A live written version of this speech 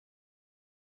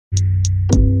We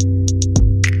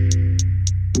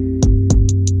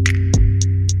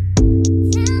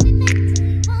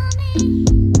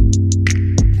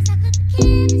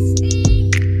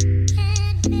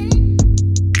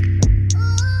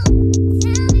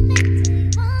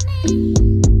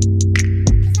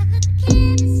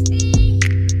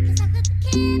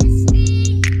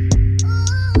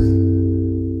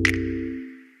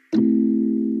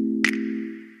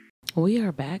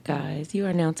are back, guys. You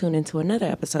are now tuned into another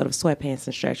episode of Sweatpants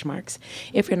and Stretch Marks.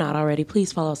 If you're not already,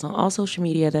 please follow us on all social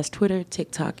media. That's Twitter,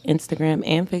 TikTok, Instagram,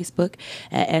 and Facebook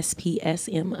at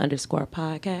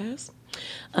SPSM_podcast.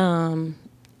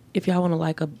 If y'all want to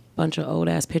like a bunch of old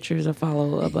ass pictures or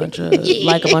follow a bunch of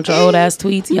old ass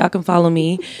tweets, y'all can follow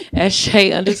me at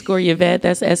Shay_Yvette.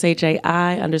 That's SHAI_YVETTE.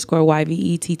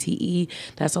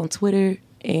 That's on Twitter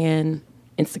and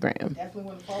Instagram. Definitely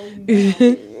want to follow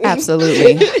you now.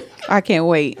 Absolutely. I can't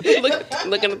wait.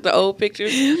 Looking at the old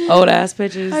pictures. Old ass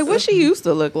pictures. Like what she used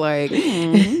to look like.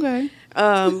 Okay.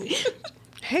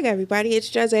 Hey everybody, it's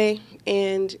Jazzy,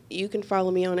 and you can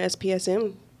follow me on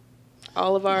SPSM,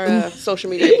 all of our social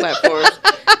media platforms,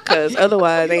 because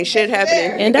otherwise ain't shit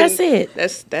happening. And that's it.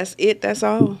 That's it. That's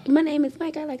all. My name is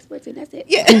Mike. I like sports, and that's it.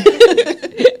 Yeah.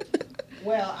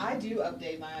 Well, I do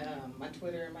update my my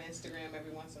Twitter and my Instagram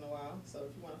every once in a while. So if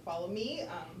you want to follow me,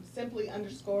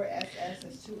 simply_SS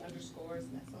is 2 underscores,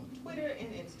 and that's on Twitter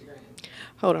and Instagram.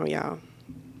 Hold on, y'all.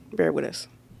 Bear with us.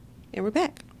 And we're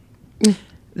back.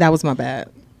 That was my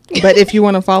bad. But if you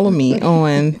want to follow me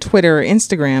on Twitter or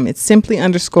Instagram, it's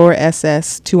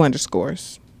simply_SS 2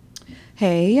 underscores.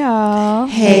 Hey y'all.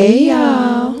 Hey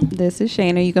y'all. This is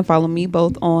Shayna. You can follow me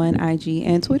both on IG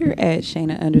and Twitter at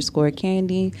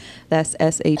Shayna_Candy. That's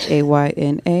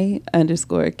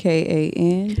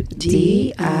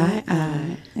SHAYNA_KANDII.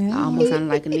 I almost sounded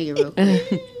like a nigga real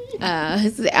quick.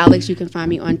 This is Alex. You can find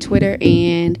me on Twitter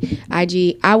and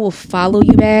IG. I will follow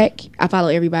you back. I follow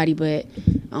everybody, but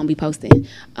I don't be posting.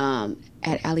 At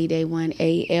Aleyday1,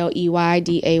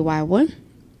 ALEYDAY1.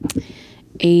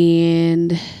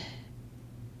 And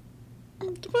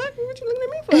What you looking at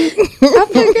me for? I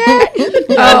forgot.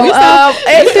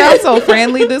 It sounds so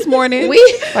friendly this morning.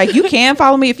 Like you can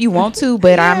follow me if you want to,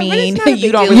 but I mean,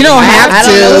 you don't have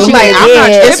to. Like,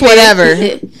 It's whatever.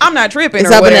 I'm not tripping.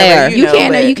 It's or up in the whatever, air. You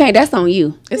can't. No, you can't. That's on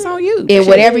you. It's on you. And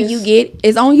whatever you get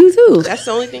is on you too. That's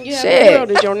the only thing you have Shit. in the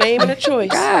world is your name and a choice.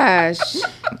 Gosh.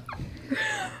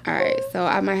 All right, so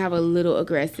I might have a little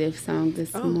aggressive song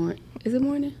this morning. Is it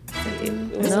morning?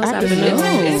 It's afternoon.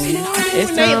 It's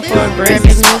time for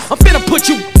aggressiveness. I'm finna put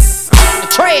you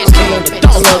trash can.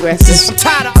 A little aggressive. I'm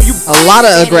tired of all you. A lot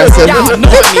of aggressive. Y'all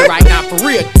annoying me right now, for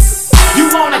real.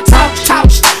 You wanna talk.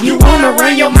 You wanna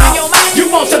run your mouth. You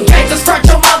want some gangsters, start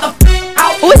your mother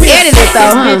out. Oh, it's edited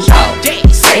though, huh?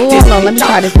 Oh, hold on, let me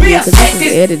try this again, because this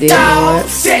is edited, Lord.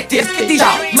 Set this, get these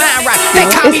out. Mine right. They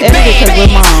No, call it's me edited 'cause we're bad,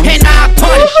 moms. and I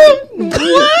punish you.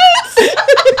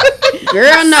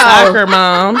 Girl, no. Soccer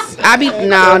moms. I be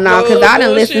no, because I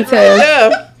didn't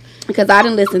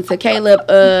listen to Caleb.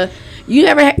 You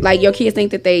ever like your kids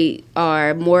think that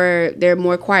they're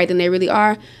more quiet than they really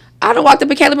are? I done walked up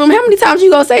in Caleb's room. How many times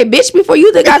you gonna say bitch before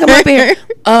you think I come up here?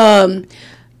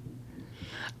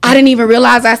 I didn't even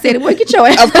realize I said it. Boy, get your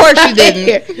ass. Of course you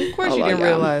didn't. Of course you didn't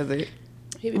realize it.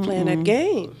 He be playing that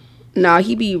game. No,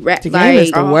 he be The game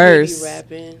is the worst. He be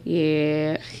rapping.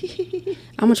 Yeah.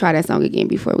 I'm gonna try that song again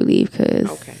before we leave, cause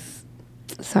Okay.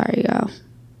 sorry y'all.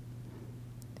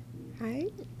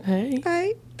 Hey.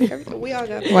 We all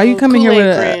got. Why you coming here with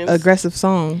Kool-Aid friends aggressive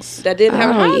songs? that didn't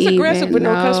have? I How don't is aggressive even with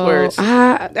no cuss know. words?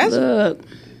 That's look.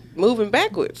 Moving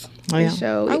backwards. Oh, yeah.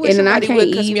 Show. I wish And then I somebody can't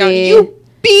would cuss me out. even.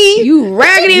 You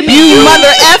raggedy You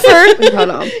mother effer. Hold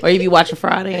on. Or you be watching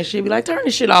Friday and shit, be like, turn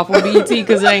this shit off on BET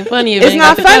because it ain't funny if it It's ain't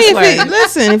not got the funny cuss if word.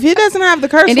 listen, if it doesn't have the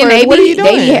curse And then words, they what are you be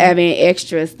doing? having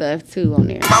extra stuff too on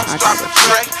there. Cause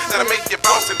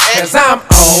I'm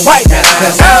all white now.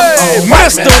 Cause I'm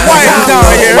Mr. White down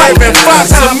here. Rapping Fox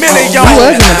a million. He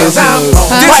was in the Cause I'm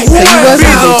White, this he was would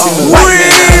be in the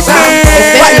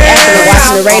Especially after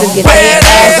watching the Raiders get their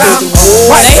asses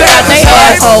whooped. They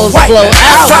assholes blow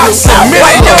out. Fox a million.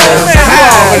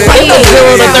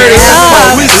 Zero to 30.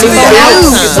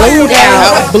 Blew down.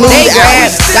 They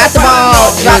grabbed, got the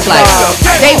ball, dropped the ball.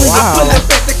 They was,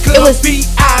 what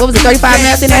was it,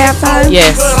 35-0 at halftime?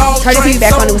 Yes. Turn the TV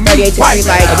back on, it was 38-3.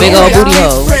 Like, A big old booty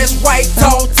hole.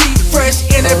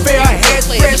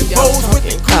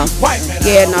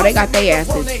 Yeah, no, they got their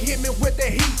asses.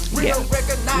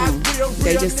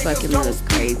 They just fucking look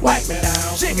crazy.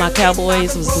 My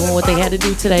Cowboys was doing what they had to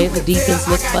do today. The defense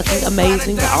looked fucking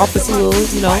amazing. The offense was, a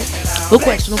little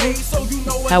questionable.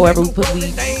 However, we put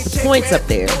points up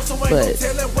there, but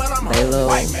they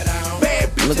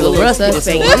look a little rusty this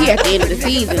Suspect. season. He at the end of the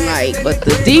season, like, But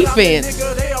the defense,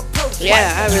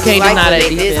 Yeah, I really can't like deny when that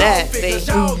they did that. defense.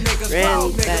 They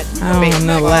ran that. I don't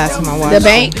know the last time I watched The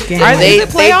bank? game. They did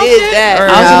that.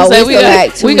 I was gonna say we still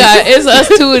like 2 we got it's us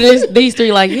two and these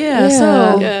three. Like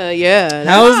so. Yeah.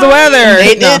 How was the weather?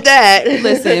 They No. did that.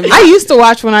 Listen, I used to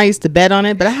watch when I used to bet on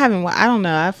it, but I haven't. I don't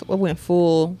know. I went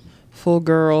full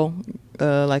girl.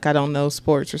 Like I don't know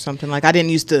sports or something. Like I didn't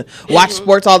used to watch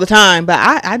sports all the time, but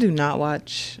I do not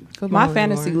watch football my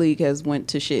fantasy anymore. league has went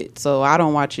to shit, so I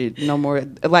don't watch it no more.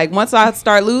 Like once I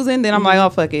start losing, then I'm like, oh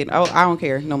fuck it, I don't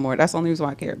care no more. That's the only reason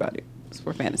why I care about it. It's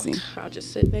for fantasy. I'll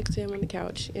just sit next to him on the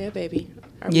couch. Yeah, baby.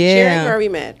 Are we Yeah. cheering or are we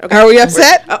mad? Okay. Are we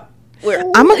upset? We're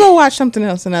I'm gonna go watch something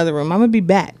else in the other room. I'm gonna be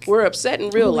back. we're upset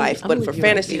in real life, but for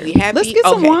fantasy, we happy. Let's get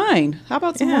some Okay. wine. How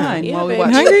about some Yeah. wine Yeah, while we baby.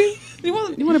 watch? Hungry? You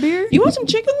want a beer? You want some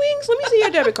chicken wings? Let me see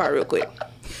your debit card real quick.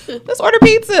 Let's order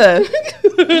pizza.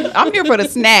 I'm here for the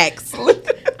snacks.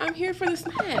 I'm here for the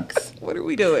snacks. What are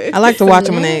we doing? I like to watch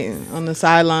them when they on the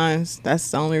sidelines. That's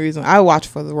the only reason I watch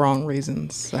for the wrong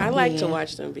reasons. So. I like to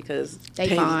watch them because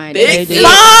They fine. Big They do.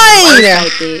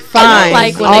 Fine. Fine.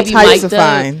 Like when All they be types mic'd of up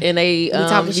fine. and they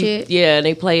talking shit? Yeah, and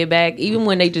they play it back. Even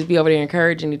when they just be over there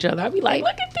encouraging each other, I be like,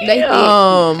 look at them.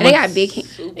 They got big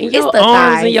hands. and It's your the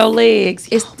arms thighs. and your legs.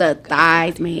 It's the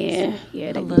thighs, man. Yeah,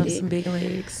 I they love big. some big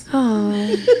legs.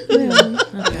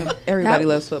 Everybody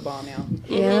loves football now.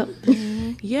 Yeah,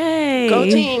 Yay. Go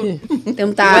team.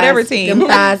 them thighs. Whatever team. Them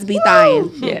thighs be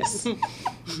thighin'. Yes.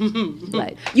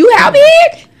 Like, you how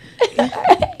big?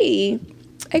 Hey,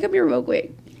 come here real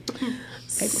quick.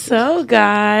 So,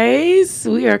 guys,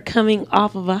 we are coming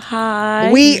off of a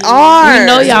high. We are. We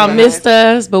know y'all missed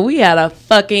us, but we had a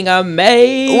fucking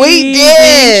amazing We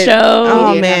did. show.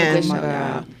 Oh, We did have a man. good show, Oh, my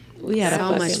God. y'all. We had So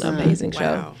a much fucking fun. amazing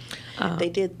show. Wow. They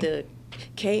did the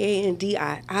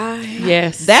KANDII.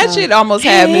 Yes. That shit almost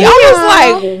had me.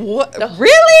 I was like, what?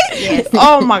 Really? Yes.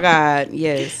 Oh my God.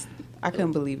 Yes. I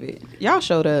couldn't believe it. Y'all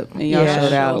showed up and y'all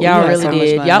showed out. We Y'all had really so much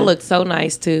did. fun. Y'all looked so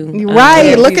nice too.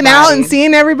 Right, looking out and everybody.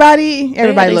 seeing everybody.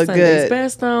 Everybody They looked had their good.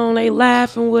 Best on. They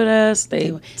laughing with us.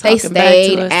 They They talking back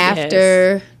stayed to us. after.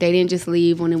 Yes. They didn't just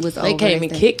leave when it was over. They came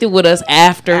and stayed. kicked it with us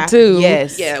after too.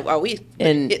 Yes. Yeah, well, we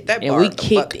And hit that and bar we the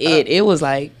kicked fuck it. up. It was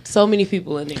like so many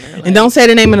people in there. Like, And don't say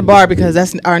the name of the bar because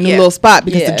that's our new Yeah. little spot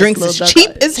because Yeah, the drinks it's is little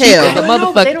cheap duck- as hell. the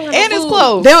motherfucker. And it's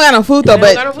closed. They don't got no food though,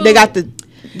 They don't got but no they food. got the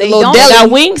They little don't They deli, got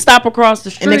Wingstop across the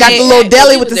street. and they got the Yeah, little yeah,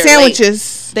 deli we with the was there late.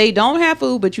 sandwiches. They don't have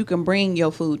food, but you can bring your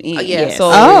food in. yeah. So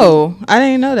Oh, I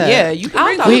didn't know that. yeah, you can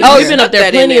bring thought food. We, Oh, we've been up there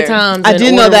that in plenty of there. times. I and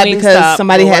did know order that because Wingstop,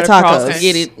 somebody had order across tacos. and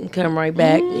get it and come right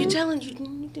back. You telling you?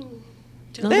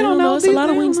 No, They don't know. It's a lot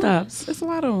of They don't know. Wingstops. It's a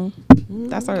lot of them.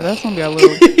 That's gonna be our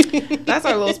little. That's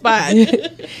our little spot.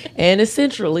 And it's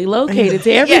centrally located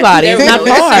to everybody. Yes, It's not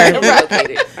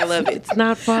far. I love it. It's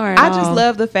not far. At I just all.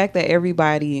 love the fact that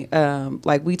everybody,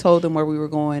 like we told them where we were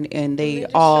going, and they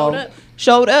just all showed up.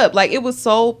 showed up. Like it was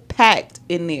so packed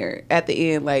in there at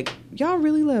the end. Like y'all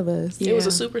really love us. It was a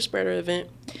Yeah. super spreader event,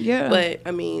 Yeah. but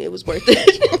I mean, it was worth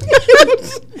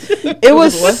it. It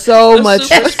was so much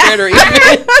super spreader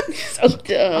event. So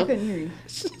dumb. couldn't hear you.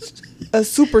 a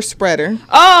super spreader.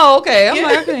 Oh, okay. I'm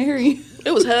like I couldn't hear you. It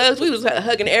was hugs. We was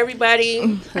hugging everybody. I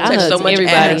touched hugged so much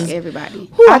everybody. ass. Everybody.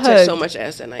 I I touched so hugged- much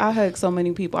ass that night. I hugged so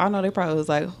many people. I know they probably was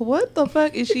like, "What the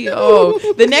fuck is she?" Oh,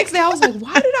 the next day I was like,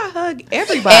 "Why did I hug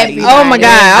everybody?" Oh my God,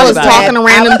 I was Everybody. talking to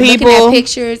random I was looking people. at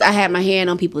pictures. I had my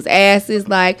hand on people's asses.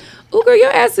 Like, ooh, girl,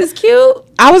 your ass is cute.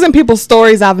 I was in people's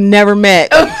stories I've never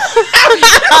met.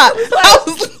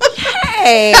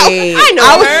 Hey, I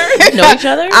know her. know each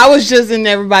other? I was just in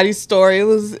everybody's story. It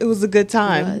was a good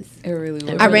time. It really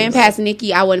was. I ran past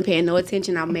Nikki. I wasn't paying no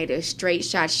attention. I made a straight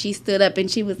shot. She stood up and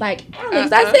she was like,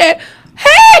 Alex. I said,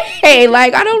 hey,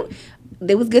 like I don't.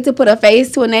 It was good to put a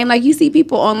face to a name. Like you see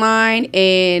people online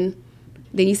and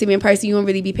then you see me in person. You don't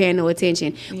really be paying no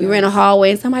attention. We were in a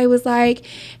hallway and somebody was like,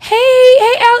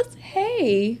 hey, Alex,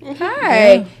 hey,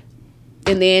 hi.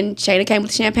 And then Shayna came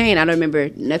with the champagne. I don't remember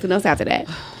nothing else after that.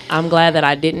 I'm glad that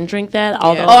I didn't drink that.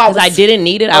 Although Oh, I because I was- didn't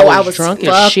need it, I was drunk as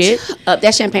fucked shit. up.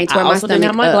 That champagne I tore my also didn't stomach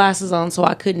have my up. glasses on, so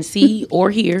I couldn't see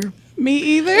or hear. Me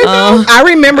either. I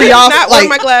remember y'all Not wearing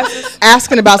my like glasses.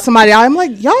 asking about somebody. I'm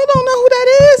like, y'all don't know who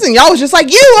that is, and y'all was just like,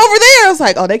 you over there. I was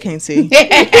like, oh, they can't see. They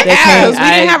Because can't. we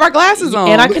didn't have our glasses on.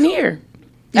 And I can hear.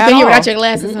 You At can hear all. without your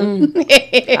glasses on.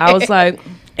 I was like,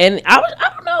 and I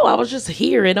don't know, I was just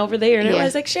hearing over there, and Yeah.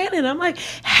 everybody's like, Shannon. I'm like,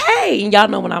 hey, and y'all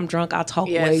know when I'm drunk, I talk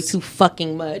Yes. way too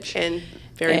fucking much. And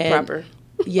very And- proper.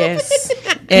 Yes.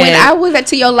 When And I was at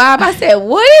to your live, I said,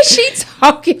 "What is she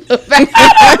talking about?"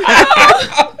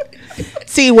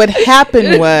 See, what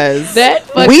happened was That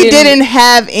we fucking- didn't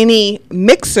have any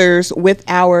mixers with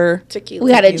our Tequila.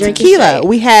 We had a drink. tequila.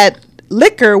 We had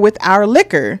liquor with our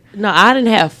liquor. No, I didn't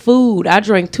have food. I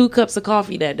drank 2 cups of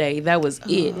coffee that day. That was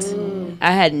it.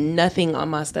 I had nothing on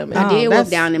my stomach. I did that's- wolf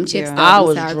down them chips. yeah. though, I them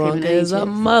was sour cream drunk and onion as a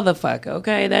chips. motherfucker.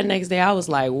 Okay, that next day I was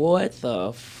like, "What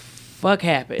the fuck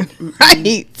happened?"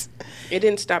 Right. It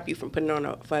didn't stop you from putting on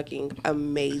a fucking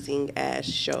amazing ass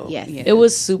show. Yes. It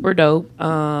was super dope.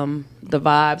 The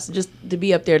vibes, just to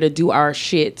be up there to do our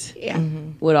shit Yeah.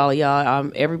 with all of y'all.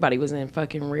 Everybody was in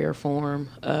fucking rare form.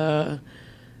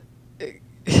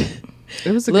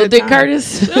 It was a Lil good Dick time.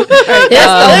 Curtis Lil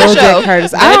Dick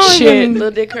Curtis. I That don't shit even.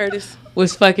 Lil Dick Curtis.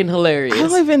 was fucking hilarious. I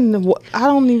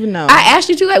don't even know. I asked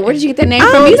you too, like, where did you get that name I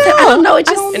from? don't You said, I know. don't know. It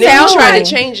I just don't And then sounds you tried right.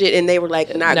 to change it, and they were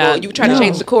like, "Not Nah, going." You tried no. to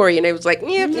change the Corey, and they was like,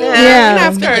 "Yeah, yeah, we're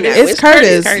not starting that. it's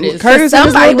Curtis. Curtis. Curtis and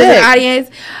his Somebody Lil was in the Dick. audience.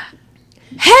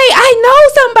 Hey, I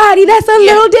know somebody that's a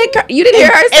little dick. You didn't hear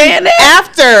her saying And that?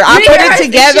 after I You put hear her it say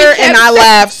together she and kept I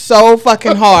laughed so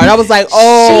fucking hard. I was like, There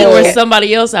oh, was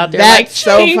somebody else out there. that's like,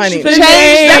 so "Change funny. the Change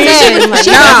name." the name. Like,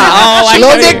 nah,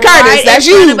 Lil Dick Curtis, that's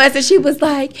in front you. of us, and she was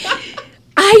like,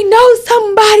 I know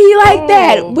somebody like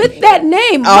that with that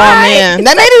name. Oh man,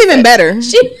 that made it even better.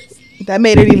 She That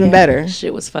made it even better.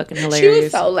 Shit was fucking was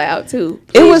hilarious. so loud too.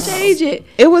 It was- Please change it.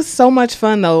 It was so much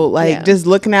fun though, like Yeah. just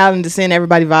looking out and just seeing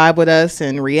everybody vibe with us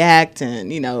and react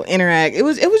and interact. It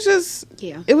was just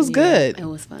Yeah. it was good. It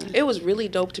was fun. It was really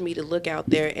dope to me to look out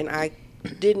there, and I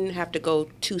didn't have to go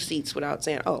 2 seats without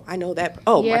saying, "Oh, I know that.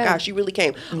 Oh my Yeah. gosh, you really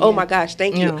came. Oh my gosh,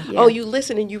 thank you. Yeah. Oh, you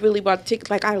listened and you really bought the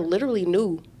ticket." Like I literally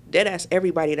knew dead ass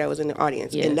everybody that was in the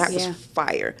audience, and that Yes. was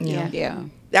fire. Yeah. Yeah.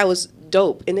 That was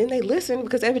dope. And then they listened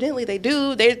because evidently they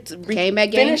do. They're Came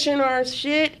back gang- finishing our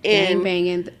shit Gang and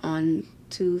banging on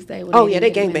Tuesday. oh yeah,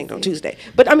 they gangbanged on Tuesday.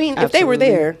 But I mean, if they were Absolutely.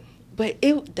 there, but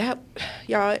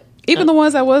y'all. Even the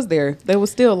ones that was there, they were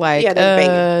still like, Yeah, they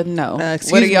were banging. no.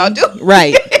 Excuse What are me? y'all doing?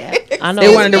 Right. I know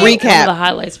They wanted to one recap. of the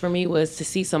highlights for me was to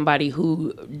see somebody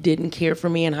who didn't care for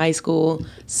me in high school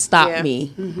stop Yeah.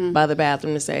 me by the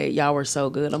bathroom to say, "Y'all were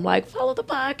so good." I'm like, "Follow the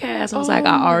podcast." I was like,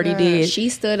 "I already did." She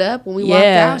stood up when we walked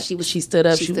Yeah, out. she stood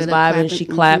up. She was vibing. She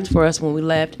clapped for us when we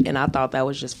left, and I thought that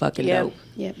was just fucking Yeah. dope.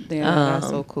 Yep. Yeah, that's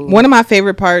so cool. One of my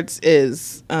favorite parts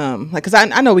is like, cause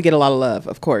I know we get a lot of love,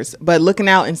 of course, but looking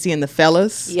out and seeing the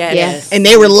fellas, Yes. and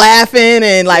they were laughing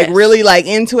and like Yes. really like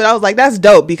into it. I was like, that's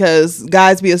dope because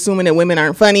guys be assuming that women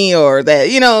aren't funny or that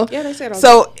Yeah, they said all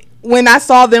So when I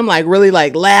saw them like really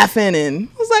like laughing, and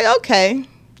I was like, okay,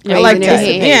 I like Raising their that.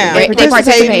 hand. Yeah, They participating.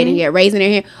 participating. Yeah, raising their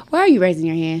hand. Why are you raising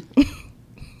your hand?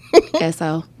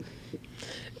 S.O.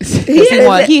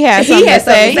 He had something to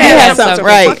say. He had something,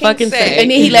 right? Fucking say. And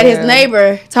then he let his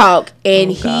neighbor talk, and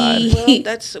he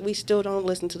Well, we still don't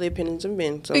listen to the opinions of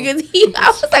men. So because I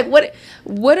was like,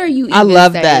 what are you? I even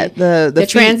love saying? that. The feet-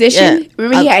 transition. yeah.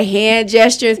 Remember, he had hand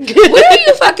gestures. What are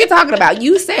you fucking talking about?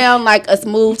 You sound like a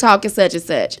smooth talking such and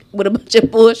such with a bunch of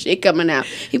bullshit coming out.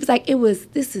 He was like,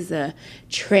 this is a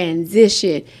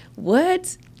transition.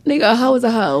 What? Nigga, a hoe is a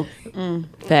hoe.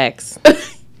 Facts.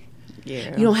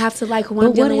 Yeah. You don't have to like who But I'm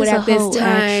what dealing with is a at this hoe, time.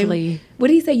 actually? What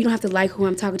did he say? You don't have to like who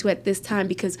I'm talking to at this time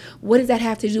because what does that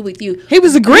have to do with you? He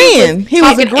was agreeing. He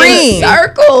was Talking in agreeing.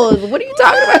 circles. What are you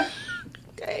talking about?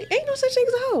 ain't no such thing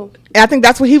as a hoe. I think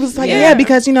that's what he was like. Yeah, Yeah.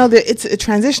 because it's a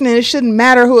transition and it shouldn't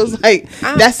matter who is like.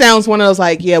 That sounds one of those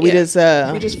like, yeah, we Yeah. just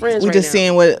We just friends we right just now.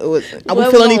 seeing what are we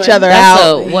What feeling we each doing? other That's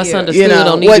out. what's Yeah. understood You know,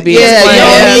 don't need what, to be yeah,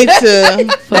 explained. you don't need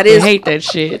to. That is hate that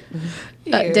shit.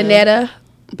 Danetta,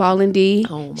 Ball and D.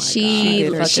 Oh my she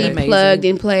God. she Fucking plugged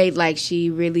and played like she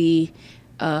really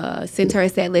sent her a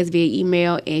set list via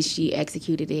email and she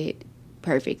executed it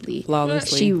perfectly.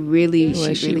 Flawlessly. She really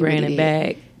When she really, ran really it did.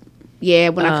 back. Yeah,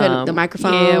 when I couldn't the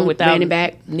microphone without ran it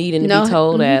back. needing to No, be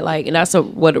told that, like, and that's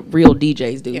what real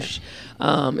DJs do.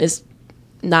 It's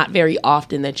not very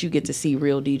often that you get to see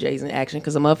real DJs in action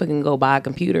because a motherfucker can go buy a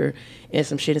computer and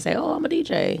some shit and say, "Oh, I'm a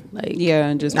DJ." Like, Yeah,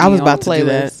 and just I was be on about to do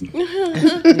that.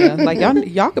 playlist. Yeah, like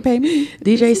y'all could pay me.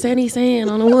 DJ Sandy San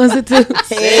on the ones and twos.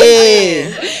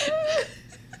 Hey.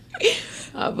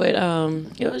 But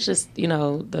it was just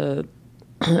the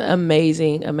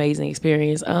amazing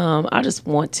experience. I just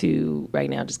want to right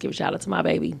now just give a shout out to my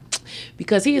baby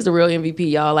because he is the real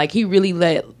MVP, y'all. Like, he really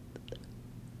let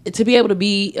to be able to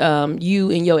be you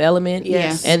in your element,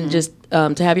 Yes. and just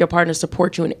to have your partner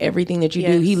support you in everything that you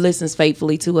do. He Yes. listens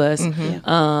faithfully to us.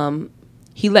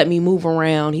 He let me move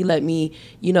around. He let me,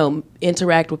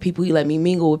 interact with people. He let me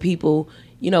mingle with people,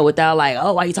 without like,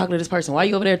 oh, why you talking to this person? Why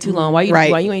you over there too long? Why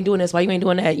you ain't doing this? Why you ain't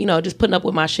doing that? Just putting up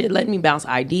with my shit, letting me bounce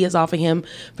ideas off of him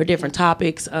for different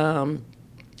topics.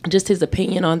 Just his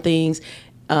opinion on things.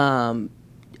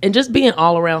 just being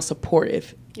all around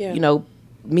supportive. Yeah. You know,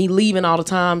 me leaving all the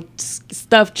time,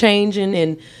 stuff changing,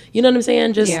 and you know what I'm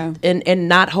saying, just and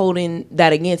not holding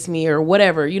that against me or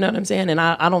whatever. You know what I'm saying, and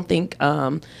I don't think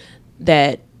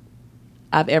that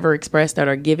I've ever expressed that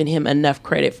or given him enough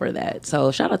credit for that.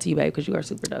 So shout out to you, babe, because you are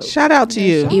super dope. Shout out to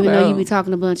you. Even though you be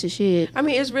talking a bunch of shit. I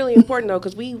mean, it's really important though,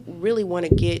 because we really want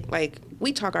to get, like,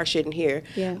 we talk our shit in here,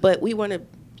 but we want to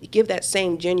give that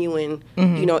same genuine,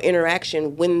 you know,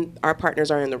 interaction when our partners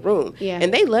are in the room. Yeah.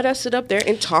 And they let us sit up there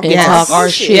and talk, our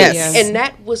shit. Yes. And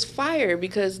that was fire,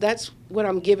 because that's what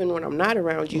I'm given when I'm not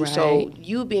around you. Right. So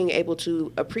you being able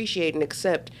to appreciate and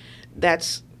accept,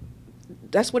 that's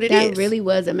what it is. That really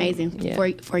was amazing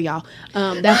for y'all.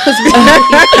 That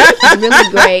was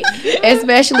really great,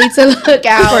 especially to look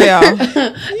out For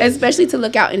y'all. especially to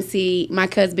look out and see my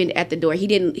cousin at the door.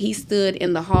 He stood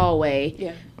in the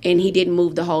hallway. And he didn't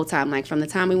move the whole time. Like, from the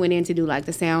time we went in to do, like,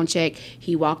 the sound check,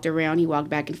 he walked around, he walked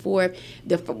back and forth.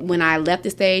 When I left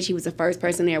the stage, he was the first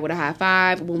person there with a high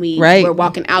five. When we were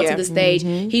walking out to the stage,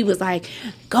 he was like,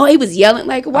 go. He was yelling,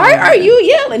 like, why are you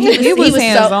yelling? He was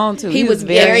hands-on, too. He was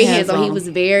very hands-on. He was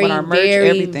very, With our merch, very,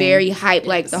 everything. very hyped,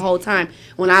 like, the whole time.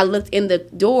 When I looked in the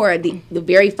door, the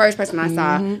very first person I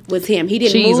saw was him. He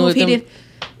didn't Cheesing move. with He them. did.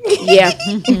 Yeah.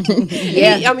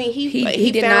 Yeah.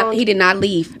 He did not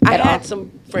leave I at had all.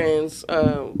 some friends,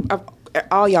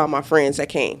 all y'all my friends that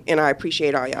came, and I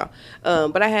appreciate all y'all.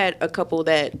 But I had a couple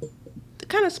that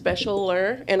kind of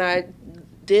specialer, and I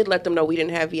did let them know we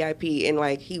didn't have VIP, and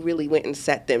like he really went and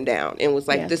sat them down and was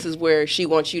like, this is where she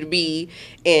wants you to be,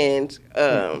 and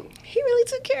he really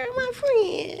took care of my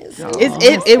friends.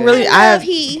 It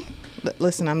really,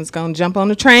 listen, I'm just gonna jump on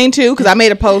the train too, because I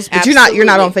made a post, but you're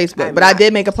not on Facebook. I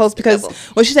did make a post because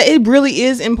what she said, it really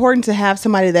is important to have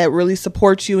somebody that really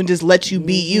supports you and just lets you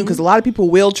be you, because a lot of people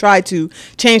will try to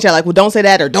change that, like, well, don't say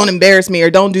that, or don't embarrass me, or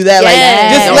don't do that. Like,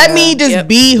 just let me just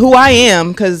be who I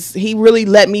am, because he really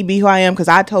let me be who I am, because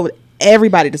I told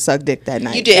everybody to suck dick that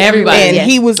night. You did. Everybody. And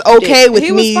he was okay with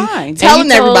He was me fine.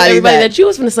 telling everybody that you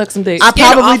was gonna suck some dick. I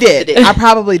probably did. I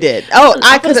probably did. Oh,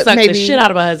 I could have sucked maybe the shit out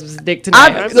of my husband's dick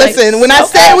tonight. Listen, when I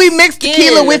said we mixed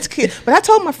tequila with tequila, but I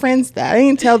told my friends that. I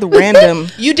didn't tell the random.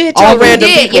 You did tell random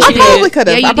people. Yes, I you probably did. could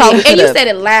have. Yeah, I you probably did. could And you have. said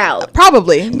it loud.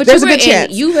 Probably. But There's you a were good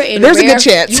chance. You were in There's a rare, good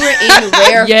chance. You were in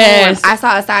rare Yes. form. I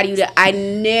saw a side of you that I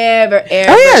never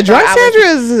ever. Oh yeah, thought drunk I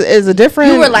was- Sandra is a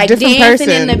different. You were like different dancing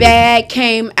person. in the bag,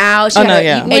 came out. She Oh, had no, a-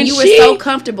 yeah. and you were so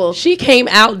comfortable. She came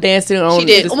out dancing on She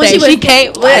did. the When she stage. was- She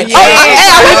came like,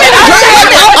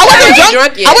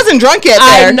 I wasn't drunk yet.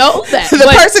 There. I know that. The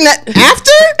but person that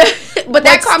after. But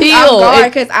that But caught me still, off guard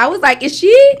it- because I was like, is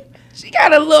she? She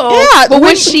got a little. Yeah, but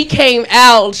when she came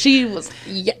out, she was.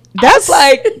 That's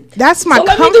like, that's my so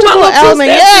let me do my comfortable little two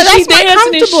element. steps, Yeah, and she that's my dancing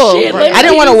and comfortable. shit. Let I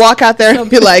didn't me want to use- walk out there and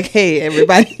be like, "Hey,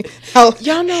 everybody."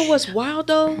 Y'all know what's wild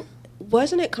though?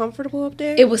 Wasn't it comfortable up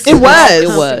there? It was. It was. It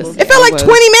was. It felt like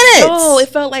 20 minutes. No, it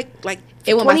felt like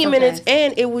It went by 20 so minutes, fast.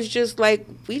 and it was just like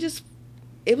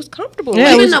it was comfortable. Yeah,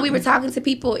 Like, it Even was- though we were talking to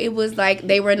people, it was like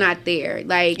they were not there.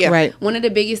 Like Right. one of the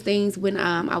biggest things when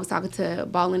I was talking to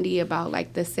Ball and D about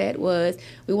like the set was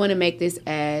we want to make this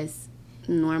as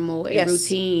normal and Yes.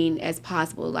 routine as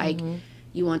possible. Like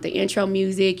you want the intro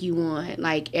music, you want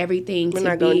like everything we're to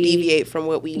not be. going to deviate from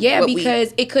what we. Yeah, what we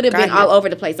because it could have got been all here. over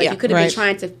the place. Like Yeah. you could have Right. been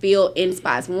trying to fill in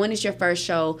spots. One, it's your first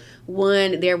show.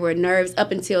 One, there were nerves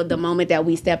up until the moment that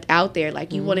we stepped out there.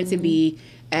 Like you wanted to be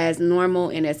as normal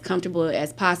and as comfortable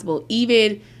as possible.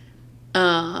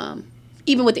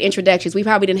 Even with the introductions, we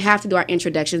probably didn't have to do our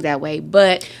introductions that way.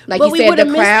 But like But you we said, would the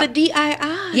have crowd, missed the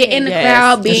DII. yeah, in the Yes,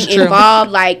 crowd being that's true.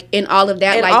 involved, like in all of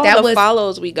that, and like all that the was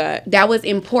follows we got. that was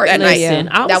important. That night, Listen,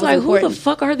 I That was was like, who the important.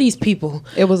 fuck are these people?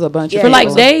 It was a bunch of For like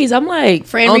people. days, I'm like,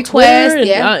 Friend on request, Twitter and,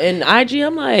 yeah. and IG,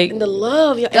 I'm like, And the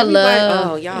love, y'all, The everybody,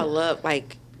 love. oh, y'all love,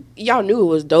 like, y'all knew it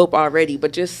was dope already,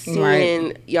 but just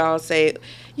seeing y'all say,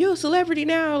 you're a celebrity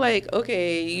now, like,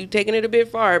 okay, you taking it a bit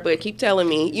far, but keep telling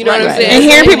me, you know what I'm Right. saying? And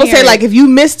hearing people say hearing- like, if you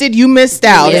missed it, you missed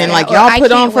out, Yeah. and like Or, y'all I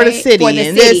put on can't for the wait city for the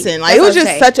and city. this, and like That's it was what I'm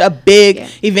just saying. such a big Yeah.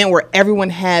 event where everyone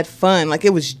had fun. Like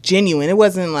it was genuine. It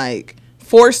wasn't like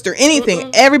forced or anything.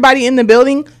 Everybody in the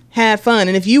building had fun,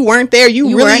 and if you weren't there, you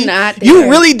really were not you there.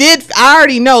 really did. I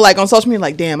already know, like on social media,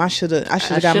 like damn, I should have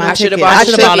got my I shoulda ticket. bought I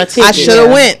the should have ticket. I should have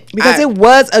Yeah. went because it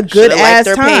was a good ass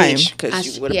time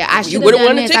because you would I have should've won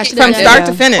done a this, I ticket should've from done start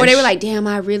that. to finish. Or they were like, damn,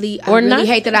 I really not-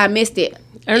 hate that I missed it.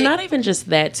 or not even just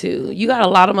that too. You got a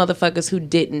lot of motherfuckers who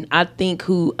didn't. I think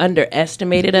who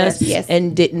underestimated us Yes.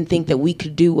 and didn't think that we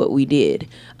could do what we did.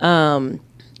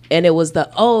 and it was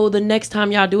the next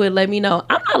time y'all do it, let me know.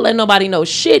 I'm not letting nobody know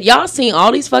shit. Y'all seen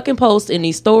all these fucking posts in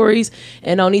these stories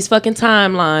and on these fucking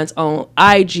timelines on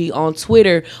IG, on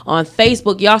Twitter, on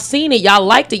Facebook. Y'all seen it. Y'all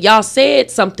liked it. Y'all said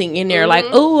something in there like,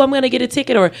 oh, I'm going to get a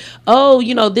ticket, or, oh,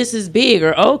 you know, this is big,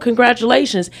 or, oh,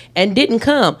 congratulations, and didn't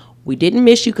come. We didn't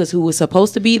miss you because who was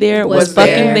supposed to be there was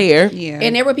fucking there. Yeah.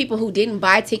 And there were people who didn't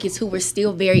buy tickets who were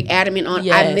still very adamant on,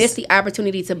 I missed the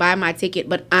opportunity to buy my ticket,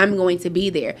 but I'm going to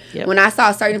be there. Yep. When I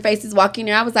saw certain faces walking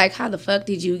there, I was like, how the fuck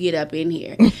did you get up in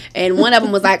here? And one of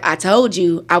them was like, I told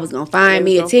you I was going to find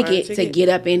me a ticket to get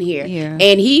up in here. Yeah.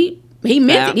 And he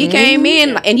meant it. He came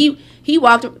in and he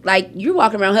walked, like, you're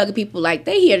walking around hugging people like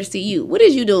they here to see you. What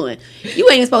is you doing? You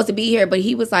ain't supposed to be here. But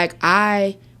he was like,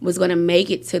 I was going to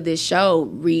make it to this show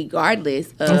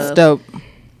regardless. That's dope.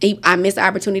 I missed the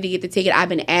opportunity to get the ticket. I've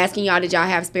been asking y'all, did y'all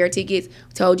have spare tickets?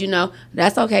 Told you no.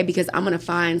 That's okay, because I'm going to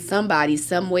find somebody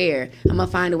somewhere. I'm going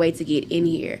to find a way to get in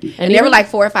here. And there were like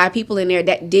 4 or 5 people in there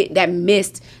that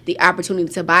missed the opportunity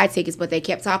to buy tickets, but they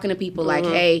kept talking to people like,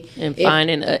 hey. And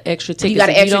finding an extra ticket. You got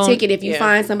an extra ticket. If you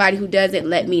find somebody who doesn't,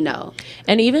 let me know.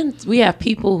 And even we have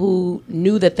people who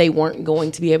knew that they weren't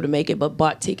going to be able to make it, but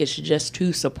bought tickets just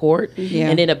to support and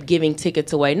ended up giving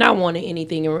tickets away, not wanting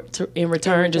anything in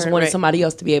return, just wanting somebody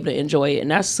else to be able to enjoy it,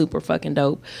 and that's super fucking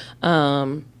dope.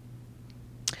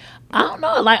 I don't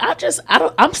know, like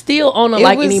I'm still on an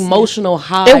emotional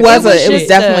high. It was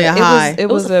definitely a high. It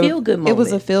was a feel good moment. It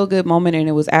was a feel good moment, and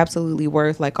it was absolutely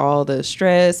worth like all the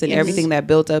stress and everything that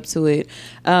built up to it.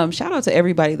 Shout out to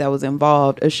everybody that was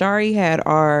involved. Ashari had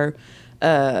our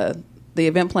the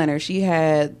event planner. She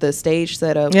had the stage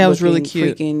set up. Yeah, it was really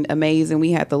cute, freaking amazing.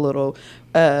 We had the little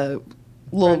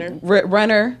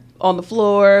runner on the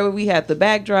floor. We had the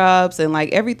backdrops and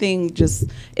like everything. Just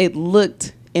it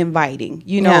looked inviting,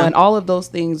 you know, and all of those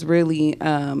things really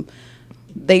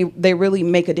they really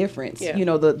make a difference. You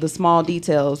know, the small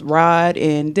details. Rod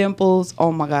and Dimples,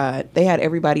 oh my God, they had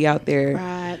everybody out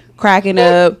there cracking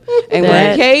up. And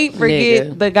when Kate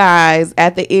forget the guys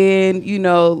at the end, you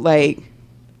know, like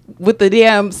with the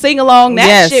damn sing along,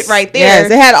 that shit right there. Yes,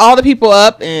 they had all the people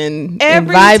up and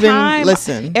vibing.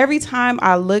 Listen, every time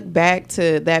I look back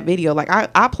to that video, like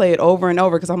I play it over and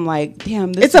over because I'm like,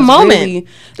 damn, this it's a moment. Really,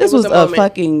 this was a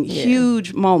fucking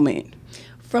huge moment.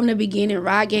 From the beginning,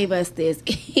 Rod gave us this.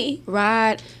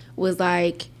 Rod was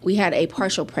like, we had a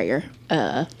partial prayer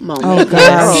moment. Oh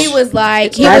God, he was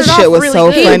like, that shit was really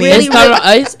so good. Funny.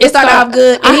 It started off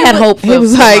good. I had hope. He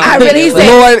was like, I really said,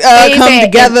 Lord, come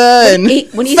together and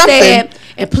when he said,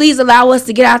 and please allow us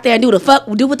to get out there and do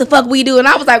what the fuck we do. And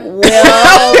I was like,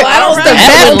 well, I don't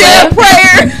the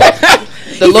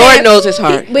prayer. The Lord knows his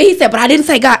heart. But he said, but I didn't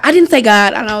say God.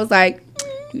 And I was like,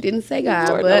 you didn't say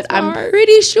God, but I'm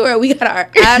pretty sure we got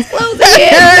our eyes closed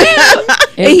again.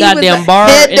 And goddamn bar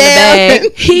in the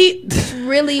bag. He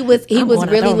really was. He was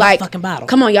really like,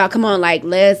 come on, y'all, come on, like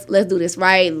let's do this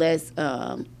right.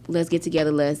 Let's get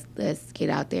together. Let's get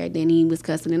out there. Then he was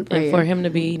cussing in prayer. And for him to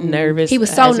be nervous, he was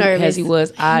so nervous. As he was,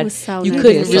 you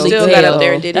couldn't really still tell. Got up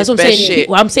there and did That's his what I'm best saying. shit.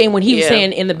 Well, I'm saying when he was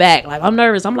saying in the back, like I'm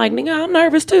nervous. I'm like, nigga, I'm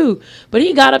nervous too. But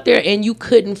he got up there and you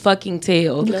couldn't fucking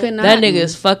tell. You could not. That nigga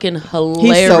is fucking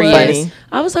hilarious. He's so funny.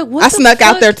 I was like, what? I snuck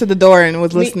out there to the door and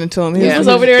was listening to him. He was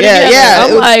over there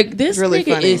together. I'm like, this really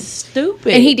nigga is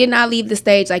stupid. And he did not leave the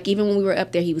stage. Like even when we were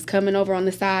up there, he was coming over on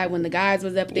the side. When the guys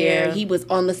was up there, he was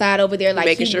on the side over there, like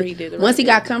making sure he did. Once he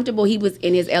got comfortable, he was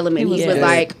in his element. He was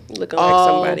like looking like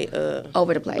somebody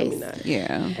over the place.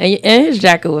 Yeah, and his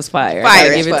jacket was fire.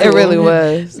 It really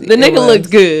was. The nigga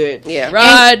looked good. Yeah,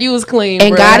 Rod, you was clean.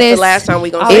 And God is the last time we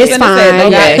gonna. It's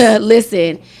fine. Okay.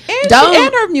 Listen,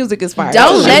 and her music is fire.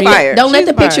 Don't let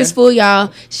the pictures fool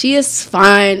y'all. She is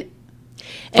fine.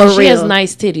 And she has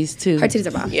nice titties too. Her titties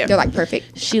are bomb. Yeah. They're like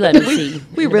perfect. She let me see.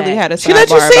 We really had a sidebar. She let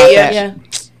you see? Yeah.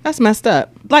 That's messed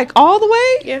up. Like all the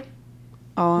way? Yeah.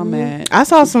 Oh, I'm mad. I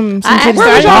saw some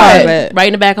titties right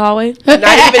in the back hallway. Not even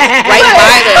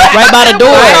right by the door.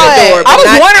 I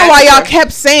was wondering why y'all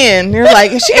kept saying they're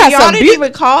like she got some. Y'all didn't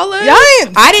even call us.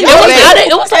 I didn't know that.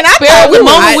 It was like the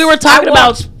moment we were talking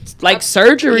about like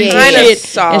surgery and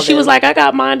shit. And she was like, I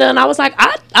got mine done. I was like,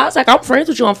 I'm friends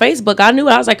with you on Facebook. I knew.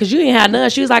 I was like, because you ain't had none.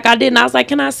 She was like, I didn't. I was like,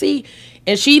 can I see?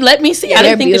 And she let me see. Yeah, I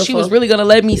didn't think that she was really gonna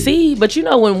let me see, but you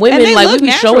know when women like we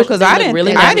be showing because I didn't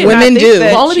really women do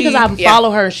well, only because I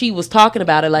follow her and she was talking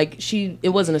about it like it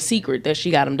wasn't a secret that she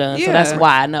got them done, so that's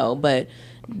why I know. But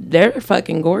they're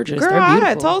fucking gorgeous. Girl, they're beautiful. I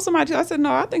had told somebody. I said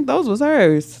no. I think those was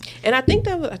hers. And I think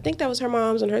that was her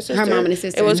mom's and her sister. Her mom and his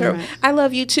sister. It was her. Right. I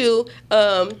love you too.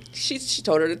 She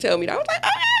told her to tell me that. I was like,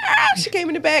 she came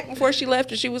in the back before she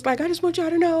left and she was like, I just want y'all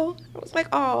to know. I was like,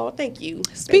 oh, thank you.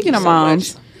 Speaking of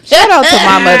moms. Shout out to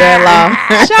my mother-in-law.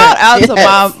 Shout out to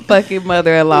my fucking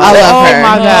mother-in-law. I love her. Oh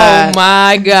my god. Oh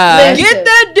my god. Get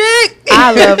that dick.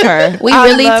 I love her. We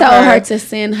really told her to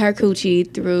send her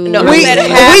coochie through. No, We said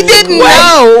it didn't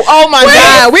know. Oh my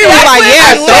god. We was like,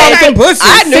 yeah, throw some pussy.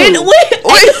 I knew.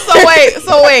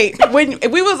 So wait. When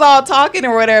we was all talking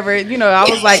or whatever, you know, I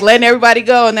was like letting everybody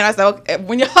go, and then I said, okay,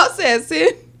 when y'all said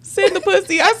send the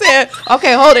pussy, I said,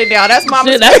 okay, hold it now. That's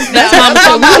mama's. That's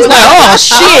mama's. We was like, oh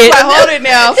shit. Like, hold it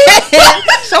now.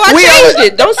 So I changed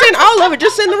it. Don't send all of it.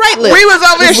 Just send the right list. We was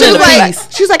over there.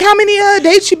 Just She was like, how many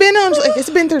dates you been on? She's like, it's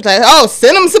been 3. Like, oh,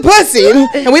 send them some pussy.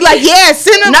 And we like, yeah,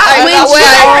 send them. Not like, when she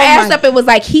got her ass up, it was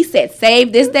like, he said,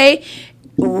 save this day.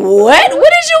 What did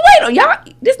you wait on? Y'all,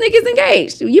 this nigga's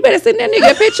engaged. You better send that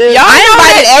nigga a picture. I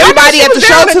invited everybody at the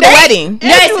show to the wedding.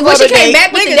 Yes, when she came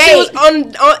back with the Nigga, she date.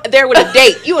 was on there with a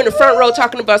date. You in the front row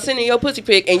talking about sending your pussy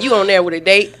pic, and you on there with a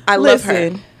date. I love her.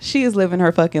 Listen, she is living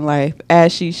her fucking life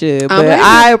as she should. I'm But ready.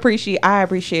 I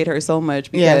appreciate her so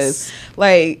much because,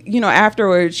 like, you know,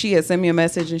 afterwards she had sent me a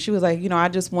message and she was like, you know, I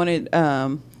just wanted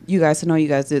you guys to know you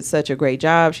guys did such a great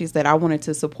job. She said, I wanted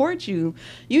to support you,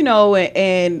 you know,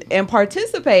 and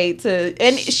participate and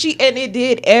it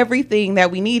did everything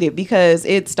that we needed because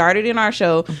it started in our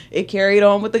show. It carried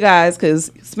on with the guys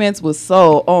because Spence was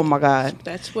so, oh my God.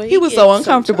 That's what he was so gets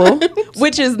uncomfortable, sometimes.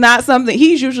 which is not something.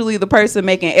 He's usually the person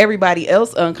making everybody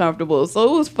else uncomfortable.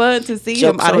 So it was fun to see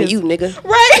him Jokes out of on his, you, nigga.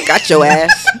 right. Got your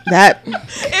ass. That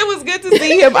It was good to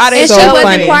see him out of And his. So she wasn't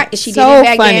funny. quiet. She So didn't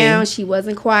back funny. down. She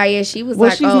wasn't quiet. She was Well,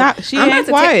 like, she's "Oh, not- she I'm ain't about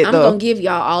to quiet, I'm though. gonna give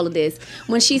y'all all of this."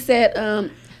 When she said,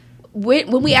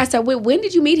 when we asked her, when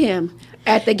did you meet him?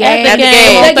 At the game. At the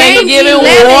game on Thanksgiving. 11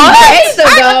 What? days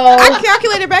ago. I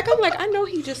calculated back. I'm like, I know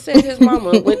he just said his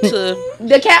mama went to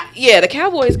the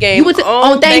Cowboys game. You went to,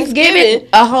 on Thanksgiving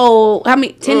a whole 10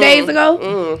 days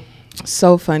ago?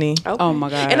 so funny. Okay. Oh my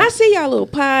God. And I see y'all little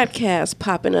podcast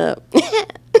popping up. You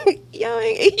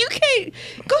can't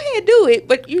go ahead do it,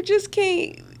 but you just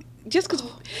can't. Just because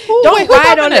don't who ride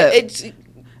popping on up? it.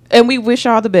 And we wish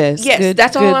y'all the best. Yes,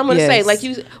 that's all I'm gonna say. yes. Like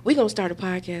we gonna start a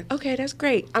podcast. Okay, that's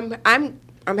great. I'm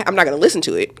not gonna listen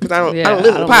to it because I don't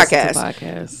listen to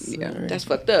podcasts. Yeah. That's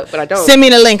fucked up, but I don't. Send me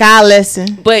the link. I'll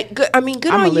listen. But good. I mean,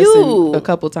 good I'm on gonna listen you. a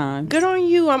couple times. Good on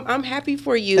you. I'm happy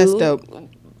for you. That's dope.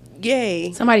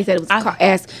 Yay. Somebody said it was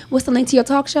asked, what's the link to your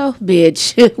talk show?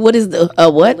 Bitch. What is the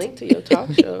what? Link to your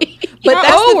talk show. But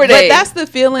How that's the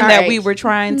feeling All that right. we were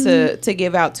trying to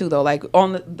give out too, though. Like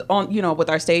on you know,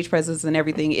 with our stage presence and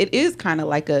everything, it is kind of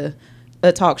like a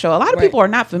talk show. A lot of people are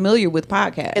not familiar with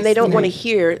podcasts, And they don't want to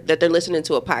hear that they're listening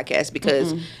to a podcast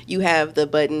because you have the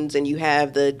buttons and you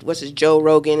have the Joe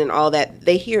Rogan and all that.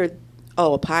 They hear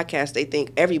a podcast. They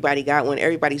think everybody got one.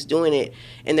 Everybody's doing it,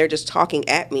 and they're just talking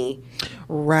at me.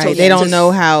 Right. So they don't just know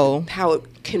how.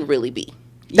 it can really be.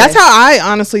 That's how I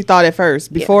honestly thought at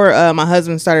first. Before my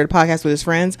husband started a podcast with his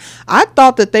friends, I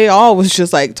thought that they all was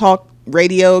just like talk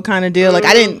radio kind of deal. Like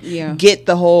I didn't get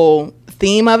the whole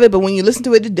theme of it, but when you listen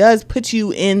to it, it does put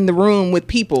you in the room with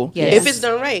people. Yes. If it's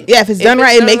done right. Yeah, if it's done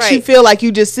right, it makes you feel like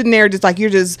you just sitting there, just like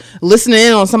you're just listening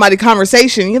in on somebody's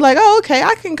conversation. You're like, oh, okay,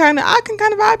 I can kind of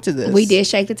vibe to this. We did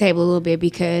shake the table a little bit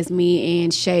because me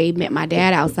and Shay met my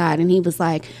dad outside, and he was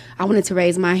like, I wanted to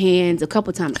raise my hands a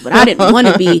couple times, but I didn't want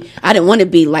to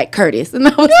be like Curtis. And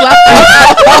I was like,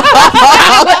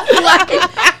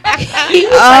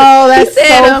 that's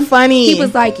so funny. He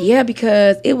was like, yeah,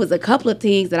 because it was a couple of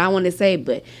things that I wanted to say,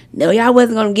 but no, y'all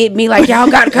wasn't gonna get me like y'all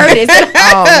got Curtis.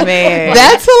 Oh man,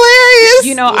 that's hilarious.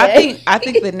 You know, I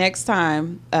think the next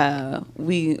time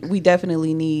we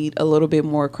definitely need a little bit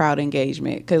more crowd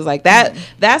engagement because like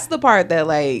that's the part that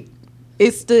like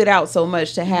it stood out so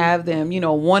much to have them, you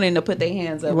know, wanting to put their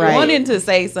hands up, wanting to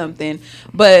say something,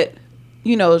 but.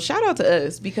 You know, shout out to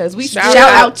us because we shout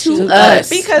out to us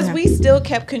because we still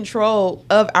kept control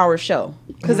of our show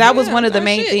because that was one of the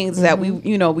main things that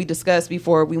we discussed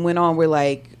before we went on. We're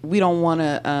like, we don't want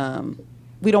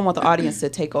the audience to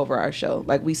take over our show.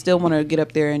 Like we still want to get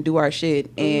up there and do our shit,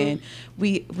 and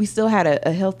we still had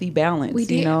a healthy balance. We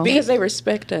did. You know, Because they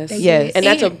respect us. Yes. And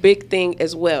that's a big thing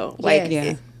as well. Like,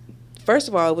 Yes. first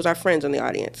of all, it was our friends in the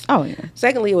audience. Oh yeah.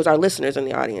 Secondly, it was our listeners in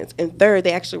the audience. And third,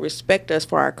 they actually respect us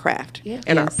for our craft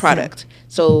and our product.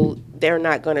 So they're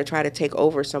not going to try to take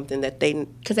over something that they...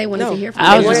 Because they wanted to hear from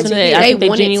I was us. just saying, I think they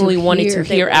genuinely wanted to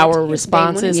hear our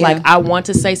responses. Like, I want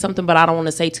to say something, but I don't want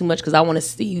to say too much because I want to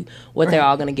see what they're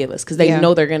all going to give us. Because they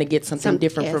know they're going to get something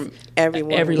different from every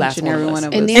last one of us.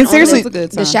 And then And seriously,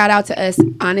 the shout out to us,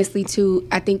 honestly, too,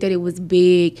 I think that it was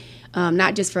big,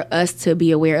 not just for us to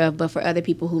be aware of, but for other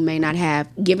people who may not have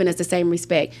given us the same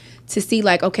respect to see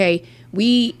like, okay,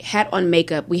 we had on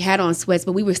makeup, we had on sweats,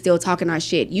 but we were still talking our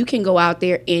shit. You can go out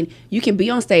there and you can be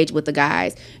on stage with the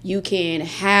guys. You can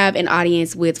have an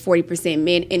audience with 40%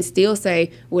 men and still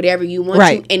say whatever you want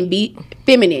to and be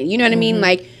feminine. You know what I mean?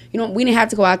 Like, you know, we didn't have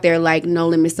to go out there like No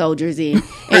Limit Soldiers and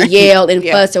yell and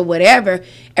fuss or whatever.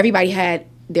 Everybody had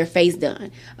their face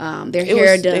done, their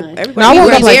hair done.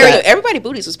 Everybody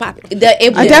booties was popping.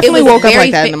 I definitely woke up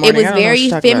like that in the morning. It was very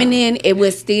feminine. It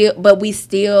was still, but we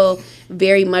still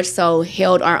very much so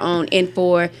held our own. And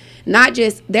for not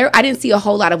just there, I didn't see a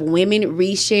whole lot of women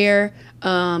reshare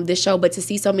the show, but to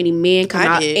see so many men come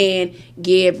out and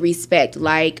give respect,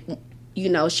 like, you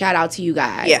know, shout out to you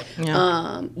guys.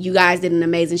 You guys did an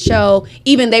amazing show.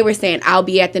 Even they were saying, I'll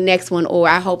be at the next one, or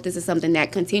I hope this is something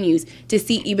that continues. To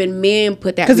see even men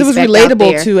put that, because it was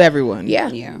relatable to everyone.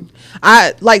 Yeah.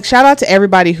 I like shout out to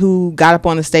everybody who got up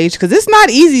on the stage, because it's not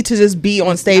easy to just be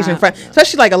on stage in front,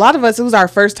 especially like a lot of us. It was our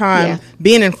first time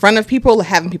being in front of people,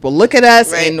 having people look at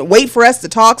us and wait for us to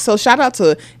talk. So shout out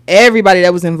to everybody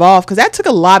that was involved, because that took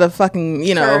a lot of fucking,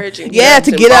 you know, to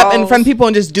get up in front of people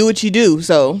and just do what you do.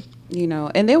 So, you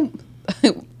know, and then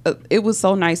it was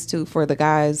so nice too for the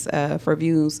guys, for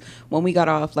views when we got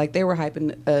off. Like, they were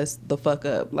hyping us the fuck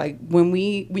up. Like when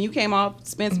you came off,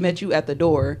 Spence met you at the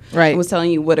door, and was telling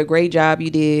you what a great job you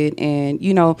did. And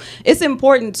you know, it's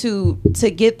important to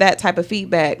get that type of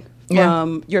feedback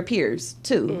from your peers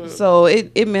too. So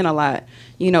it meant a lot,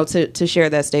 you know, to share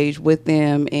that stage with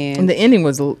them. And the ending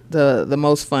was the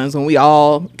most fun, when we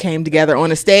all came together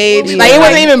on a stage. Like, it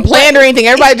wasn't even planned or anything.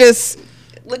 Everybody just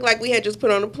looked like we had just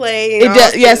put on a play.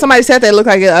 Somebody said that looked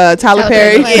like Tyler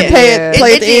Perry play at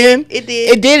the end. It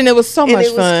did, and it was so much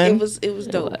fun. It was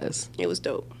dope. It was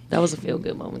dope. That was a feel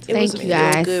good moment. Thank you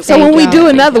guys. So when we do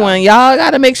another one, y'all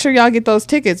got to make sure y'all get those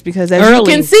tickets, because as you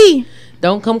can see,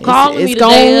 don't come calling me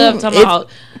today up talking about,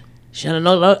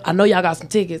 I know y'all got some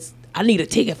tickets. I need a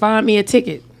ticket. Find me a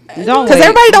ticket. Because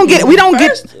everybody don't get. We don't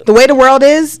get the way the world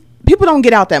is. People don't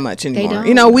get out that much anymore.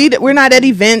 You know, we're not at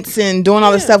events and doing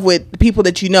all this stuff with people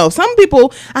that you know. Some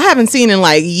people I haven't seen in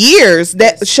like years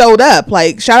that showed up.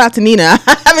 Like, shout out to Nina.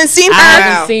 I haven't seen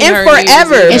her in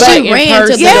forever. And she ran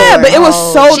to the door. But it was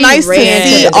so nice to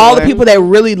see all the people that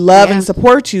really love and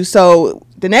support you. So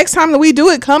the next time that we do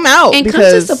it, come out and come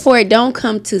to support. Don't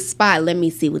come to spy. Let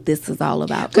me see what this is all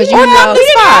about. Because you know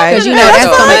that's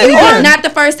not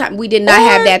the first time. We did not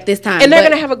have that this time. And they're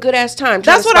gonna have a good ass time.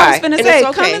 That's what I was gonna say.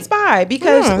 Come and spy,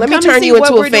 because let me turn you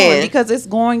into a fan, because it's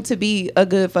going to be a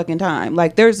good fucking time.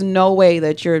 Like, there's no way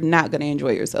that you're not gonna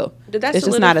enjoy yourself. Did that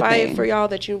solidify it for y'all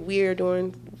that we're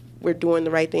doing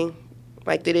the right thing?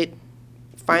 Like, did it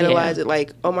finalize it?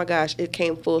 Like, oh my gosh, it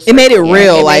came full circle. It made it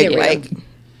real.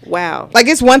 Wow. Like,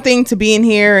 it's one thing to be in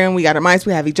here and we got our mics,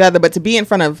 we have each other, but to be in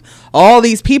front of all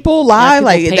these people live,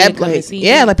 like that place.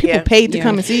 People paid to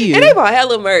come and see you. And they bought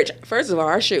hella merch. First of all,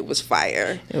 our shit was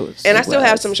fire. I still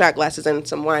have some shot glasses and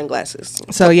some wine glasses.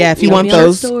 So if you want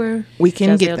those, we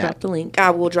can get that. Drop the link.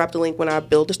 I will drop the link when I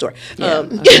build the store. But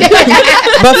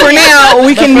for now,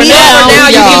 we can meet now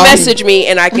you can message me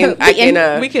and I can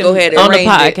go ahead and on the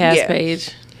podcast page.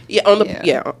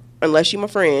 Unless you're my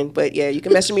friend. But yeah, you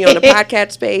can message me on the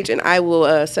podcast page and I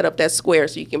will set up that square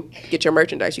so you can get your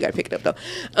merchandise. You got to pick it up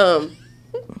though.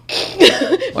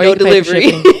 No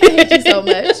delivery. Thank you so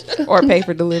much. Or pay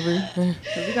for delivery.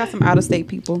 We got some out of state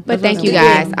people. But thank you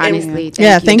guys, honestly.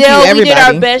 Thank you everybody.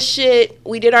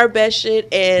 We did our best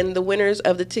shit. And the winners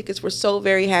of the tickets were so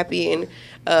very happy. And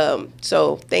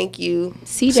so thank you.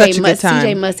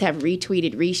 CJ must have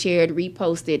retweeted, reshared,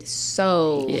 reposted.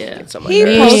 So he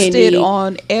posted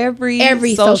on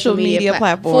every social media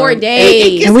platform 4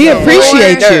 days. And we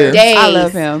appreciate you. I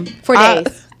love him. 4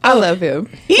 days. I love him.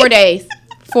 4 days.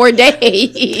 4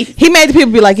 days. He made the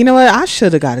people be like, you know what? I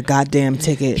should have got a goddamn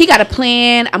ticket. He got a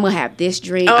plan. I'm gonna have this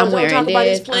drink. I'm wearing this. About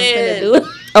his plan. I'm gonna do it.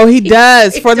 Oh, he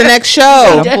does for the next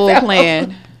show. A full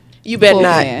plan. You bet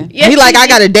not. Yes, he like, I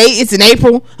got a date. It's in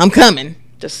April. I'm coming.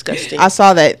 Disgusting. I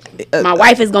saw that. My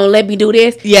wife is gonna let me do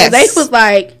this. Yes. They was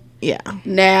like,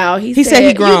 Now he said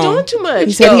he grown. You're doing too much.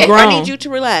 He said he grown. I need you to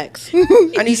relax.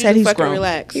 I need you to fucking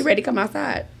relax. He ready to come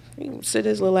outside. He can sit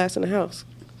his little ass in the house.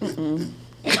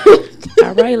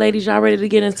 All right, ladies, y'all ready to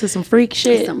get into some freak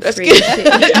shit? You're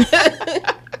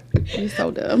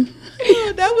so dumb.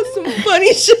 That was some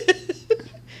funny shit.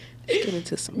 Get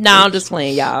into some. I'm just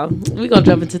playing, y'all. We're gonna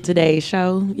jump into today's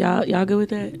show. Y'all good with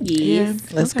that?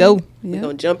 Yes. Let's go. We're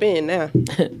gonna jump in now.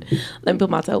 Let me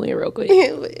put my toe in real quick.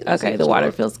 Okay, the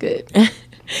water feels good.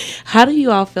 How do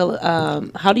you all feel?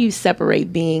 How do you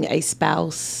separate being a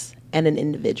spouse and an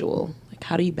individual? Like,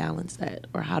 how do you balance that,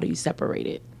 or how do you separate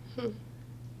it?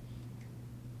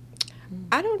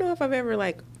 I don't know if I've ever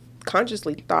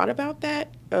consciously thought about that.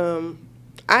 I'm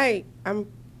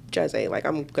Jazzy. Like,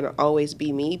 I'm gonna always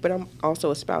be me, but I'm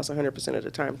also a spouse 100% of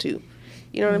the time too.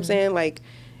 You know what I'm saying? Like,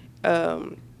 I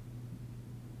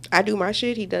do my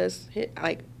shit. He does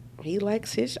he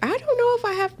likes his. I don't know if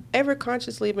I have ever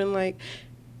consciously been like,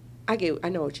 I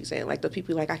know what you're saying. Like the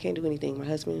people like, I can't do anything. My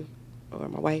husband or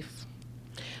my wife,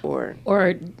 or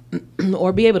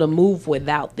be able to move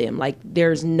without them. Like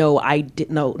there's no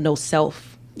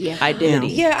self identity.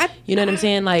 Yeah, you know what I'm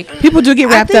saying? Like people do get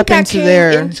wrapped up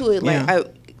into it. Like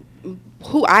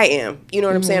who I am. You know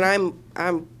what I'm saying?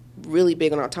 I'm really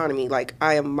big on autonomy. Like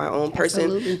I am my own person.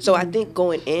 Absolutely. So I think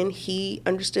going in, he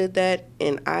understood that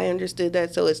and I understood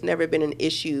that. So it's never been an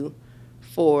issue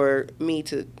for me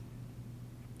to,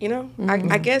 you know,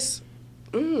 I guess.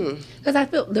 Because I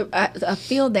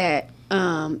feel that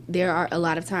there are a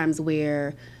lot of times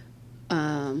where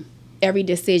every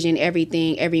decision,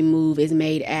 every move is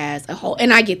made as a whole.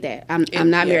 And I get that. I'm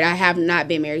not married. I have not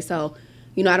been married. So,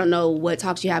 you know, I don't know what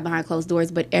talks you have behind closed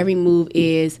doors, but every move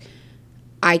is,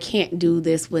 I can't do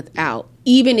this without,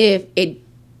 even if it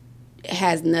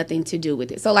has nothing to do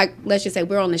with it. So, like, let's just say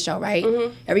we're on the show, right?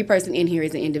 Mm-hmm. Every person in here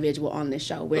is an individual on this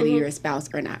show, whether you're a spouse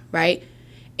or not, right?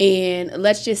 And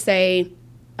let's just say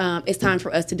it's time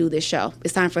for us to do this show.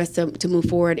 It's time for us to move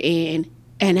forward and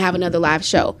have another live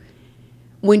show.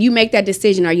 When you make that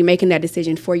decision, are you making that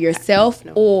decision for yourself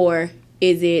or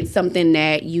is it something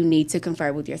that you need to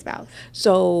confer with your spouse?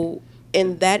 So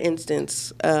in that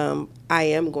instance, I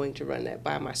am going to run that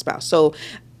by my spouse. So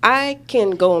I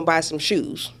can go and buy some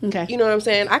shoes. Okay. You know what I'm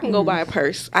saying? I can go buy a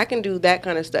purse. I can do that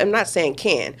kind of stuff. I'm not saying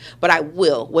can, but I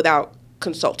will without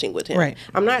consulting with him. Right.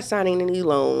 I'm not signing any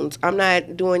loans. I'm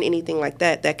not doing anything like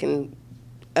that can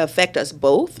affect us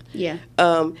both. Yeah.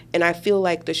 And I feel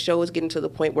like the show is getting to the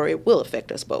point where it will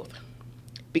affect us both.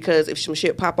 Because if some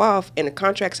shit pop off and the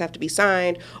contracts have to be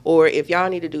signed, or if y'all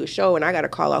need to do a show and I got to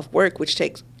call off work, which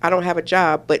takes, I don't have a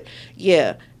job, but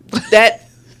yeah, that.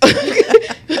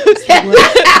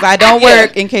 If I don't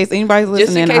work, in case anybody's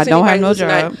listening, I don't have no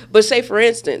job. But say, for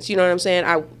instance, you know what I'm saying?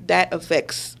 That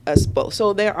affects us both.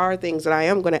 So there are things that I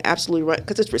am going to absolutely run,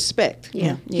 because it's respect.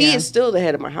 Yeah. He is still the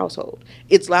head of my household.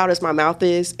 It's loud as my mouth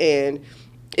is, and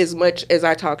as much as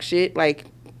I talk shit, like,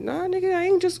 nah, nigga, I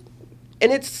ain't just.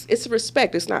 And it's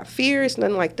respect. It's not fear. It's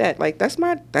nothing like that. Like, that's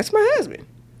my husband.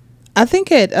 I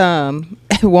think at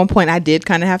one point I did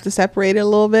kind of have to separate it a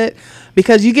little bit,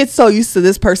 because you get so used to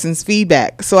this person's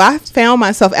feedback. So I found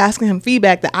myself asking him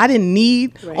feedback that I didn't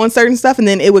need on certain stuff, and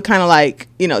then it would kind of like,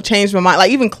 you know, change my mind.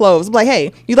 Like even clothes. I'd be like,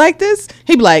 hey, you like this?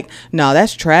 He'd be like, no,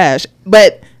 that's trash.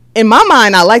 But in my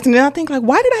mind, I liked it, and I think like,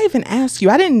 why did I even ask you?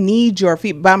 I didn't need your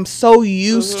feedback. But I'm so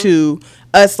used to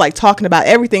us like talking about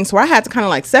everything, so I had to kind of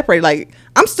like separate. Like,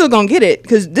 I'm still gonna get it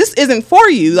because this isn't for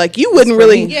you. Like, you wouldn't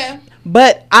really. Yeah.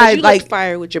 But I you like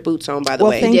fire with your boots on, by the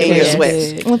way. Thank you. Your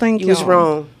sweats. Well, thank you. You was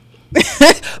wrong.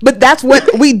 But that's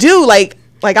what we do. Like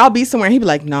I'll be somewhere and he'd be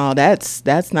like, no,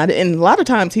 that's not it. And a lot of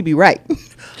times he'd be right.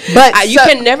 But you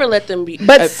can never let them be.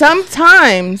 But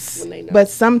sometimes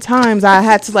I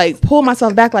had to like pull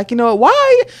myself back. Like, you know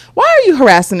what? Why are you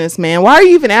harassing this man? Why are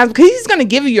you even asking? Because he's going to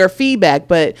give you your feedback.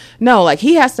 But no, like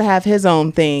he has to have his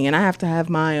own thing and I have to have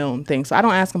my own thing. So I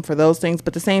don't ask him for those things.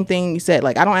 But the same thing you said,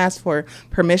 like I don't ask for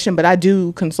permission, but I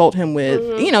do consult him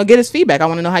with, you know, get his feedback. I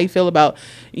want to know how you feel about,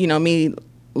 you know, me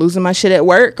losing my shit at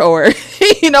work or,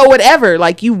 you know, whatever.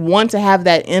 Like you want to have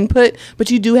that input,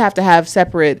 but you do have to have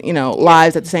separate, you know,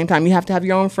 lives at the same time. You have to have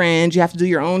your own friends. You have to do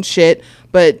your own shit.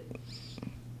 But,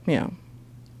 you know.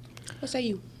 What say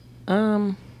you?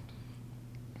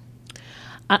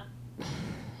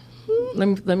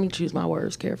 Let me choose my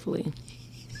words carefully.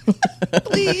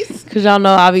 Please. Because y'all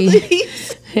know I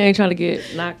ain't trying to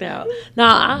get knocked out.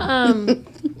 No,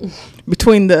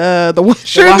 between the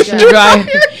washer and the dryer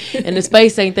and the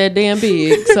space ain't that damn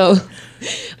big. So,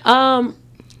 I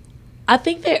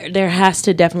think there has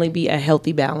to definitely be a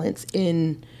healthy balance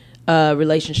in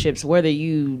relationships, whether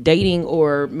you dating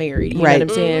or married. You know what I'm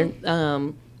saying?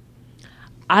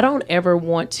 I don't ever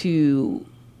want to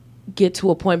get to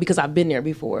a point, because I've been there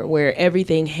before, where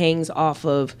everything hangs off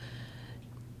of,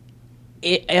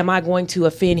 am I going to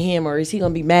offend him, or is he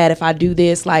going to be mad if I do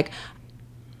this? Like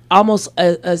almost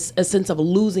a sense of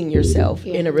losing yourself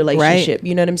in a relationship. Right.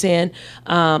 You know what I'm saying?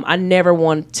 I never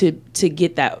want to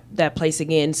get that place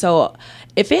again. So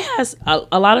if it has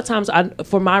a lot of times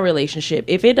for my relationship,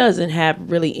 if it doesn't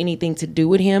have really anything to do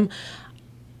with him,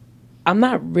 I'm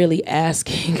not really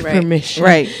asking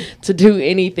permission to do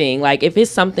anything. Like if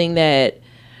it's something that,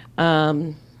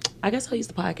 I guess I'll use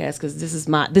the podcast because this is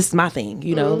my thing,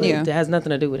 you know. It has nothing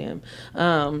to do with him.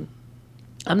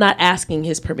 I'm not asking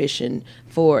his permission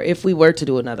for if we were to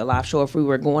do another live show, if we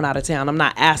were going out of town. I'm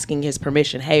not asking his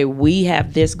permission. Hey, we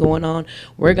have this going on.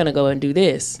 We're going to go and do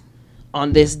this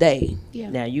on this day. Yeah.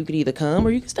 Now, you could either come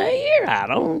or you can stay here. I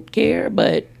don't care,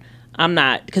 but I'm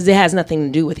not, because it has nothing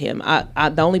to do with him.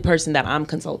 The only person that I'm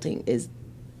consulting is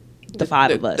the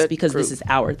five of us, because this is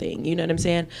our thing. You know what I'm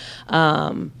saying?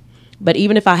 But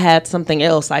even if I had something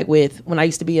else, like with when I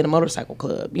used to be in a motorcycle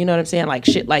club, you know what I'm saying? Like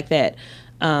shit like that.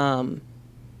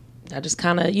 I just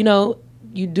kind of, you know,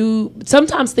 you do,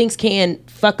 sometimes things can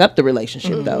fuck up the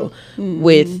relationship though,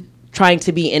 with trying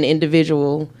to be an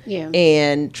individual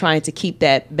and trying to keep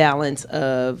that balance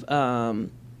of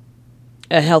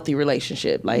a healthy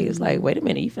relationship. Like, it's like, wait a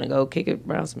minute, you finna go kick it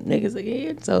around some niggas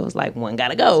again? So it's like, one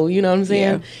gotta go, you know what I'm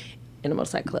saying? Yeah. And the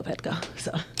motorcycle club had to go.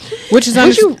 So, which is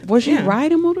was you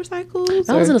riding motorcycles?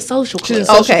 I was in a social club.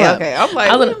 Okay. I'm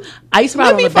like, I used to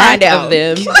ride on the back of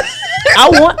them.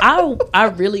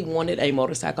 I really wanted a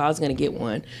motorcycle. I was gonna get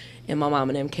one, and my mom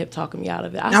and them kept talking me out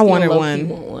of it. I wanted one.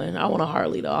 Want one. I want a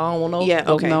Harley though. I don't want no. Yeah.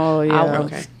 Okay. No.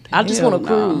 Yeah. I just want to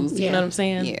cruise. You know what I'm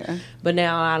saying? Yeah. But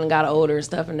now I done got older and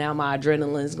stuff, and now my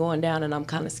adrenaline's going down, and I'm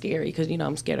kind of scary because you know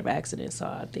I'm scared of accidents. So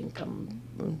I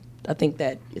think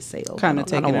that is safe. Kind of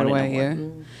taking it away. Yeah.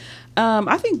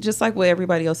 I think just like what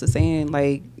everybody else is saying,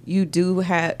 like you do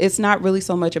have, it's not really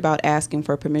so much about asking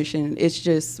for permission. It's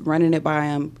just running it by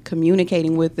them,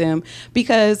 communicating with them,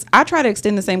 because I try to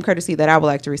extend the same courtesy that I would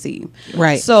like to receive.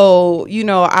 Right. So, you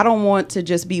know, I don't want to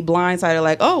just be blindsided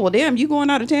like, oh, well, damn, you going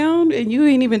out of town and you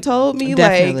ain't even told me.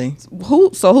 Definitely. Like,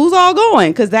 who's all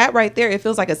going? Because that right there, it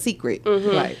feels like a secret.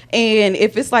 Right. And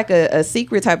if it's like a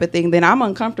secret type of thing, then I'm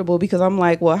uncomfortable because I'm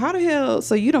like, well, how the hell?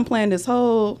 So you done planned this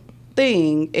whole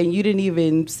thing and you didn't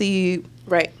even see,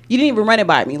 right, you didn't even run it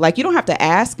by me. Like, you don't have to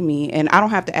ask me, and I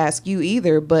don't have to ask you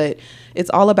either, but it's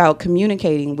all about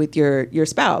communicating with your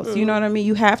spouse. You know what I mean?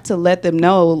 You have to let them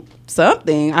know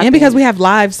something. And because we have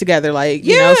lives together, like,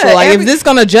 you know, so like if this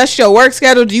gonna adjust your work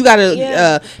schedule, do you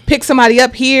gotta pick somebody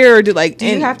up here, or do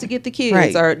you have to get the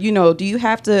kids, or you know, do you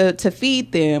have to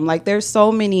feed them? Like, there's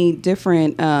so many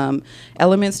different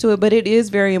elements to it, but it is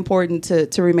very important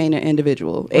to remain an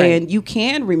individual, and you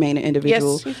can remain an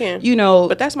individual. Yes, you can. You know,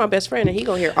 but that's my best friend, and he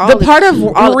gonna hear all the part of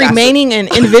remaining an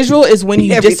individual is when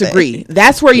you disagree.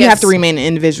 That's where you have to remain an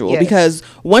individual, because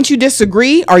once you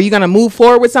disagree, are you gonna move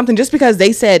forward with something just because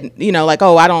they said, you know, like,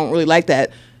 oh, I don't really like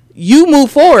that? You move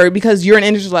forward because you're an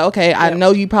individual. Like, okay, I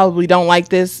know you probably don't like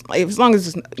this, like, as long as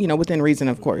it's, you know, within reason,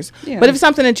 of course. Yeah. But if it's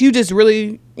something that you just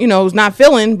really, you know, is not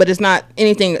feeling, but it's not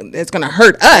anything that's going to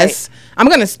hurt us, I'm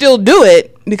going to still do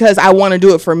it because I want to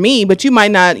do it for me. But you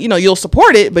might not, you know, you'll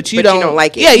support it, but you don't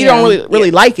like it. Yeah, you don't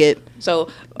really like it. So,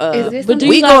 but do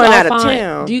you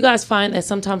guys find that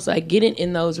sometimes, like, getting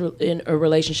in a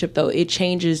relationship though, it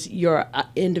changes your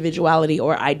individuality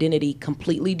or identity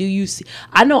completely? Do you see?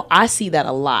 I know I see that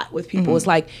a lot with people. It's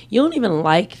like, you don't even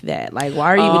like that. Like,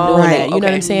 why are you even doing that? You know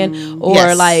what I'm saying?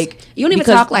 Or like, you don't even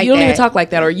talk like that. You don't even talk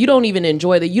like that, or you don't even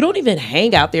enjoy that. You don't even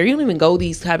hang out there. You don't even go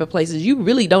these type of places. You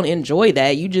really don't enjoy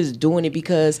that. You just doing it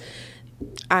because.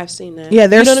 I've seen that. Yeah,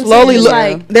 they're slowly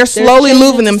they're slowly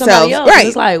losing themselves. Right.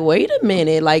 It's like, wait a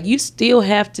minute. Like, you still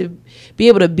have to be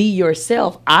able to be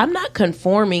yourself. I'm not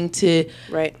conforming to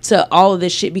all of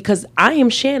this shit because I am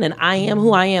Shannon. I am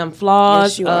who I am.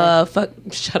 Flaws. Yes,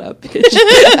 shut up, bitch.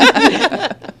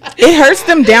 It hurts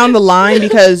them down the line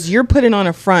because you're putting on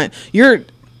a front. You're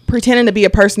pretending to be a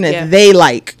person that they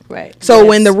like. Right. So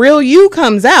when the real you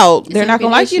comes out, they're not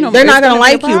gonna like you. They're not gonna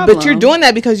like you. But you're doing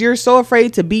that because you're so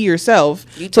afraid to be yourself.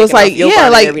 So it's like,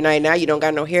 like every night now you don't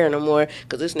got no hair no more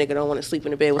because this nigga don't want to sleep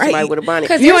in the bed with somebody with a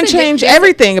bonnet. You want to change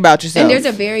everything about yourself. And there's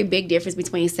a very big difference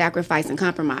between sacrifice and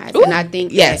compromise. And I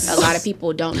think that a lot of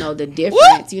people don't know the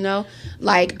difference. You know,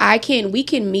 like we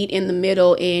can meet in the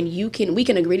middle, and we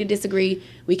can agree to disagree.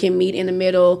 We can meet in the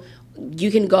middle.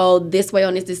 You can go this way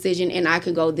on this decision, and I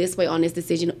can go this way on this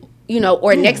decision, you know,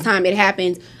 or next time it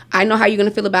happens, I know how you're going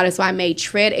to feel about it, so I may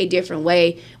tread a different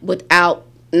way without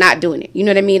not doing it. You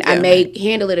know what I mean? Yeah. I may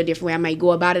handle it a different way. I may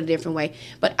go about it a different way.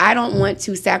 But I don't want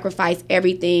to sacrifice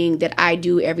everything that I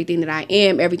do, everything that I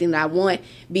am, everything that I want,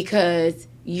 because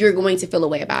you're going to feel a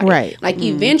way about it. Like,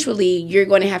 eventually, you're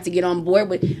going to have to get on board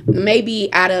with,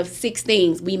 maybe out of 6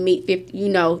 things, we meet 50, you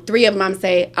know, 3 of them I'm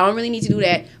say, I don't really need to do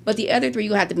that. But the other 3,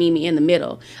 you'll have to meet me in the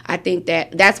middle. I think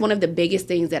that's one of the biggest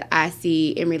things that I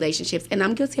see in relationships. And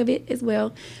I'm guilty of it as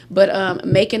well. But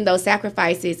making those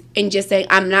sacrifices and just saying,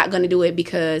 I'm not going to do it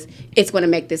because it's going to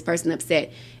make this person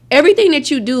upset. Everything that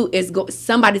you do is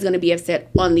somebody's going to be upset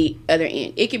on the other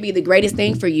end. It could be the greatest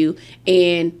thing for you,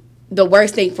 and the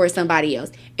worst thing for somebody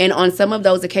else. And on some of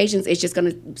those occasions, it's just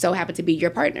gonna so happen to be your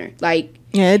partner. Like,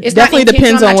 yeah, it it's definitely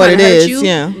depends on what it is. You,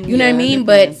 yeah, you know what I mean.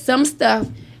 But some stuff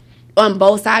on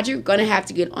both sides, you're gonna have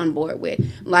to get on board with.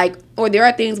 Like, or there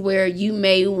are things where you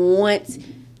may want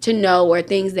to know, or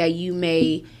things that you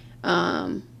may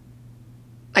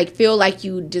like feel like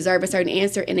you deserve a certain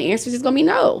answer, and the answer is just gonna be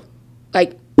no.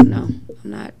 Like, no, I'm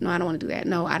not. No, I don't want to do that.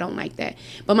 No, I don't like that.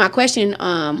 But my question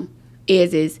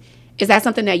is that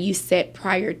something that you set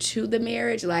prior to the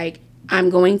marriage? Like, I'm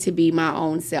going to be my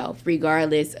own self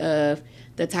regardless of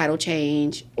the title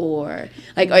change, or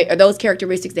like are those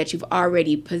characteristics that you've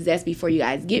already possessed before you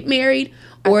guys get married,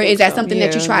 or is that something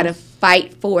that you try to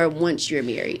fight for once you're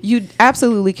married? You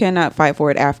absolutely cannot fight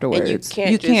for it afterwards.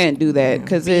 And you can't do that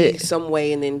because it some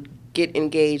way and then get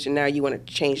engaged and now you want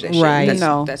to change that right. shit.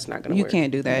 That's not going to work. You can't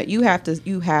do that. You have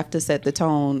to set the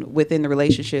tone within the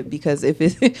relationship, because if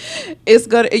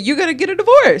you're gonna get a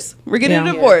divorce. We're getting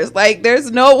a divorce. Like,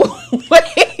 there's no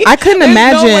way. I couldn't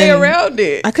imagine no way around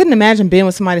it. I couldn't imagine being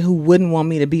with somebody who wouldn't want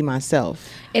me to be myself.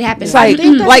 It happens. I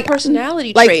think that's a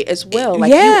personality trait as well.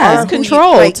 Like, yeah, it's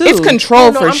control too. It's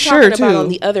control for I'm sure talking about too. on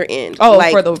the other end. Oh,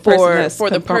 like for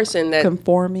the person that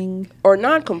conforming or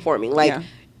non-conforming. Like,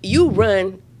 you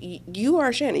run. You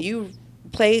are Shannon. You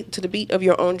play to the beat of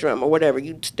your own drum or whatever.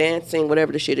 You dancing,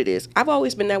 whatever the shit it is. I've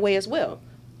always been that way as well.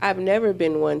 I've never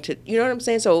been one to, you know what I'm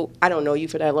saying? So I don't know you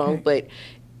for that long, but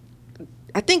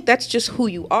I think that's just who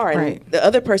you are. And the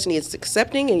other person is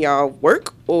accepting, and y'all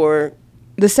work, or...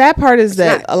 The sad part is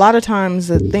that a lot of times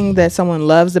the thing that someone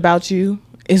loves about you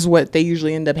is what they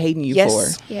usually end up hating you for.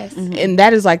 Yes. Mm-hmm. And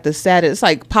that is like the saddest. It's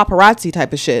like paparazzi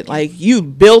type of shit. Like, you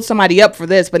build somebody up for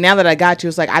this, but now that I got you,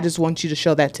 it's like, I just want you to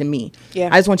show that to me. Yeah.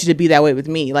 I just want you to be that way with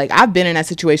me. Like, I've been in that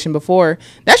situation before.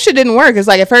 That shit didn't work. It's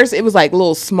like, at first it was like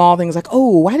little small things like,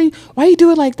 oh, why you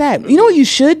do it like that? You know what you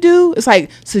should do? It's like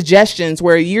suggestions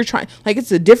where you're trying, like, it's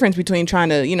the difference between trying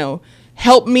to, you know,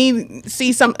 help me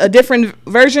see a different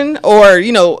version, or,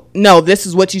 you know, no, this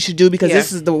is what you should do because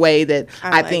this is the way that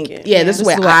I think. This is the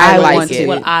way I like it.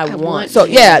 What I want. So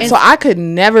so I could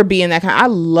never be in that kind. I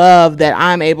love that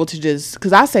I'm able to just,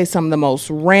 because I say some of the most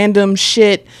random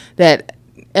shit that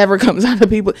ever comes out of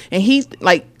people, and he's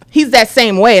that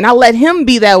same way, and I let him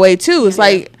be that way too. It's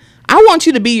like, I want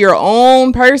you to be your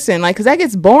own person, like, because that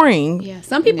gets boring. Yeah,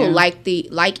 some people love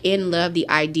the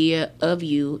idea of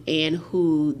you and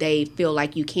who they feel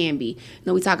like you can be. You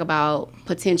know, we talk about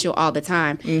potential all the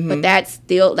time, but that's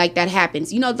still, like, that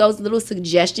happens. You know, those little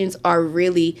suggestions are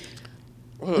really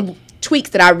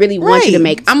tweaks that I really want you to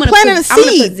make. I'm gonna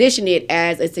position it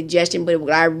as a suggestion, but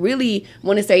what I really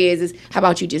want to say is how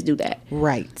about you just do that?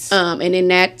 Right. And then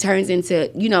that turns into,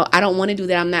 you know, I don't want to do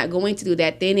that. I'm not going to do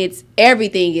that. Then it's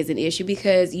everything is an issue,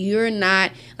 because you're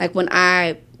not, like, when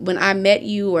I met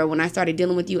you, or when I started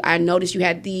dealing with you, I noticed you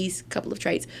had these couple of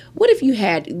traits. What if you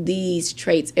had these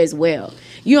traits as well?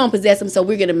 You don't possess them, so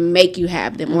we're going to make you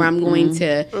have them, or I'm going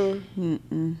to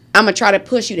try to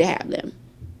push you to have them.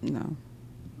 No.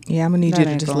 Yeah, I'm going to need you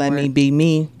to just let me be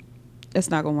me. It's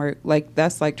not going to work. Like,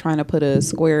 that's like trying to put a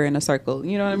square in a circle.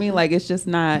 You know what I mean? Like, it's just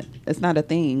not, it's not a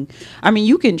thing. I mean,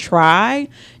 you could try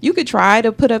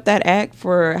to put up that act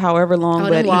for however long,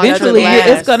 but eventually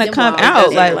it's going to come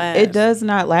out. Like, it does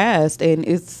not last. And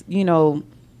it's, you know,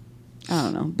 I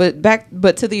don't know.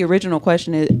 But to the original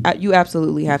question, you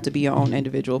absolutely have to be your own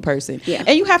individual person. Yeah.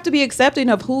 And you have to be accepting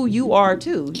of who you are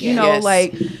too. You know,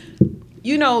 like,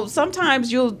 you know,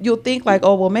 sometimes you'll think like,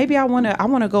 oh, well, maybe I want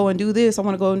to go and do this, I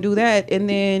want to go and do that, and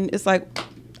then it's like,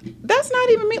 that's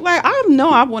not even me. Like, I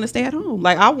want to stay at home.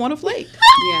 Like, I want to flake.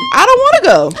 I don't want to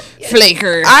go.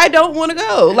 Flaker. I don't want to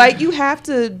go. Like, you have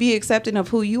to be accepting of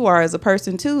who you are as a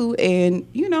person too, and,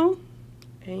 you know,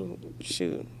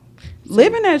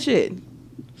 live in that shit.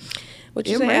 What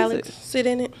you say, Alex? Sit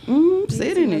in it.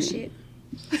 Sit in it. Shit.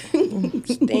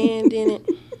 Stand in it.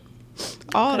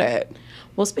 All that.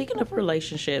 Well, speaking of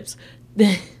relationships,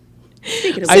 since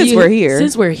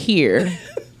we're here,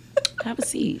 have a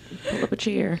seat, pull up a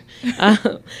chair.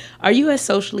 Are you as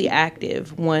socially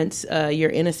active once you're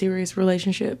in a serious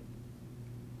relationship?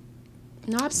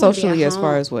 No, I socially as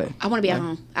far as what? I want to be at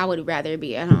home. I would rather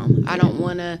be at home. I don't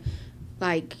want to,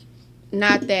 like,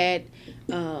 not that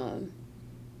the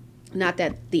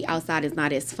outside is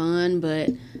not as fun, but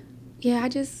yeah,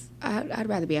 I'd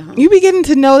rather be at home. You be getting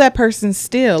to know that person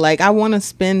still. Like, I want to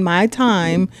spend my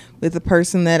time with the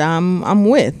person that I'm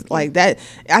with. Like that,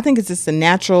 I think it's just a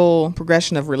natural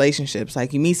progression of relationships.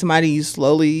 Like, you meet somebody, you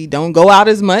slowly don't go out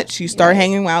as much. You start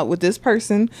hanging out with this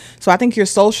person. So I think you're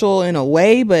social in a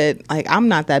way, but like, I'm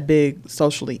not that big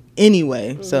socially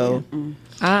anyway. So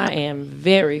I am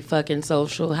very fucking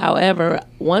social. However,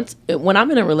 when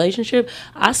I'm in a relationship,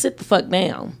 I sit the fuck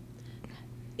down.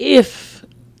 If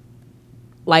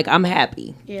like I'm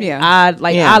happy. Yeah.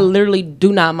 I literally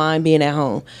do not mind being at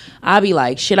home. I be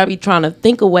like, shit, I be trying to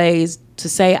think of ways to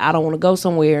say I don't want to go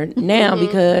somewhere now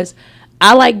because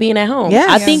I like being at home.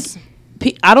 Yes.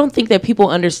 I don't think that people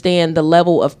understand the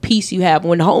level of peace you have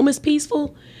when home is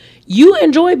peaceful. You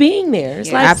enjoy being there.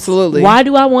 It's like, absolutely. Why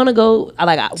do I want to go?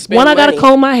 I gotta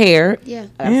comb my hair. Yeah.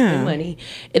 I gotta spend money.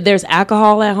 If there's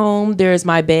alcohol at home, there's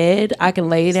my bed. I can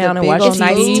lay down and watch old TV.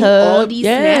 nice All tub. these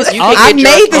Yes. snacks. I made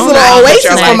this little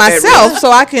oasis for myself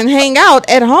so I can hang out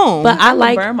at home. But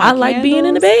I burn my like being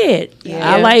in the candles.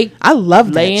 bed. I love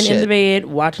that laying in shit. the bed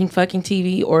watching fucking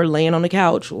TV or laying on the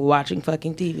couch watching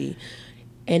fucking TV.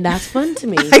 And that's fun to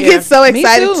me. I get so Me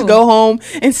excited too. to go home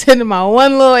and sit in my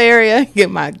one little area, get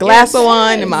my glass of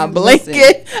wine and my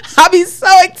blanket. I'll be so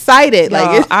excited.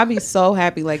 Like I'll be so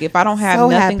happy. Like if I don't have So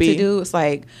nothing happy. to do, it's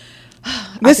like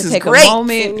This I can is take great. a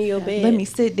moment. Sit in your bed. Let me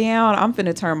sit down. I'm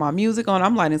finna turn my music on.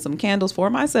 I'm lighting some candles for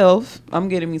myself. I'm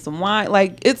getting me some wine.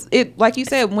 Like it's like you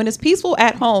said, when it's peaceful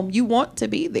at home, you want to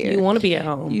be there. You want to be at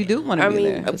home. You do want to I be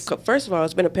mean, there. first of all,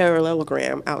 it's been a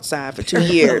parallelogram outside for 2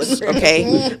 years,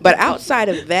 okay? But outside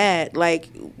of that, like,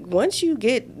 once you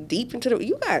get deep into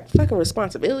you got fucking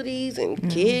responsibilities and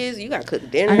kids. You got to cook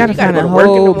dinner. I gotta you gotta find go a to work in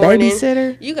whole the morning.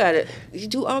 babysitter. You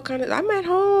do all kind of. I'm at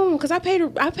home because I pay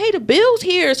the bills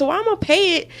here, so I'm gonna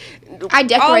pay it. I all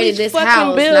decorated these this fucking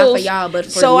house not for y'all, but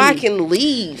for so me. I can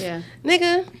leave. Yeah.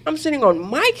 Nigga, I'm sitting on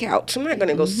my couch. I'm not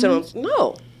gonna go sit on.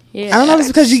 No. Yeah. I don't know if it's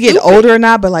because you get older or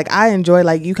not, but like I enjoy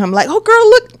like you come like, oh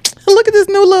girl, look at this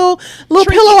new little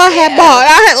pillow I had bought.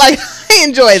 I had like I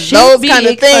enjoy those Be kind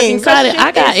of fucking things. Excited.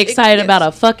 I got It's- excited about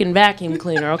a fucking vacuum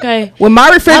cleaner. Okay. When my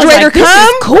refrigerator like, this is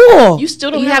comes, cool. You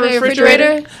still don't You have have a a refrigerator?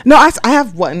 refrigerator? No, I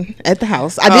have one at the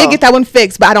house. I did get that one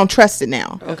fixed, but I don't trust it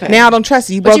now. Okay. Now I don't trust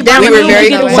it. You But broke you down. bought We it were when very you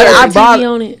get but a I TV bought.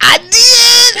 on it. I did.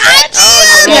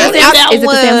 Is it the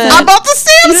Samsung? I bought the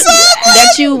Samsung one.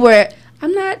 That you were.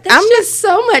 That's just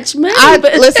so much money.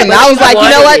 but Listen, I was like, you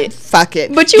know what? wanted it. Fuck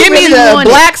it. But you give me really the wanted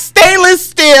it. black stainless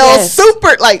steel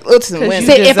super. Like, listen, when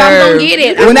See, if I'm gonna get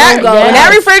it, I'm when gonna go.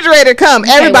 that refrigerator come,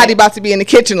 everybody wait. about to be in the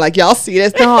kitchen. Like, y'all see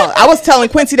this? No, I was telling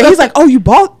Quincy that he's like, oh, you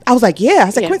bought? I was like, yeah. I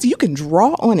said, Quincy, you can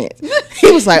draw on it.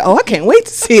 He was like, oh, I can't wait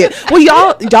to see it. Well,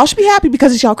 y'all should be happy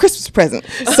because it's y'all Christmas present.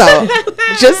 So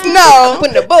just know,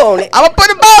 Putting a bow on it. I'm gonna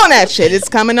put a bow on that shit. It's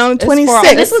coming on the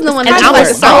 26th. This was the one And that I I was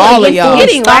was so all of y'all.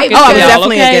 getting right. Oh, I was because-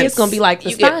 definitely okay? against- It's gonna be like the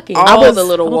You get stocking. all I was- the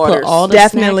little I'm gonna put waters. all the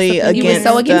Definitely snacks up in against. you.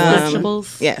 so against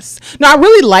vegetables. Yes. No, I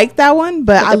really like that one,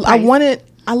 but I price. wanted.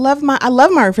 I love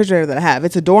my refrigerator that I have.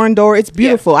 It's a door and door. It's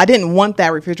beautiful. I didn't want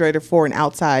that refrigerator for an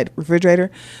outside refrigerator,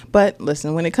 but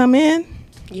listen, when it come in,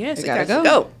 Yes, it gotta gotta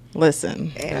go. go.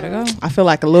 listen, Gotta go. I feel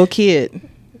like a little kid.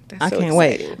 I So can't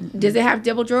wait. exciting. Does it have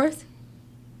double drawers?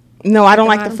 No, I don't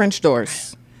like the bottom? French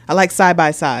doors. I like side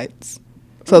by sides.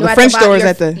 So No, the at French bottom, door is your-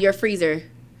 at the. your freezer.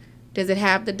 Does it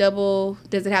have the double?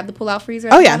 Does it have the pull-out freezer?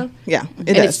 At Oh the yeah, bottom? yeah. It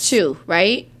And does. it's 2,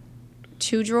 right?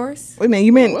 2 drawers. Wait a minute,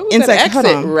 you meant What was inside? that Hold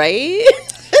accent, on. right?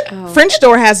 French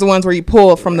door has the ones where you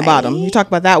pull from the bottom. You talk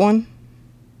about that one?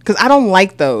 Because I don't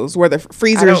like those where the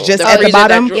freezer is don't- just the at the freezer that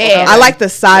bottom. drawer- Yeah. I like the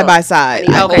side by side. I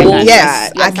need the Okay. whole Yes,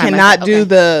 side. Yeah, I side by cannot side. do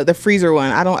Okay. the freezer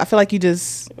one. I feel like you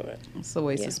just. It's a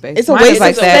waste of space. It's a Mine waste is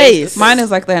like of that. space. Mine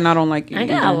is like that, and I don't like it. I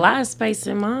got a either. lot of space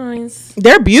in mine.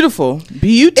 They're beautiful,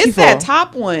 beautiful. It's that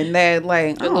top one that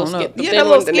like I little don't know. skip- the Yeah, thin that one,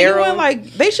 little the skinny narrow one. one.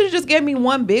 Like they should have just gave me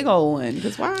one big old one.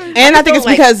 Because why? and I think it's don't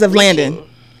like because of reaching. Landon.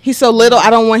 He's so little. I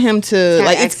don't want him to Have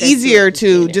like. It's access to easier it.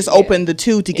 to just open the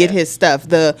two to get Yeah. his stuff.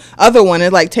 The other one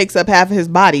it like takes up half of his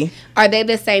body. Are they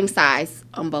the same size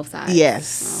on both sides?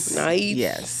 Yes, Nice.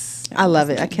 yes. I love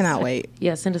it. I cannot wait.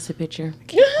 Yeah, send us a picture.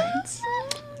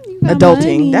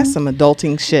 Adulting. That's some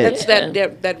adulting shit. That's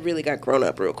that really got grown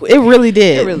up real quick. It really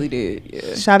did. It really did.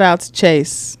 Yeah. Shout out to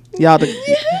Chase. Y'all the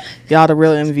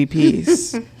real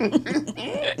MVPs.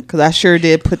 Cause I sure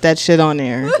did put that shit on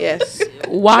there. Yes.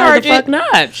 Why Charge the fuck it.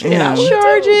 not? Shit, Yeah. I would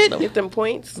Charge too. it. Get them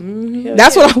points.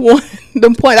 That's what I want. The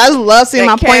point. I just love seeing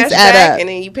my That points cash add back, up. and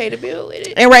then you pay the bill with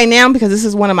it. And right now, because this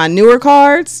is one of my newer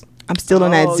cards, I'm still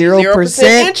on that 0%.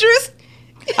 interest.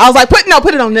 I was like, put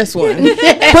it on this one. Put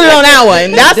it on that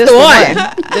one. That's This the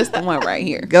one. This the one right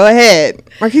here. Go ahead.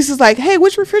 Marquise is like, hey,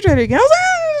 which refrigerator again? I was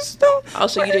like, just don't.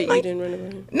 Also, you didn't run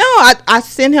away. No, I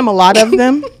sent him a lot of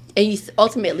them. And you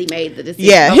ultimately made the decision.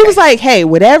 Yeah, he was like, hey,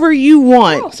 whatever you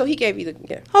want. Oh, so he gave you the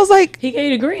yeah. I was like, He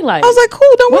gave you the green light. I was like, cool,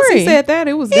 don't Once worry. he said that,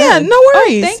 it was Yeah, done. no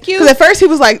worries. Oh, thank you. Because at first he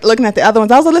was like looking at the other ones.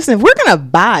 I was like, listen, if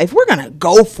we're gonna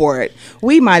go for it,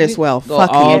 we might as well Go all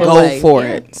fucking the go way. for Yeah.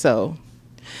 it. So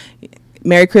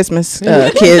Merry Christmas,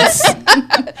 kids.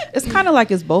 It's kind of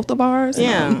like it's both of ours.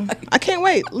 Yeah. I can't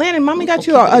wait. Landon, mommy got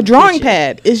you a drawing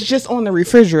pad. It's just on the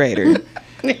refrigerator.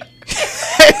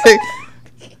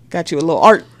 Got you a little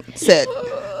art set.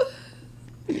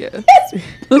 Yeah.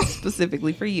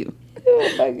 Specifically for you.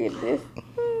 Oh my goodness.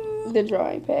 The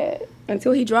drawing pad.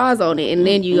 Until he draws on it, and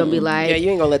then you gonna be like, Yeah, you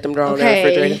ain't gonna let them draw on that okay.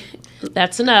 refrigerator.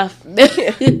 That's enough.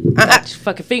 Got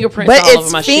fucking fingerprints But all over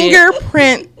it's my shit.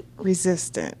 fingerprint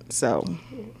resistant. So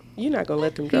You're not gonna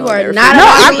let them draw. You on are that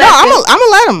not refrigerator. I'm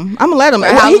gonna let him. I'm gonna let him.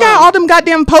 how He got long? all them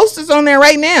goddamn posters on there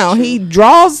right now. He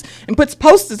draws and puts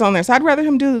posters on there. So I'd rather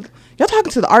him do. Y'all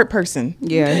talking to the art person.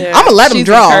 Yeah. I'm gonna let him She's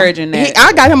draw. encouraging that.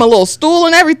 I got him a little stool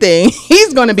and everything.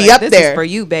 He's gonna be Like, up this there. is for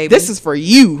you, baby. This is for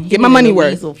you. Get my money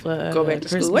worth. Go back to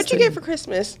school. What'd you get for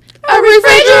Christmas? a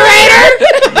refrigerator.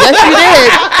 Yes, you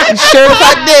did. You sure the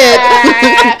fuck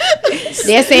did.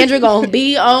 Then Sandra gonna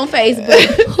be on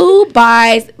Facebook. Who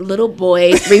buys little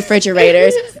boys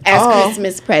refrigerators as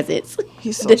Christmas presents?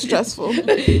 He's so stressful.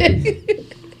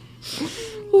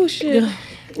 Oh shit.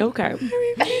 Okay.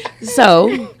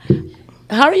 So,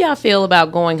 how do y'all feel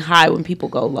about going high when people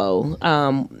go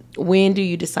low? When do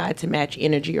you decide to match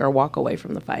energy or walk away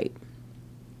from the fight?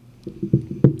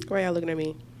 Why y'all looking at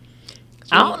me?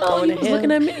 I don't know. You was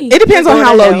looking at me. It depends on We're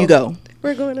how going to low hell. you go.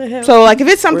 We're going to hell. So, like, if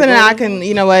it's something that I can,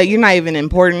 you know what, you're not even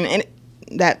important, and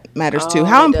that matters too. Oh,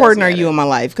 How it does important are matter. you in my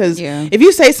life? Because Yeah. if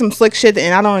you say some slick shit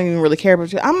and I don't even really care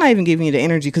about you, I'm not even giving you the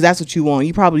energy because that's what you want.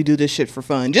 You probably do this shit for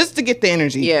fun, just to get the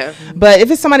energy. Yeah. But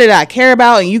if it's somebody that I care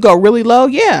about and you go really low,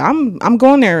 yeah, I'm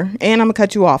going there and I'm gonna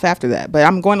cut you off after that. But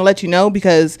I'm going to let you know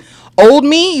because old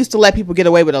me used to let people get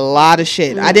away with a lot of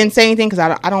shit. I didn't say anything because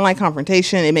I don't like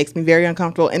confrontation. It makes me very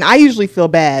uncomfortable. And I usually feel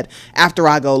bad after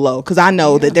I go low because I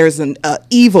know that there's an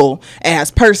evil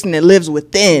ass person that lives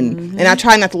within. And I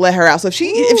try not to let her out. So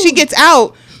if she gets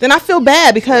out, then I feel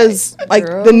bad because like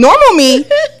the normal me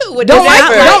I'm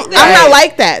not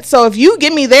like that. So if you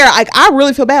get me there, like I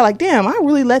really feel bad. Like damn, I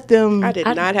really let them. I did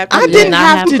not have to. I didn't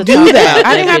have to do talk that. about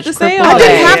I didn't have to say Crippled. all I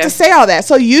didn't that. have to say all that.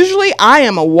 So usually I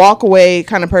am a walk away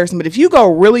kind of person. But if you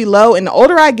go really low, and the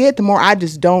older I get, the more I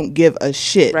just don't give a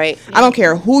shit. Right. I don't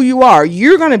care who you are.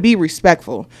 You're going to be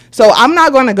respectful. So I'm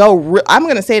not going to go, I'm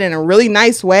going to say it in a really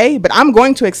nice way, but I'm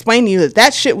going to explain to you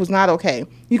that shit was not okay.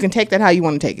 You can take that how you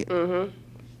want to take it.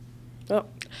 Oh,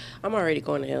 I'm already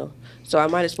going to hell. So I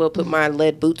might as well put my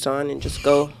lead boots on and just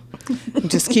go.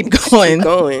 Just keep going.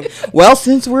 Going. Well,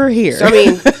 since we're here. So, I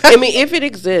mean, if it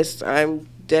exists, I'm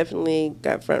definitely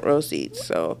got front row seats.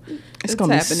 So it's going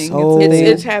to be happening. so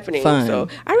it's happening. fun. So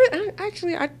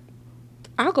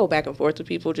I'll go back and forth with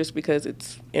people just because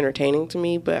it's entertaining to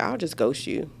me. But I'll just ghost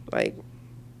you. Like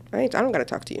I don't gotta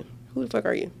talk to you. Who the fuck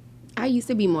are you? I used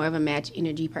to be more of a match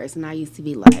energy person. I used to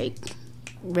be like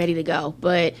ready to go,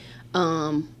 but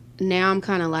now I'm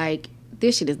kind of like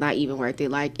this shit is not even worth it.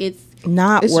 Like it's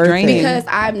Not worth draining. it. because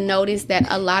I've noticed that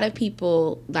a lot of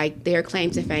people like their claim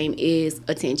to fame is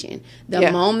attention. The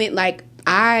Yeah. moment like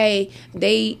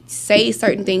they say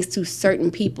certain things to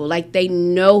certain people, like they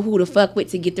know who to fuck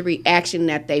with to get the reaction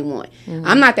that they want.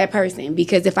 I'm not that person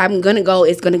because if I'm gonna go,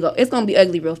 it's gonna be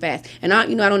ugly real fast, and I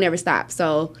don't ever stop.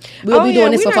 So we'll be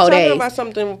doing this for 4 We're not days. talking about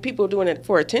something people doing it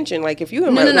for attention. Like if you,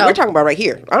 No. we're talking about right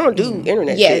here. I don't do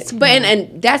internet Yes, shit. but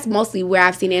and that's mostly where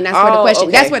I've seen it, and that's where the question.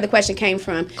 okay. That's where the question came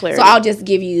from. Clarity. So I'll just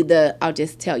give you I'll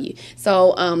just tell you.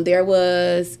 So there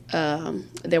was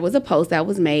a post that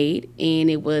was made, and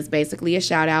it was basically a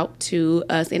shout out to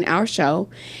us in our show,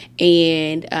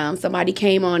 and somebody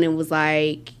came on and was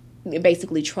like,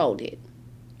 basically trolled it.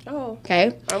 Oh,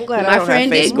 Okay, I'm glad I my don't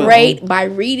friend have did Facebook. great by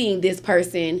reading this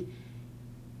person,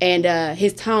 and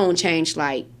his tone changed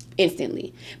like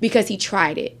instantly because he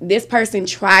tried it. This person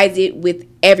tries it with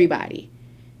everybody.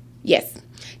 Yes,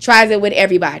 tries it with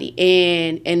everybody.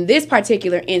 And in this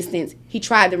particular instance, he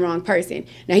tried the wrong person.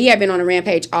 Now, he had been on a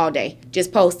rampage all day,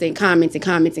 just posting, commenting,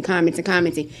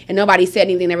 and nobody said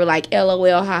anything. They were like,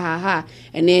 LOL, ha, ha, ha.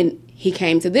 And then he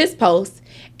came to this post,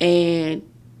 and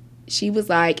she was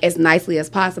like, as nicely as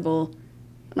possible,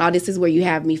 "Oh, this is where you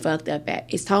have me fucked up at."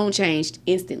 His tone changed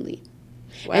instantly.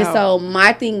 wow. And so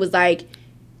my thing was like,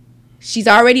 she's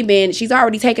already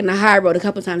taken the high road a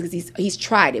couple times because he's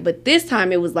tried it. But this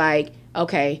time it was like,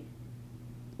 okay,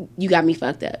 you got me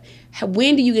fucked up.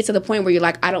 When do you get to the point where you're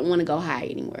like, I don't want to go high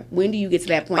anymore? When do you get to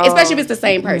that point? Especially if it's the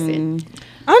same person.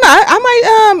 I don't know.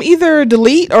 I might either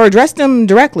delete or address them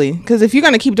directly. Because if you're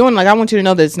gonna keep doing, like, I want you to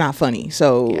know that it's not funny.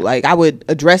 So, like, I would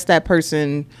address that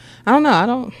person. I don't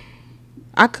know.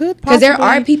 I could Because there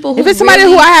possibly. are people who if it's somebody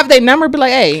really- who I have their number, be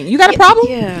like, hey, you got a problem?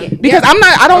 Yeah. Because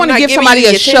I don't want to not give giving somebody you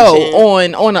a the show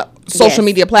attention. on a social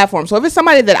media platform. So if it's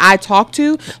somebody that I talk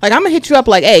to, like, I'm gonna hit you up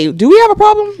like, hey, do we have a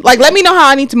problem? Like, let me know how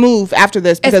I need to move after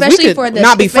this, because especially we could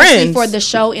not be friends. For the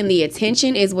show and the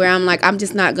attention is where I'm like, I'm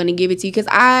just not gonna give it to you,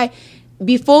 because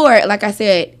before, like I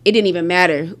said, it didn't even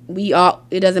matter.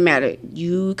 It doesn't matter.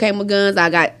 You came with guns. I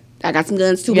got some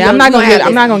guns too. Yeah, I'm not gonna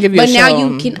give you. But a now show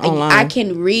you can. online. I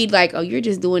can read like, oh, you're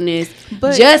just doing this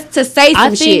just to say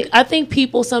some shit. I think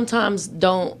people sometimes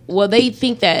don't. Well, they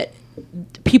think that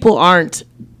people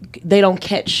they don't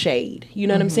catch shade. You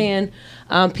know what I'm saying?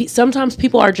 Sometimes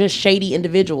people are just shady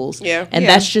individuals. Yeah. And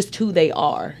that's just who they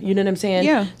are. You know what I'm saying?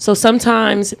 Yeah. So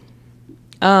sometimes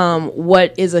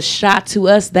what is a shot to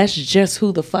us, that's just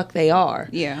who the fuck they are.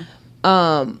 Yeah.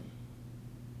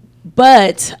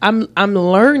 But I'm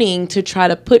learning to try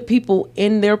to put people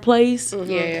in their place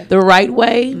the right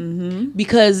way,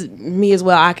 because me as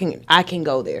well, I can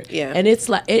go there. Yeah. And it's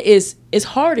like it's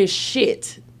hard as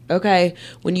shit. Okay,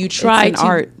 when you try It's an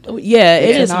art. Yeah,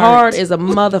 it is an hard art. as a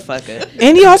motherfucker.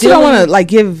 And you also don't want to like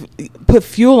put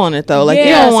fuel on it though. Like, you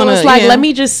don't want to. So it's like, let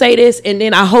me just say this, and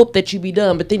then I hope that you be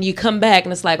done. But then you come back,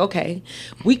 and it's like, okay,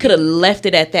 we could have left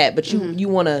it at that, but you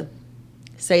want to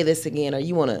say this again, or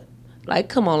you want to. Like,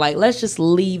 come on, like, let's just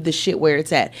leave the shit where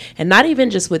it's at. And not even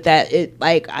just with that,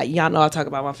 y'all know I talk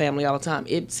about my family all the time.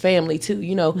 It's family too,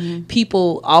 you know.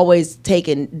 People always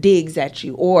taking digs at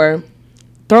you or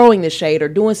throwing the shade or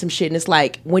doing some shit. And it's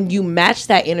like, when you match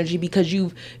that energy because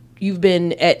you've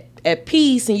been at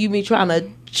peace and you've been trying to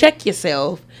check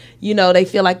yourself, you know, they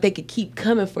feel like they could keep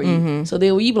coming for you. So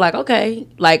then when you be like, okay,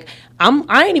 like,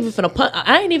 I ain't even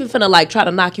finna like try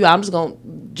to knock you out. I'm just gonna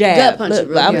jab. Gut punch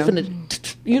you, I'm yeah.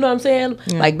 finna, you know what I'm saying?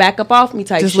 Like, back up off me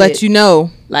type just shit. let you know.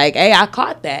 Like, hey, I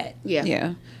caught that. Yeah.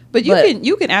 Yeah. But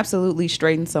you can absolutely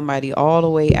straighten somebody all the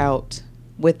way out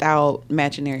without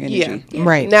matching their energy. Yeah.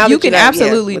 Right. Now You that can have-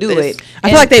 absolutely with do this. it. I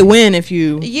feel like they win if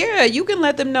you. Yeah, you can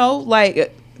let them know,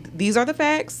 like, these are the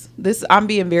facts. I'm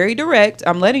being very direct.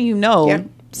 I'm letting you know. Yeah.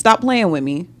 Stop playing with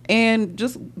me and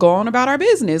just go on about our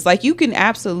business. Like, you can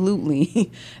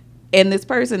absolutely. And this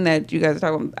person that you guys are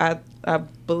talking about, I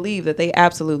believe that they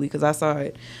absolutely, because I saw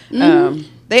it,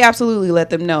 they absolutely let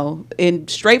them know in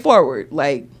straightforward,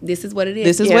 like, This is what it is.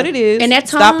 this is what it is. And that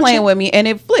stop tone playing with me. And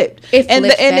it flipped. It and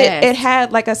flipped and fast. it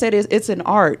had, like I said, it's an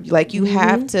art. Like, you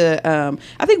have to.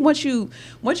 I think once you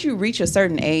reach a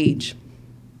certain age,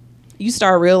 you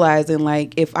start realizing,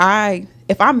 like, if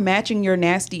I'm matching your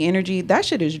nasty energy, that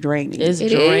shit is draining. It's It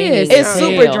draining. is. It's as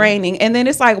super hell. draining. And then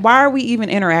it's like, why are we even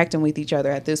interacting with each other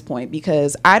at this point?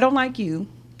 Because I don't like you.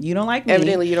 You don't like me.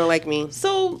 Evidently, you don't like me.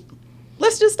 So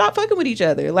let's just stop fucking with each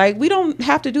other. Like, we don't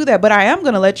have to do that. But I am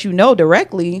going to let you know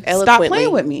directly. Stop Eloquently.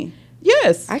 playing with me.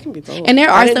 Yes. I can be bold. And there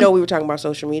I are didn't some- know we were talking about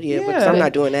social media because Yeah. I'm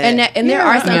not doing that. And there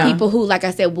are some Yeah. people who, like I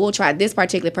said, will try. This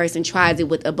particular person tries it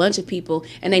with a bunch of people,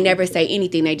 and they never say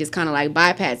anything. They just kind of like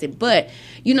bypass it. But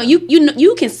you know,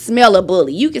 you can smell a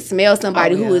bully. You can smell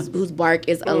somebody whose bark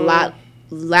is a lot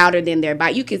louder than their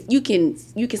bite. You can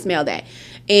smell that.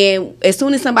 And as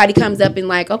soon as somebody comes up and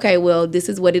like, okay, well, this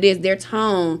is what it is, their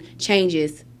tone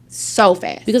changes so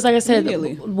fast. Because like I said,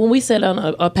 Immediately. when we said on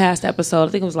a past episode,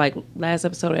 I think it was like last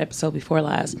episode or episode before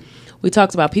last, we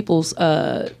talked about people's,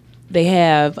 they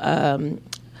have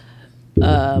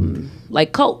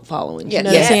like cult followings. You know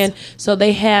what I'm Yes. saying? So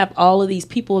they have all of these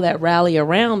people that rally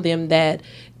around them that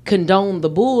condone the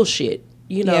bullshit.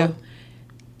 You know, Yeah.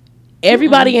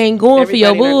 everybody ain't going for your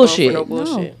Everybody not going for bullshit. no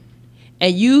bullshit.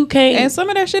 And you can't. And some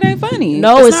of that shit ain't funny.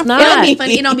 No, it's it not. don't be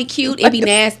funny. It don't be cute. It be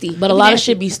nasty. But a lot of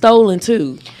shit be stolen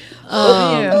too.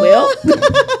 Well,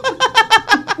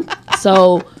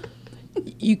 So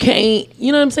you can't,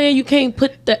 you know what I'm saying? You can't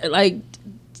put that, like,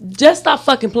 just stop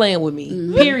fucking playing with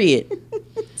me. Period.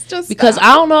 just Because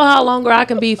I don't know how longer I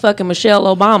can be fucking Michelle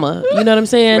Obama. You know what I'm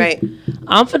saying? Right.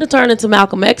 I'm finna turn into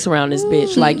Malcolm X around this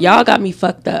bitch. Like, y'all got me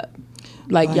fucked up.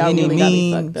 Like, y'all any really got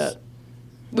me means. fucked up.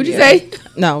 what'd you say?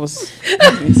 No, it was.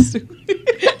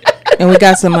 And we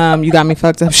got some. You got me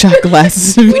fucked up shot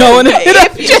glasses. If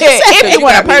if you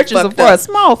want to got me purchase them fucked for up. a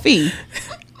small fee.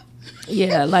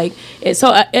 Yeah, like, it's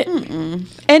And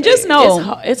just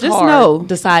know, it's just hard know,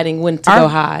 deciding when to our- go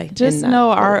high. just and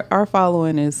not. know our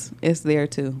following is there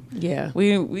too. Yeah.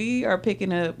 We are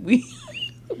picking up.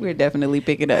 We're definitely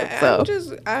picking up. I'm So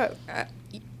just,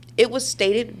 it was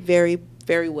stated very,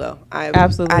 very well. I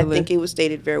Absolutely. think it was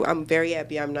stated very well. I'm very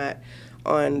happy I'm not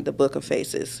on the Book of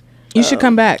Faces. You should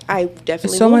come back. I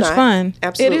definitely It's so will much not. fun. it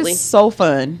Absolutely. is so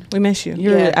fun. We miss you.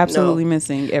 You're Yeah, absolutely no.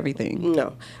 missing everything.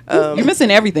 No. You're missing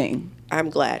everything. I'm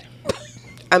glad.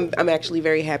 I'm actually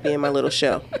very happy in my little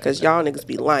show because y'all niggas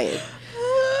be lying.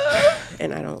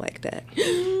 And I don't like that.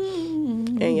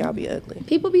 And y'all be ugly.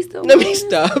 People be still. Let me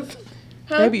stop.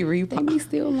 They be They be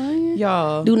still lying.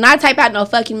 y'all. Do not type out no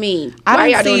fucking meme. I Why done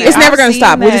y'all doing seen- that? It's never I've gonna seen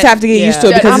stop. We just that. have to get used to it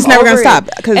Yeah. because it's never gonna over stop.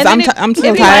 it. Because And then I'm so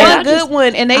it be tired. one good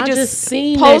one, and they I just just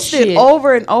seen post that it shit.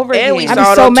 over and over And we again. I'd saw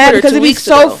be it so on mad Twitter because 2 it'd be weeks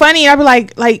so ago. funny. I'd be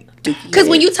like, Because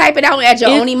when you type it out at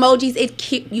your own emojis,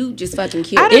 you just fucking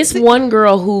kill. It's one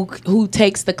girl who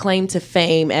takes the claim to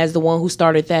fame as the one who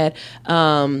started that.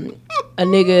 A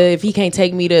nigga, if he can't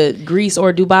take me to Greece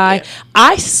or Dubai,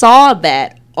 I saw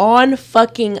that on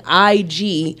fucking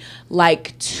IG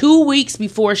like 2 weeks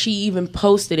before she even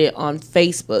posted it on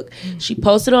Facebook. She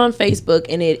posted it on Facebook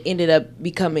and it ended up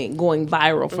going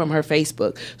viral from her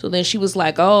Facebook. So then she was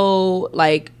like, oh,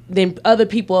 like then other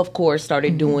people of course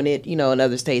started doing it, in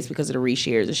other states because of the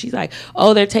reshares. And she's like,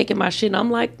 oh, they're taking my shit. And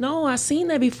I'm like, no, I seen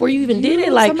that before you even did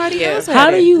it. Like, somebody else how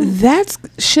had do it. you? that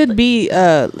should be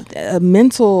a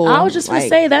mental. I was just gonna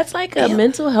say that's like a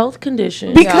mental health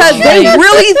condition because y'all. they Like,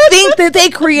 really think that they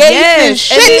create this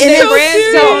shit. and then and their it's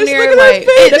brands so on there serious. like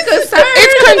It's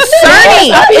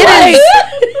concerning. It is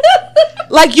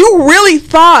like you really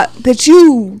thought that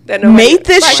you That nobody- made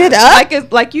this shit up. like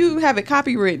it's like you have it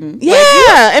copywritten.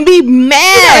 Yeah, and be Like,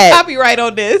 mad. copyright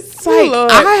on this. It's like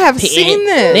I have seen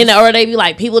this. Then or they be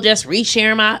like, people just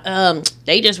resharing my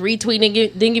they just retweeting and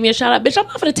didn't give me a shout out. Bitch, I'm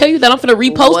not gonna tell you that I'm gonna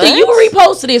repost it. You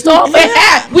reposted it. So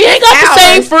we ain't got the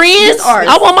same friends.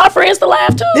 I want my friends to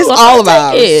laugh too. This I'm all gonna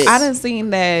of take ours. it. I done seen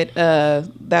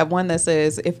that one that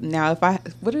says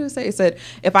what did it say? It said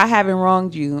if I haven't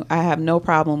wronged you, I have no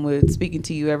problem with speaking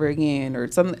to you ever again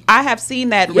or something. I have seen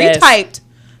that Yes. retyped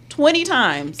 20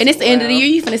 times. and it's the end of the year.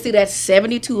 You finna see that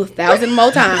 72,000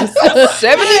 more times.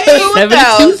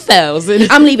 72,000.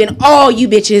 I'm leaving all you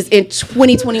bitches in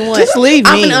 2021. Just leave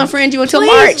I'm me. gonna unfriend you until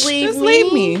March. Just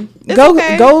leave me. It's go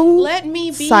okay. go Let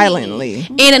me be silently.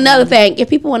 And another thing, if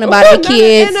people want to buy their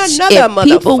kids, and another if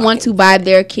people motherfucking- want to buy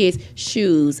their kids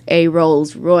shoes, a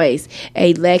Rolls Royce,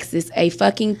 a Lexus, a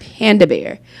fucking Panda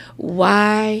Bear,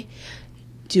 why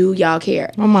do y'all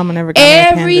care? My mama never got me a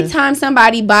Every Panda. time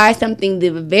somebody buys something, the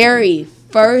very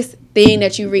first thing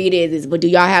that you read is, but do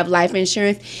y'all have life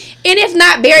insurance? And if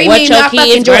not, bury What me in your my fucking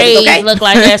kids' Jordans, grades okay? look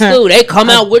like at school? They come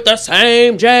out with the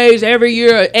same J's every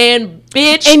year, and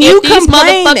bitch, And you if these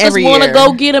complain motherfuckers every want to year.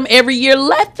 go get them every year,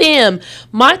 let them.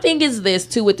 My thing is this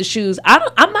too with the shoes.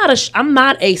 I'm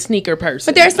not a sneaker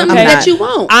person. But there's something I'm that not. you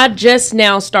won't. I just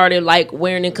now started like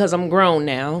wearing it because I'm grown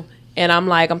now. And I'm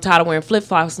like, I'm tired of wearing flip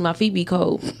flops. My feet be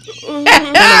cold. And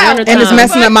it's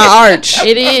messing up my arch.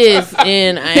 It is,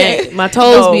 and my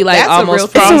toes be like that's a real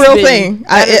almost thing. It's a real frostbitten. thing.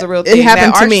 That is a real It thing. happened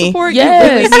That to arch me. support,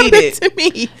 Yes. you really need it. To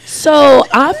me. So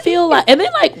I feel like, and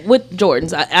then like with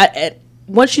Jordans,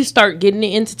 once you start getting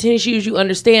into tennis shoes, you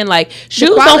understand like shoes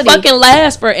don't quality. fucking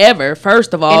last forever.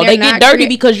 First of all, And they they're get not dirty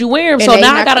because you wear them. and So they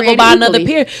now I not gotta go created buy another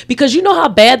equally. pair because you know how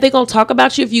bad they gonna talk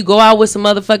about you if you go out with some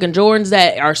motherfucking Jordans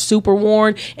that are super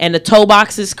worn and the toe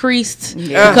box is creased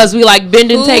because we like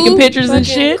bending, taking pictures and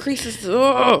Fucking shit. Creases.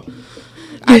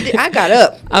 I got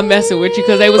up. I'm messing with you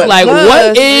because they was But like, plus-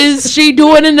 "What is she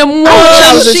doing in the morning?"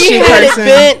 I was a She shoe had it person.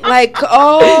 bent like,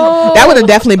 oh. That would have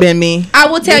definitely been me. I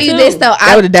will tell you too. this though.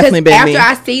 That would've definitely been after me.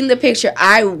 I seen the picture,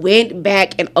 I went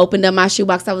back and opened up my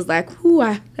shoebox. I was like, "Whoo!"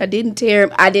 I didn't tear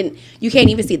them. I didn't. You can't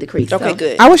even see the crease. Okay, so.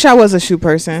 good. I wish I was a shoe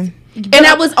person. And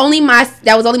that was only my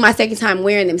second time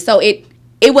wearing them. So it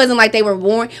wasn't like they were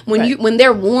worn. When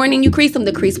they're worn and you crease them,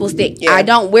 the crease will stick. Yeah. I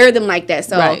don't wear them like that.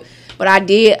 So. Right. But I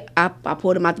did. I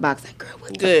pulled them out the box. Like, girl,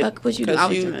 what Good. the fuck was you doing? I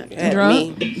was drunk. had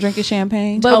me. Drinking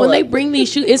champagne. But when they bring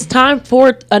these shoes, it's time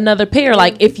for another pair.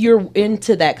 Like if you're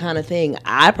into that kind of thing,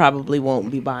 I probably won't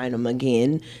be buying them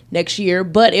again next year.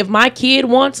 But if my kid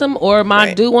wants them or my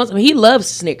Right. dude wants them, he loves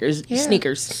sneakers.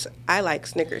 I like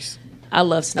Snickers. I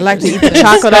love I Snickers. like to eat the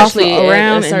chocolate off Especially at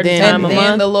around a and certain then time of and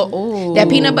month. the little That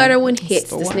peanut butter one hits.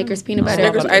 The Snickers peanut butter.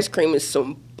 Snickers ice cream is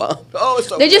some bomb. Oh, it's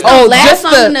so They just good. don't last just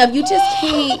long the- enough. You just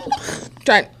can't.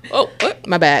 try. Oh, what?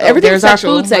 My bad. Everything's There's our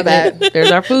sexual. food My segment. bad.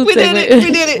 There's our food We did segment. it.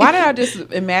 We did it. Why did I just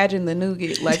imagine the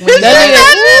nougat? Like when you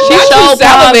She showed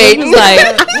salivating. salivating.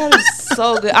 Like, that is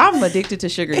so good. I'm addicted to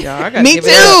sugar, y'all. I gotta Me give too.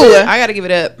 It up. I gotta give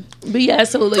it up. but yeah,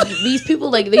 so like these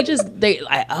people, like they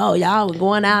like, oh y'all were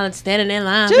going out and standing in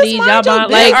line for Just these. Y'all mind your buying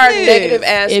They like. are negative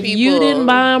ass If people. you didn't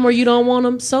buy them or you don't want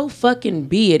them, so fucking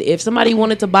be it. If somebody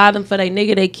wanted to buy them for their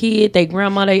nigga, their kid, their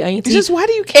grandma, their auntie, Just why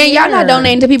do you care? And y'all not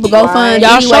donating to people GoFund.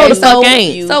 Y'all anyway, sure the so, fuck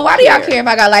ain't. So why do y'all care if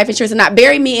I got life insurance or not?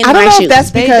 Bury me in I don't my know shoes. if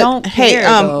that's They because don't care,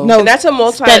 though. no. And that's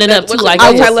a Standing up, too, like,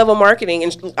 multi-level marketing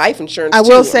and life insurance. I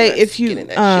will too. say I'm if not you getting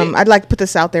that shit. I'd like to put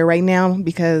this out there right now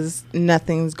because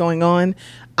nothing's going on.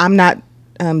 I'm not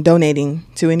donating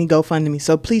to any GoFundMe.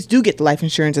 So please do get the life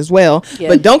insurance as well. Yeah.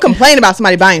 But don't complain about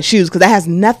somebody buying shoes because that has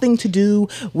nothing to do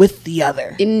with the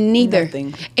other. Neither.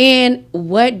 Nothing. And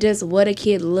what does what a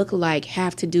kid look like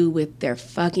have to do with their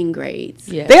fucking grades?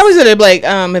 Yeah. They always do it like,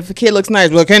 if a kid looks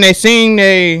nice, well, can they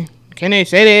sing? Can they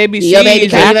say the ABCs? Yo, baby,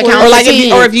 can you count or like,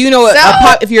 if you know,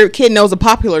 so, if your kid knows a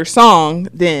popular song,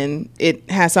 then it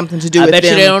has something to do with them. I bet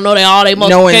you they don't know all their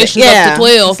multiplications up to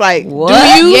 12. It's like, what?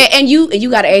 Do you? Yeah, and you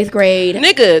got an 8th grade.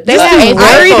 Nigga, they Just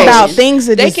worried about things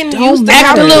that they just can don't use the matter.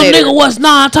 Ask the little calculator. nigga what's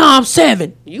 9 times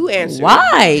 7. You answer.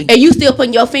 Why? And you still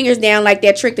putting your fingers down like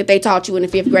that trick that they taught you in the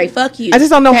 5th grade. Fuck you. I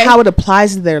just don't know okay? how it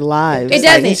applies to their lives. It Like,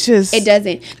 doesn't. it's just. It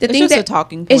doesn't. The It's thing just that a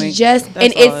talking point. It's just,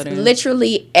 That's and all it's it is.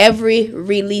 literally every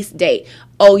release date.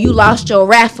 Oh, you lost your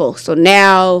raffle, so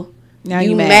now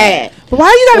you mad. But why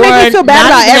you gotta make me feel bad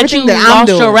Not about even everything that that you I'm lost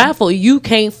doing? your raffle. You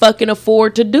can't fucking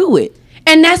afford to do it.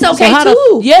 And that's okay how the-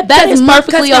 too. yeah, that is 'Cause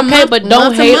perfectly 'cause from okay, but don't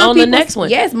month to hate month, on the people's- next one.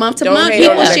 Yes, month to Don't month, hate on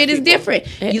people's the shit next is people. different.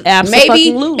 Maybe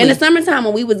Abso-fucking-lutely. in the summertime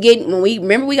when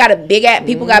we got a big app,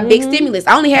 people got big stimulus.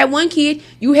 I only had one kid.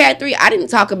 You had 3. I didn't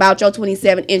talk about your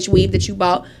 27-inch weave that you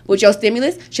bought with your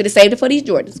stimulus. Should have saved it for these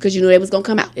Jordans because you knew they was gonna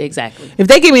come out. Exactly. If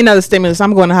they give me another stimulus,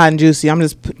 I'm going to Hot and Juicy. I'm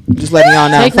just letting y'all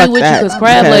know. Take me Fuck with that. you because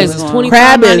crab legs is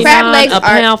 $25.99 Crab legs a are-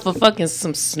 pound for fucking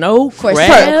some snow course,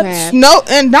 crab. crab. Snow,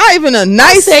 and not even a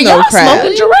nice Say snow y'all crab.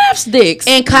 smoking giraffe sticks.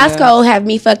 And Costco have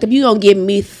me fucked up. You gonna give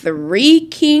me 3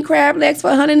 king crab legs for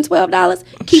 $112?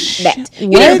 Keep that. You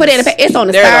didn't put it in it's on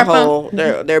the They're the styrofoam. whole.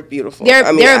 They're beautiful. They're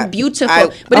I mean, they're beautiful, I-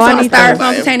 but it's I on a need them.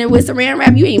 styrofoam container with saran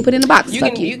wrap. You ain't even put it in the box. You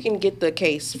Fuck can you can get the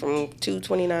case from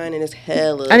 $2.29 and it's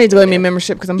hella. I need to go get me a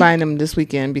membership because I'm buying them this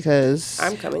weekend because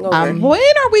I'm coming over. I'm- When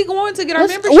are we going to get our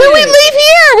membership? when we leave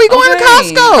here, we going to Okay.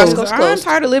 Costco. Costco's I'm closed.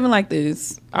 tired of living like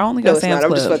this. I only No, got it's Sam's not.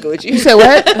 I'm just Club. fucking with you. You said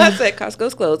what? I said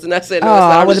Costco's closed, and I said, no, Oh, it's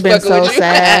not. I I'm would have just been fucking so with you.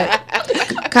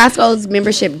 sad. Costco's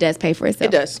membership does pay for itself.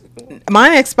 It does.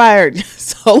 Mine expired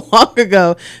so long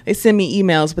ago. They send me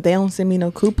emails, but they don't send me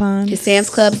no coupons. The Sam's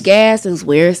Club gas is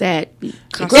where it's at. Is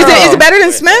it better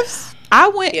than Smith's? I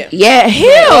went. Yeah. Yeah,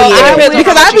 hell Oh, yeah. it depends on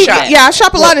Because how I much you be shop. I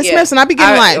shop a lot at Yeah. Smith's and I be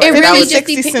getting like It 50, really just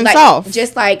 60 depends, cents like, off.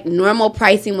 just like normal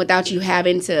pricing without you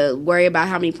having to worry about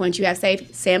how many points you have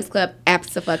saved. Sam's Club,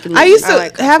 absolutely. I used to I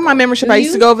like have my membership. I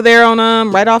used to go over there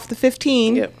on right off the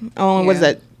 15 Yep. on what is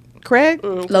that? Craig?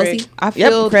 Losi I Yep,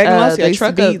 filled Craig and Lucy. I the used to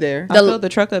truck be up. there. I filled the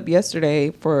truck up yesterday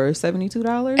for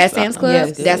 $72 at Sam's Club.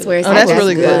 Yes. That's where it's Oh, at. that's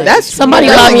really good. That's Somebody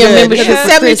really bought me a good, membership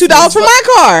because for it's $72 for my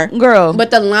car. Girl,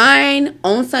 But the line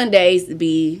on Sundays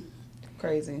be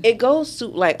crazy. It goes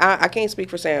like I can't speak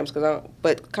for Sam's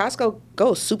but Costco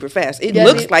goes super fast. It Does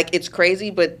looks it? like it's crazy,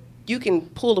 but you can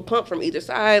pull the pump from either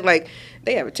side. Like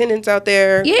they have attendants out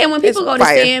there. Yeah, and when people It's go to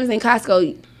fire. Sam's and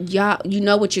Costco, y'all, you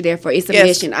know what you're there for. It's a Yes.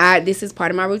 mission. This is part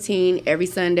of my routine every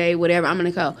Sunday, whatever. I'm gonna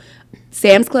go.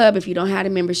 Sam's Club, if you don't have a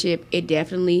membership, it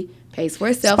definitely pays for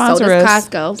itself. Sponsor so does us.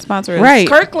 Costco. Sponsor us. Right.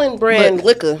 Kirkland brand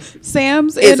liquor.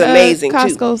 Sam's Is and amazing, too.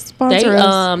 Costco sponsor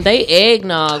us. They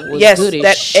eggnog was Yes, good as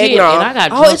that shit, eggnog. and I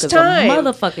got Oh, drunk it's as a time.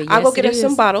 motherfucker. I'll go Yes, get it us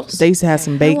some is. bottles. They used to have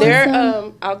some bacon.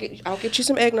 They're I'll get you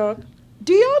some eggnog.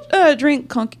 Do y'all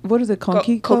drink what is it?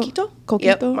 Coquito? Coquito.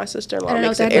 Yep, my sister-in-law I don't know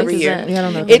makes what it that every is. year. Yeah, I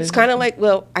don't know. It's kind of like,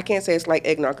 well, I can't say it's like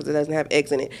eggnog because it doesn't have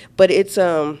eggs in it, but it's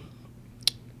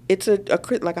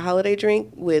like a holiday drink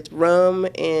with rum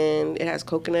and it has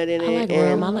coconut in it. I like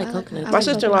and rum. I like coconut. My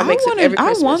sister-in-law makes it every I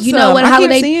Christmas. want You know what I keep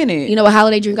holiday? seeing it. You know what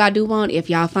holiday drink I do want? If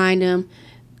y'all find them,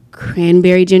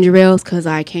 cranberry ginger ales, because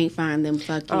I can't find them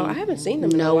fucking. Oh, I haven't seen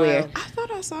them in a nowhere. while. I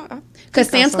thought I saw. Because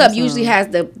Sam's Club usually has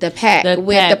the pack The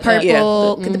with pack, the purple.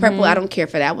 yeah. Because the purple, I don't care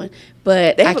for that one.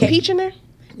 But They I have a can't. peach in there?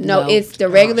 No, No. it's the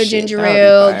regular shit, ginger that would be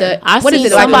ale. fire. The I what is seen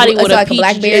it? Like somebody it's with a like peach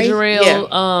blackberry. ginger ale Yeah.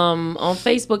 on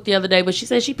Facebook the other day, but she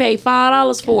said she paid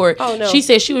 $5 for it. Oh, no. She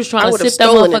said she was I trying to would've sip that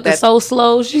stolen it. motherfucker That- so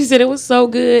slow. She said it was so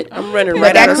good. I'm running But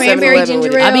right that out of cranberry 7-Eleven with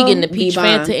ginger it. ale, I be getting the be peach bomb.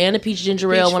 Fanta and the peach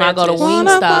ginger ale Peach when I go to Fanta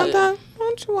is Wingstop.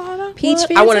 Peach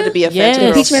Fanta. I wanted to be a Fanta Yes.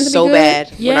 girl Peach Fanta be so good?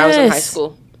 bad when I was in high Yes.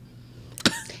 school.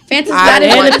 Fanta's I not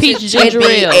as and good the as peach Peach ginger be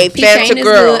ale. a Peach ain't Fanta as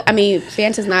girl. good. I mean,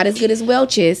 Fanta's not as good as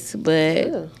Welch's,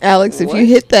 but Alex, if you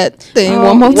hit that thing Oh,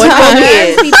 one more one more time. time.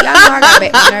 Y'all know I got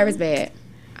bad. My nerve is bad.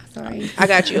 Sorry. I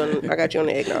got you on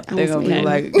the eggnog. They're gonna be Okay.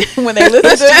 like when they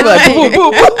listen to it, like boom,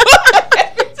 boom, boom.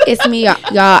 It's me,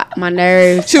 y'all. My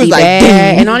nerves She was be like, bad,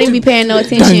 ding, and I don't even be paying no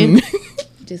attention.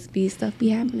 Just stuff be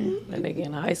happening. And they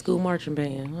getting a high school marching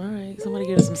band. All right, somebody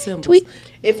get us some symbols. Tweet.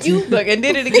 If you Look and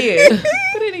did it again.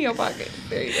 Put it in your pocket.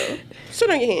 There you go. sit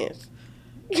on your hands.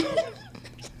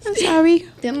 Sorry.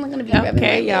 Then I'm gonna be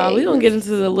Okay, y'all. We're going to get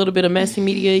into a little bit of messy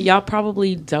media. Y'all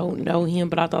probably don't know him,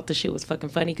 but I thought the shit was fucking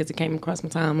funny because it came across my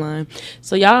timeline.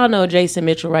 So y'all know Jason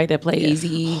Mitchell, right? That played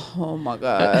Eazy-E. Oh my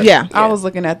god. Yeah. I was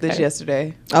looking at this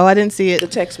yesterday. Oh, I didn't see The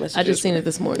it. text message. I just seen it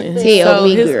this morning. Tell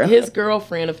me, girl. His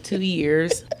girlfriend of 2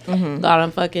 years got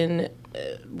on fucking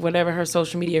whatever her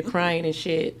social media crying and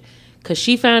shit because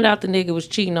she found out the nigga was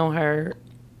cheating on her.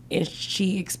 And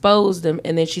she exposed him,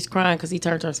 and then she's crying because he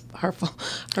turned her phone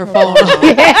off.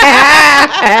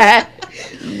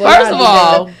 First of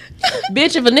all,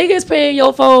 bitch, if a nigga is paying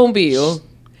your phone bill,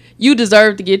 you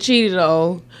deserve to get cheated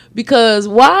on. Because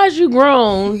why is you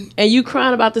grown and you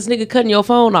crying about this nigga cutting your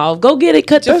phone off? Go get it,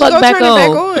 cut the fuck back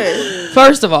on.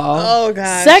 First of all. Oh,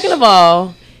 gosh. Second of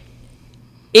all,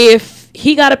 if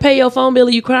he got to pay your phone bill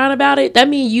and you crying about it, that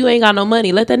means you ain't got no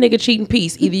money. Let that nigga cheat in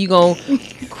peace. Either you gonna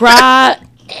cry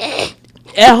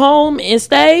at home and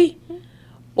stay,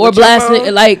 or With your blast phone?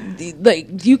 it like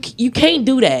you can't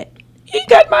do that. He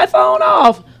cut my phone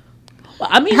off. Well,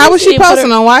 I mean, How was she posting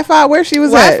on Wi-Fi? Where she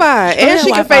was at? Wi-Fi, and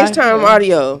she can Wi-Fi. FaceTime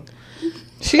audio.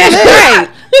 She lit.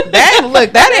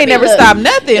 That ain't never stopped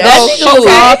nothing. That nigga was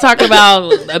all talking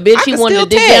about a bitch he can wanted to still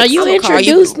dig text. down. You I'ma call you.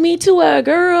 introduced me to a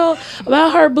girl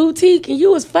about her boutique, and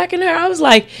you was fucking her. I was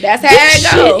like, That's how this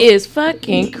it go. shit is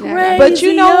fucking crazy. But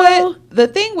you know yo. what? The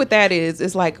thing with that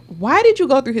is like, why did you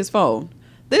go through his phone?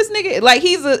 This nigga, like,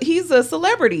 he's a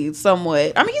celebrity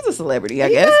somewhat. I mean, he's a celebrity, I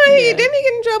guess. Didn't he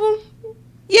get in trouble?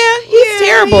 Yeah, he's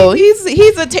terrible. He's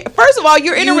first of all,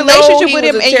 you're in a You know relationship he with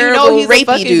was him, a and you know terrible he's a rapey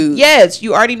fucking dude. Yes,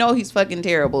 you already know he's fucking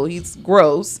terrible. He's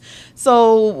gross.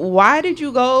 So why did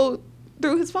you go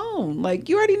through his phone? Like,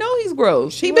 you already know he's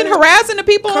gross. He been harassing the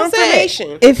people on set.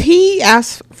 Confirmation. If he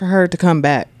asked for her to come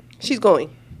back, She's going.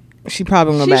 she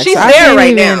probably gonna go back. she's I there can't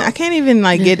right even- now. I can't even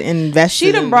like get invested.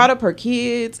 She done in- brought up her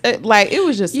kids. Like, it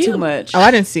was just too much. Oh, I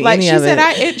didn't see Like, any she of said,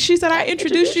 it. she said, I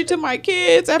introduced you to my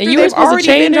kids after And you were they've supposed to already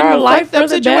change been in our a life fucked up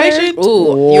for the better? situation.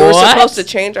 Ooh, you were What? supposed to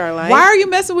change our life. Why are you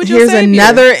messing with your Here's savior?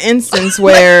 another instance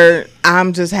where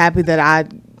I'm just happy that I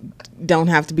don't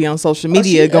have to be on social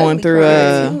media going through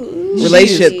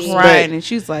relationships. She's But crying, and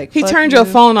she's like, he "Fuck turned you." your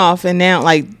phone off, and now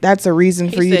like that's a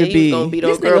reason for you said to he was be. gonna beat This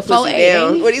old girl nigga 4'8", pussy down.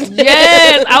 ain't he? What he said?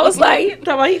 Yes, I was like, he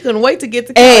talking about he couldn't wait to get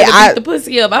to college Hey, to I- beat the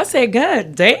pussy up. I said,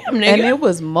 God damn, nigga. And it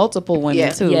was multiple women Yeah.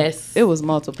 too. Yes. It was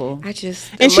multiple. I just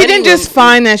And she didn't just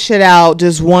find that shit out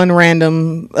just one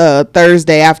random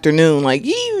Thursday afternoon. Like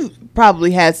you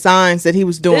probably had signs that he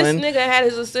was This doing. nigga had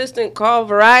his assistant call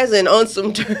Verizon on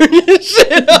some turn shit.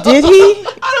 Did he?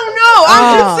 I don't know.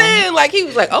 I'm just saying, like he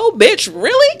was like, "Oh, bitch,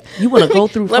 really? you want to go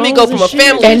through Let me phones go and from a shit?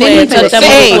 family And then he plan to a took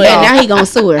single and plan." now he gonna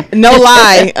sue her. No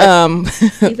lie.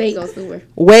 He said he gonna sue her.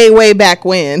 way back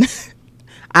when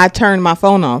I turned my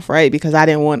phone off, right? Because I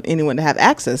didn't want anyone to have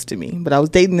access to me. But I was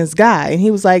dating this guy, and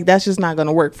he was like, that's just not going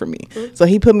to work for me. So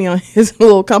he put me on his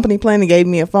little company plan and gave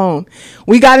me a phone.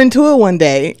 We got into it one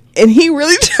day, and he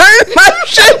really turned my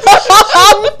shit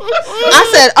off.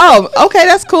 I said, oh, okay,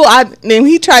 that's cool. Then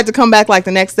he tried to come back like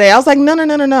the next day. I was like,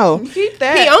 no. Keep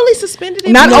that. He only suspended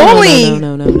him. Not No, only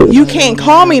no, you can't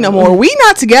call me no more. We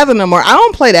not together no more. I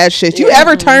don't play that shit. You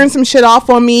ever turn some shit off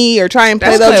on me or try and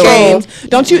play That's those control. games?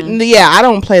 Don't you? Yeah, I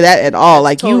don't play that at all.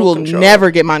 Like you total will control.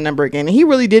 never get my number again. And he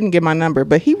really didn't get my number,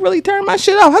 but he really turned my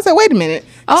shit off. I said, wait a minute.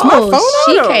 Is my phone Oh,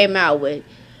 she on? came out with.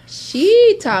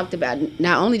 She talked about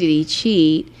not only did he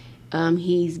cheat,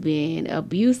 he's been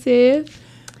abusive.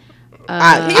 But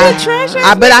I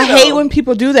nigga, hate though. when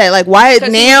people do that. Like, why 'Cause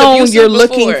he was now abusive you're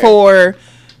looking before. for?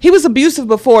 He was abusive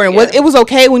before, and Yeah. it was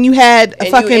okay when you had a And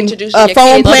you fucking introduced your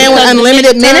phone kids. plan with Because the unlimited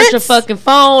nigga turned minutes. your fucking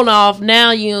phone off.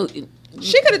 Now you.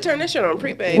 She could have turned that shit on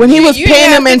prepaid. When he was You paying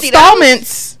didn't them have $50.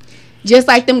 installments. Just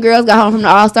like them girls got home from the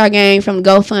All-Star game from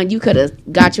GoFund, you could have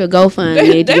got you a GoFund.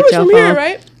 They to was get your from phone. here,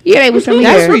 right? Yeah, they was from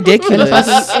That's here.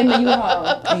 ridiculous. In the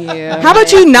U-Haul. Yeah. How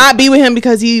about you not be with him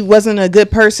because he wasn't a good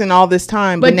person all this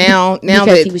time, but now because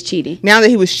that he was cheating. now that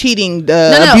he was cheating,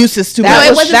 the No. abuse is too No, much.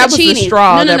 it wasn't that the was the cheating.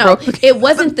 straw no. that broke the- It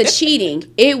wasn't the cheating.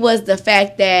 It was the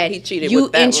fact that He cheated you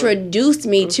with that one. introduced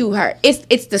me to her.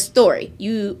 It's the story.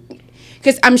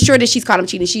 Because I'm sure that she's caught him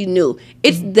cheating. She knew.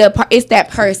 It's that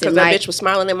person. Because Like that bitch was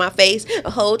smiling in my face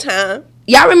the whole time.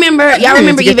 y'all remember to get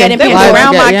Yvette them and things Pandora.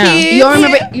 around my kids.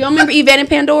 You remember Yvette and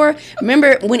Pandora?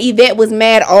 Remember when Yvette was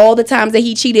mad all the times that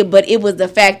he cheated, but it was the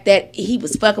fact that he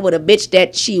was fucking with a bitch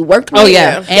that she worked with. Oh,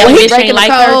 yeah. And That was bitch breaking ain't the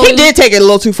like her. code. He did take it a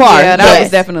little too far. Yeah, that but- was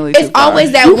definitely. too It's far.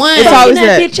 always that one. It's always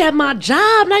that that. bitch at my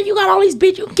job. Now you got all these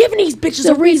bitches. You giving these bitches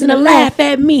a reason to laugh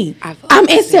at me. I'm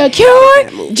insecure,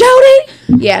 Jody.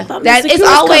 Yeah, that it's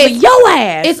always your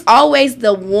ass. It's always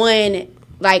the one.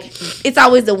 Like it's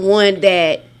always the one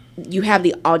that you have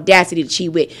the audacity to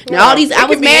cheat with. Now all these, I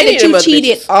was could be mad any that of you them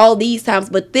cheated bitches. all these times,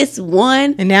 but this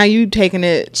one, And now you taking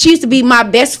it. she used to be my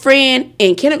best friend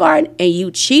in kindergarten, and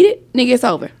you cheated, nigga, it's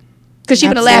over. Cause she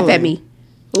gonna laugh at me.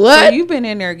 What? So you've been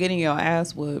in there getting your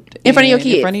ass whooped In front of your and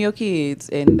kids. In front of your kids,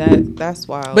 and that's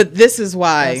wild. But this is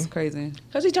why. that's crazy.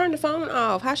 Cause he turned the phone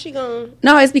off. How's she going?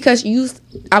 No, it's because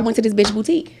I went to this bitch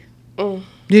boutique.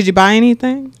 Did you buy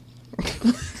anything?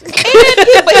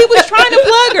 But he was trying to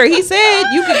plug her. He said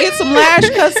you could get some Lash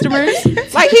customers.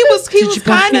 Like he was kind of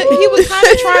trying to, he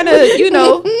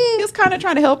was kind of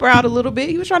trying to help her out a little bit.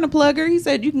 He was trying to plug her. He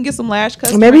said you can get some Lash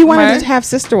customers. Maybe he from wanted her. to have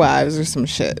sister wives or some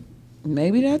shit.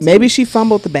 Maybe She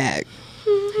fumbled the bag.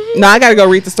 No, I gotta go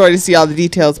read the story to see all the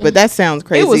details, but that sounds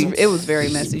crazy. It was very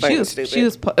messy. Fucking She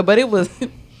was, but it was.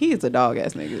 He's a dog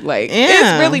ass nigga. Like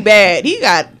Yeah. it's really bad. He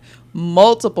got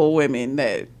multiple women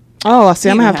that. Oh, see,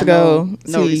 I'm he gonna have to go. didn't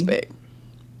no see. respect.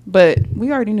 But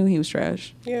we already knew he was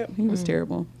trash. Yeah. He was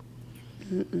terrible.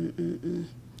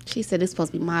 She said it's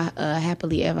supposed to be my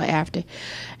happily ever after.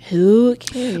 Who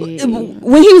cares?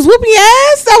 When he was whooping your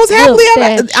ass, that was happily Whoop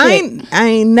ever. that I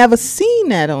ain't never seen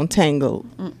that on Tangled.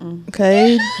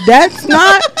 Okay, that's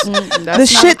not the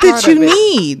That's not shit a part that you of it.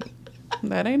 need.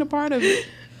 That ain't a part of it.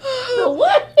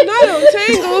 What? Not on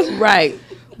Tangled. Right.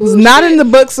 It was not in the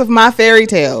books of my fairy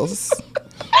tales.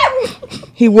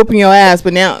 He whooping your ass,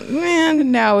 but now,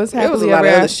 man, Now it's There was a happily lot ever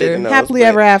of other after. shit in those, happily but-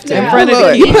 ever after. In front of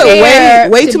Look. the You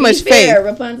put way To too be much fair, faith.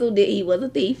 Rapunzel he was a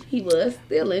thief. He was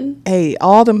stealing. Hey,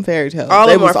 all them fairy tales, All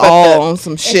they of them was are fucked all up. on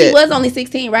some And she shit. was only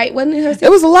 16, right? Wasn't it her?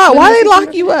 It was a lot. Why they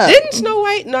lock you up? Didn't Snow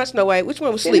White? Not Snow White. Which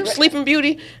one was Sleeping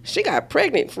Beauty? She got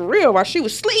pregnant for real while she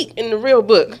was asleep in the real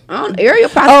book. Ariel Oh,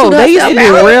 prostituted they used to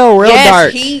herself. be real yes,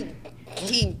 dark.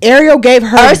 he. Ariel gave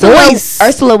her voice.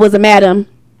 Ursula was a madam.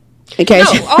 In case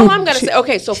No, all I'm gonna say.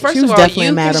 Okay, so first she was of all, definitely a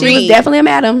you madam. can she was read. definitely a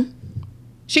madam.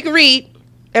 She can read.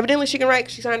 Evidently, she can write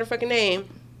 'cause she signed her fucking name.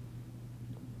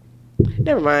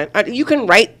 Never mind. You can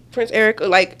write Prince Eric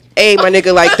like, hey, my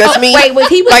nigga, like that's me. Wait, was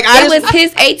he was Like, I it just- was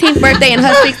his 18th birthday and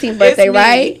her 16th birthday, me.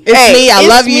 right? It's Hey, me. I it's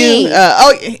love me. you.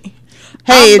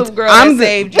 Hey, I'm the girl that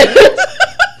saved you.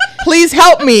 Please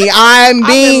help me. I'm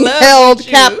being love held with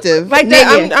you. captive. Like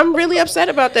that, I'm really upset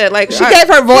about that. Like She gave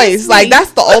her voice. Like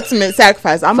that's the ultimate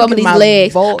sacrifice. I'm Some gonna of give these my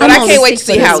legs. vote. But I'm I only can't wait to 6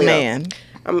 see foot Halle. this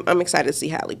though. man. I'm excited to see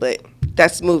Halle, but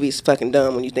that movie's fucking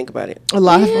dumb when you think about it. A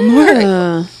lot of them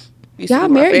were. Used to Y'all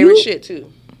be my married favorite you? shit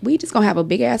too. We just gonna have a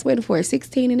big ass wedding for a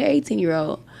 16 and an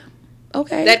 18-year-old.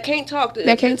 Okay. That can't talk.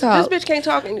 That can't talk. This bitch can't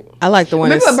talk. I like the one.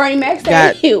 Remember that's what Bernie Mac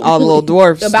got said? all the little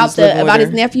dwarfs about just living with about his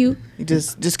her. nephew.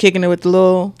 Just kicking it with the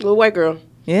little. Little white girl.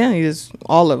 Yeah, he just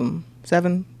all of them.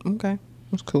 7. Okay,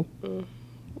 that's cool.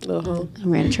 Little hoe. I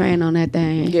ran a train on that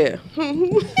thing. Yeah.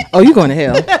 Oh, you going to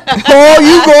hell? Oh,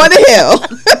 you going to hell?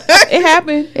 It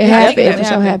happened. It happened. It for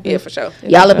sure happened. Yeah, for sure.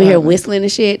 Y'all up in here whistling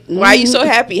and shit. Why are you so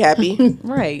happy? Happy?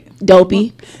 Right.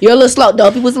 Dopey? You're a little slow.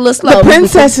 Dopey was a little slow. The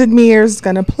princess in me is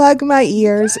gonna plug my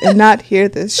ears and not hear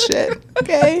this shit.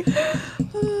 Okay,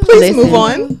 please move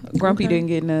on. Grumpy didn't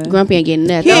get none. Grumpy ain't getting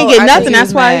nothing. He ain't No, get I nothing. think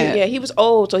That's why. Yeah, he was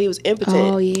old, so he was impotent.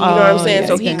 Oh, yeah. You know what I'm saying? yeah,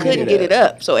 so he he couldn't couldn't get it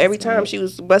up. So every time she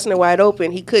was busting it wide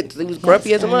open, he couldn't. He was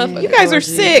grumpy as a motherfucker. You guys are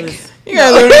sick. You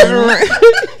guys are,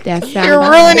 That sound you're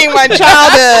about ruining my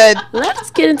childhood. Let's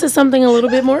get into something a little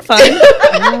bit more fun.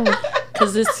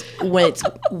 Because this went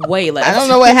way left. I don't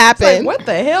know what happened. What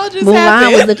the hell just Mulan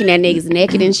happened? was looking at niggas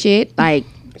naked and shit. Like,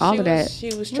 all of that.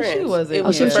 She was Well, trans. she wasn't. It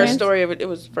was she the was first trans? story of it. It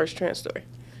was the first trans story.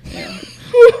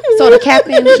 So the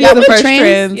captain, She's that the was first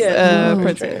trans? trans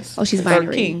princess. Oh, she's Or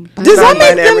binary. king. Does that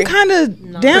make Non-binary. them kind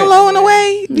of down low in a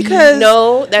way? Because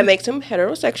No, that makes him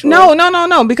heterosexual.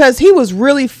 no. Because he was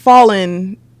really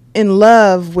falling in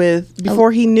love with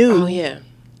before he knew. Oh yeah.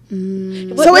 So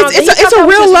no, it's he thought a that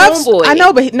was real his love. homeboy. I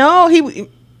know, but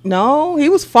he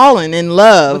was falling in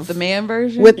love With the man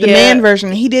version? with the Yeah. man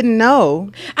version. He didn't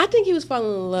know. I think he was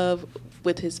falling in love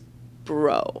with his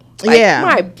bro. Yeah.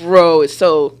 my bro is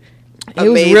so. It was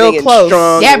amazing real and close.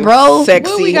 strong Yeah, and bro.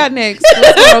 Sexy. What we got next?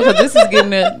 Let's go on, 'cause this is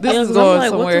getting this Yeah, is 'cause going I'm like,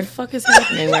 somewhere. what the fuck is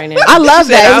happening right now? I love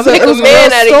said, that. "I'll make It was a a man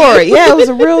real out of you." story. Yeah, it was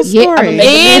a real Yeah, I'm story. a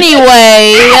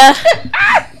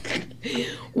Anyway,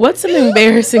 what's some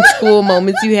embarrassing school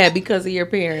moments you had because of your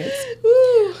parents?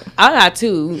 I got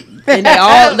 2,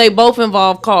 and they both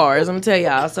involve cars. I'm gonna tell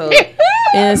y'all. So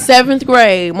in 7th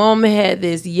grade, Mom had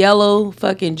this yellow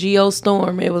fucking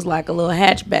Geostorm. It was like a little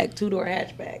hatchback, 2-door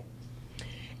hatchback,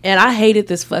 and I hated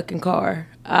this fucking car.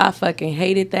 I fucking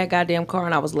hated that goddamn car,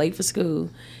 and I was late for school.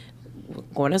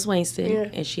 Going to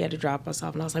Swainston, and she had to drop us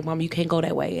off, and I was like, "Mom, you can't go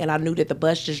that way." And I knew that the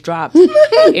bus just dropped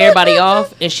everybody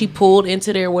off, and she pulled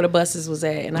into there where the buses was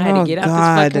at, and I had Oh, to get out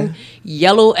God. this fucking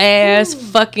yellow ass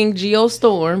fucking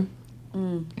Geostorm.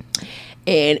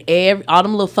 and all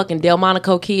them little fucking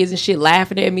Delmonico kids and shit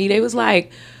laughing at me. They was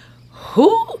like,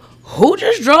 who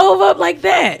just drove up like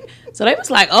that? So they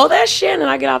was like, oh, that's Shannon.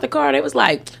 I get out the car. They was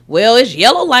like, well, it's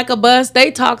yellow like a bus.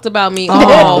 They talked about me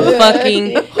all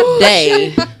fucking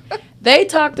day. They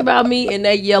talked about me in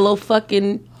that yellow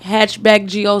fucking hatchback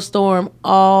Geostorm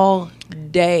all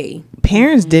day.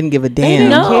 Parents didn't give a damn.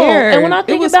 No, care. and when I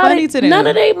think about it, none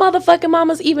of they motherfucking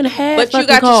mamas even had But fucking you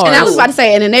got cars. And I was about to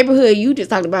say, in the neighborhood you just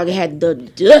talked about, it had the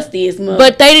dustiest mother.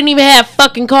 But they didn't even have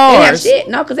fucking they didn't have cars. shit.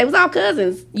 No, because they was all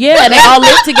cousins. Yeah, they all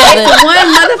lived together.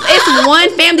 It's one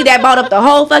family that bought up the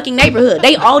whole fucking neighborhood.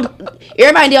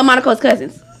 Everybody in Delmonico's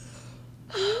cousins.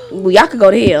 Well, y'all could go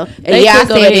to hell. And They yeah, could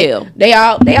go I said to it. hell.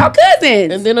 They all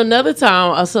cousins. And then another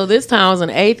time, so this time I was in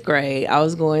 8th grade. I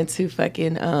was going to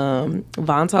fucking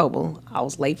Von Tobel. I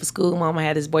was late for school. Mama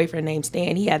had this boyfriend named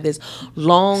Stan. He had this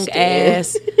long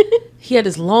ass. He had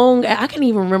this long. I can't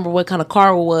even remember what kind of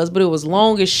car it was, but it was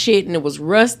long as shit and it was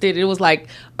rusted. It was like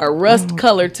a rust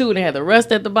color too, and it had the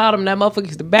rust at the bottom. That motherfucker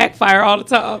used to backfire all the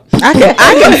time. I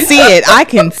can see it. I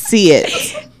can see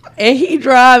it. And he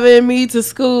driving me to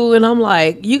school, and I'm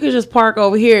like, you could just park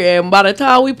over here. And by the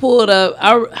time we pulled up,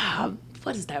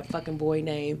 what is that fucking boy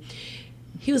name?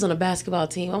 He was on a basketball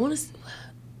team.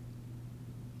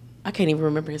 I can't even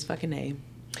remember his fucking name.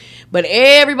 But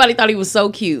everybody thought he was so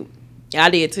cute. I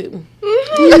did too.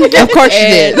 Of course you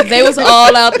And did. they was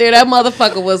all out there. That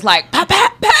motherfucker was like, pop,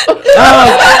 pop, pop.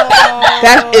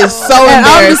 That is so And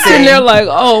I'm just embarrassing. sitting there like,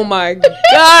 oh my God,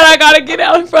 I gotta get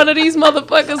out in front of these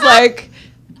motherfuckers. Like,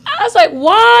 I was like,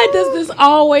 why does this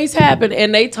always happen?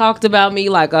 And they talked about me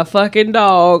like a fucking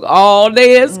dog all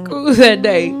day at school that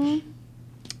day.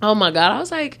 Oh my God. I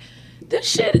was like, this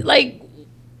shit, like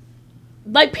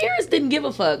parents didn't give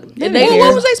a fuck. And Well,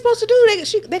 what was they supposed to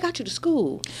do? They got you to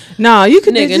school. No, you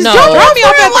could Nigga, just no. drop me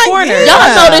off at the Y'all corner.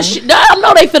 know this shit. Y'all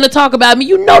know they finna talk about me.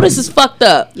 You know this is fucked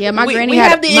up. Yeah, my granny We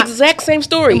had have the exact same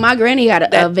story. My granny had a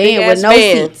That van with big-ass no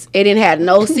van. seats. It didn't have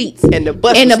no seats. And the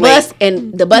bus was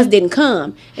late. The bus didn't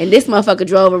come. And this motherfucker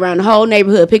drove around the whole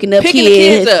neighborhood picking up Picking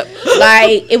kids. the kids up.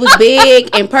 Like, it was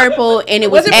big and purple, and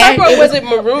it was Was it purple or was it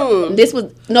maroon?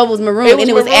 It was maroon, It was and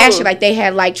it was maroon. actually like they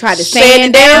had like tried to Sand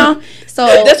sand it down? down. So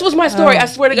This was my story. I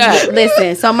swear to God.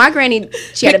 listen, so my granny,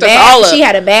 she had Picked us all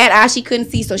up. a bad eye. She couldn't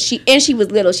see, so she was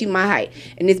little. She my height,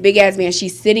 and this big ass man.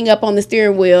 She's sitting up on the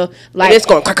steering wheel, like It's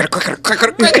going. we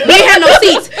didn't have no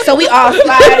seats, so we all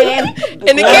sliding.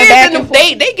 And the kids,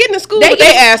 they getting to school, but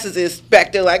their asses is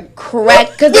back there like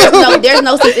Correct, because there's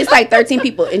no seats. It's like 13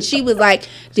 people, and she was like,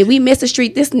 "Did we miss a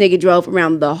street?" This nigga drove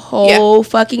around the whole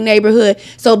fucking neighborhood.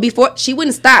 So before she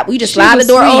wouldn't stop, we just slide the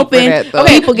door open.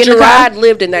 People get in the car. Gerard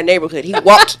lived in that neighborhood. He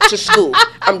walked to school.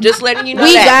 I'm just letting you know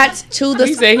We that. got to the.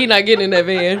 He said he not getting in that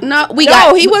van. No,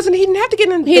 He wasn't. He didn't have to get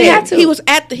in. He didn't have to. He was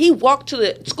he walked to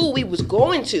the school we was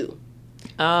going to.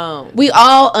 We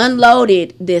all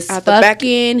unloaded this Out the back.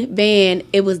 fucking van.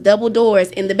 It was double doors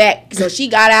in the back. So she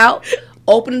got out,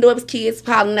 opened the door, was kids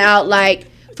piling out like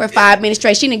for 5 minutes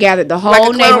straight. She done gathered the whole Like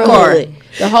a clown neighborhood.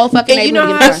 The whole fucking And you know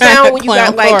neighborhood. how it sound when you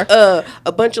got Clown like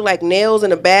a bunch of like nails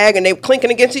in a bag and they clinking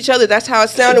against each other. That's how it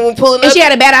sounded when pulling And up. she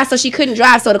had a bad eye, so she couldn't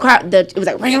drive. So it was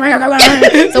like ring, ring, ring, ring,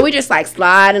 ring. So we just like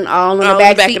sliding all on the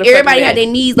back back seat. of the Everybody fucking had van.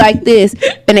 their knees like this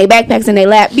and their backpacks in their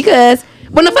lap because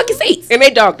when the fucking seats And they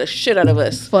dogged the shit out of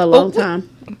us for a long time.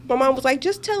 My mom was like,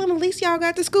 "Just tell them at least y'all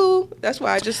got to school." That's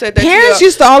why I just said that. Parents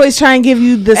used to always try and give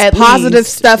you this At positive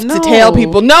least. stuff to No. tell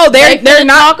people. No, they're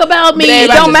not. Talk about me. It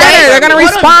don't matter. They're gonna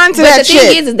respond to But that the shit.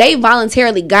 thing is they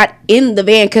voluntarily got in the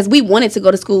van because we wanted to go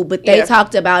to school, but they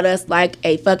talked about us like,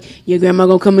 "Hey, fuck, your grandma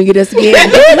gonna come and get us again."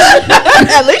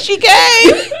 At least she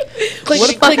came. What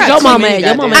the fuck your mama at?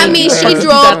 Your mama I ain't mean, care she if you drove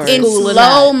got to in school or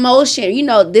slow not. motion. You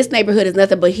know, this neighborhood is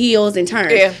nothing but hills and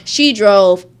turns. Yeah. She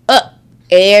drove up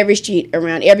every street,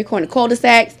 around every corner,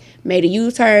 cul-de-sacs, made a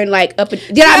U-turn, like up.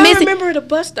 Did I miss it? remember the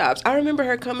bus stops. I remember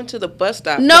her coming to the bus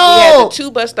stop. No. we had the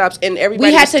 2 bus stops and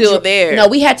everybody was still there. No,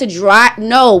 we had to drive.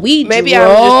 No, we Maybe drove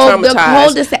I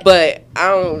was just the traumatized, cul-de-sac. but I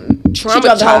don't traumatized. She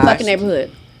drove the whole fucking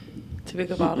neighborhood. To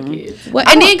pick up all the kids. Well,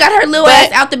 and then got her little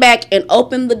ass out the back and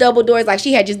opened the double doors like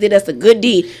she had just did us a good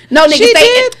deed. No, nigga, She stay.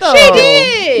 did, though. She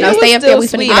did. No, It stay was up there. We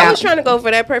still finna sweet. get I out. was trying to go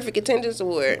for that perfect attendance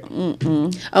award.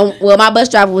 Well, my bus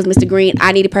driver was Mr. Green.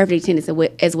 I needed perfect attendance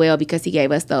as well because he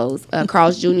gave us those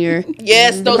Carl's Jr.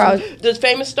 Yes, Carl's- those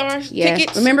famous stars Yeah.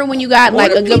 tickets. Remember when you got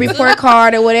like a Order good pizza. report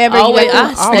card or whatever? Always, You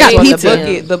got- I got stayed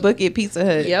pizza. The bucket Pizza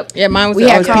Hut. Yep. Yeah, mine was we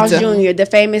had always Carl's pizza. Jr., the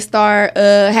famous star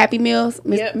Happy Meals.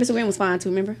 Yep. Mr. Green was fine too,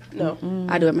 remember? No,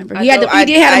 I do remember. I He had don't- he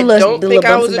did have I the little, don't the think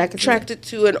little I bumps was in the back of his head. attracted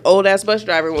to an old ass bus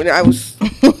driver when I was.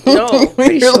 No,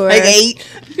 Pretty sure. Like 8.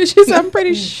 She's, I'm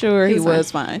pretty sure he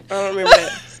was fine. I don't remember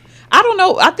that. I don't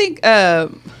know. I think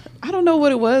I don't know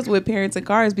what it was with parents and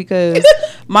cars because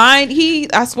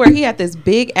I swear he had this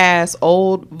big ass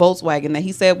old Volkswagen that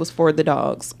he said was for the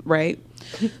dogs, right?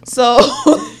 So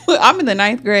I'm in the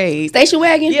 9th grade. Station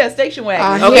wagon? Yeah, station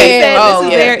wagon.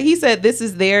 Okay. He said this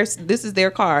is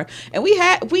their car. And we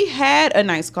had a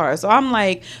nice car. So I'm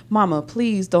like, Mama,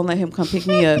 please don't let him come pick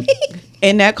me up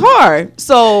in that car.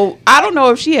 So I don't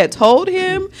know if she had told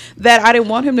him that I didn't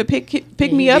want him to pick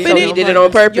me up in it. He did it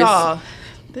on purpose. Y'all,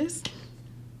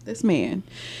 this man,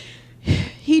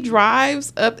 he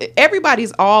drives up.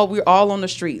 We're all on the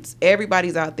streets.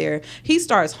 Everybody's out there. He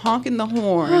starts honking the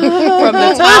horn from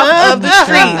the top of the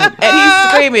street, and he's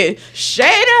screaming,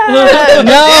 "Shada!"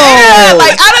 No,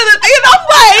 like out of the. And I'm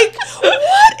like,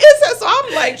 what is that? So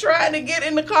I'm like trying to get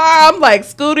in the car. I'm like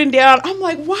scooting down. I'm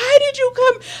like, why did you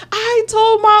come? I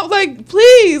told Mom, like,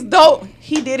 please don't.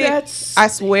 He did it. I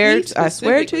swear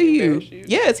to you.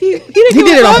 Yes, he did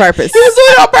it on purpose. He was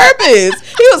doing it on purpose.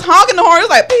 He was honking the horn. He was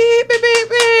like, beep, beep, beep,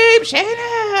 beep,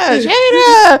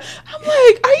 Shada. I'm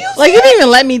like, are you like, you didn't even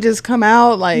let me just come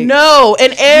out? Like, no.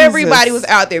 And everybody was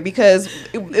out there because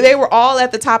they were all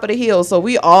at the top of the hill. So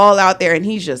we all out there and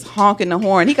he's just honking the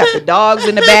horn. He got the dogs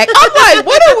in the back. I'm like,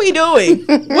 what are we doing?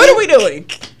 What are we doing?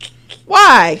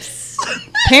 Why?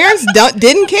 Parents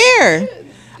didn't care.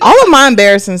 All of my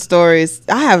embarrassing stories,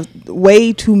 I have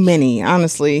way too many,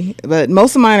 honestly. But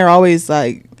most of mine are always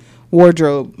like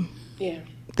wardrobe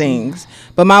things.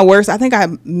 But my worst, I think I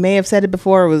may have said it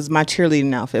before, was my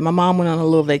cheerleading outfit. My mom went on a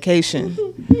little vacation.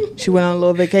 She went on a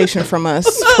little vacation from us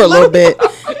for a little bit.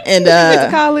 And went to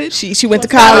college. She went to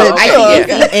college.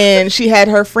 And she had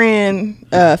her friend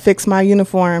fix my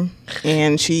uniform.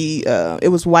 And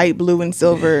it was white, blue, and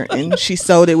silver. And she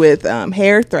sewed it with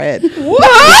hair thread.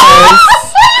 What?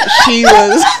 She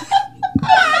was.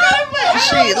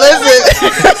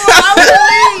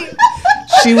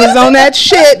 She was on that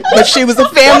shit, but she was a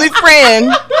family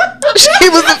friend. She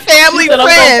was a family friend. I'm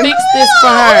gonna fix this for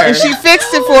her. And she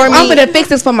fixed it for me. I'm gonna fix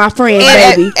this for my friend,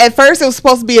 baby. At first, it was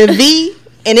supposed to be a V,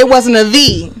 and it wasn't a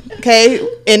V. Okay,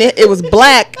 and it was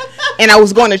black, and I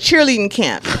was going to cheerleading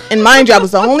camp. And mind you, I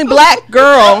was the only black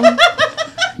girl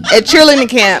at cheerleading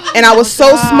camp, and I was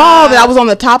so small that I was on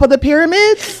the top of the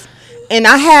pyramids. And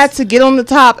I had to get on the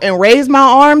top and raise my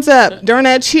arms up during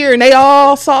that cheer, and they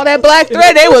all saw that black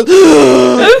thread. They all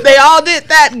did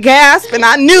that gasp, and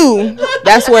I knew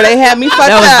that's where they had me fucked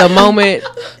up. That was the moment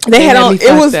they had on.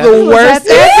 It was the worst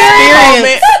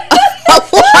experience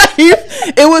of life.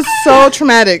 It was so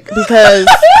traumatic because,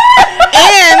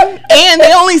 and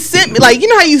they only sent me, like, you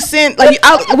know how you sent, like,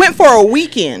 I went for a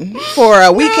weekend thing.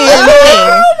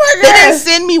 They didn't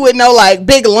send me with no like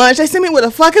big lunch. They sent me with a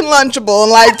fucking Lunchable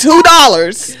and like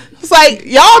 $2. It's like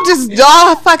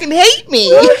y'all fucking hate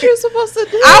me. What were you supposed to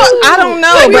do? I don't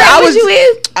know. Wait, but I was you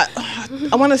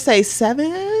in? I want to say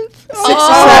 7th, 6th, Oh,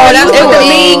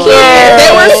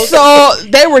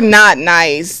 7th. They were not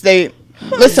nice.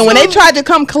 Listen, when they tried to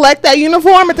come collect that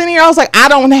uniform at the end of the year, I was like, I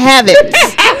don't have it.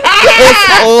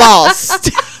 It's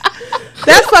lost.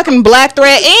 That fucking black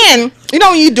thread, and you know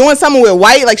when you doing something with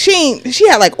white, like she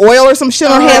had like oil or some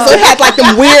shit on her hands, so it had like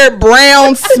them weird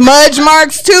brown smudge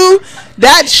marks too.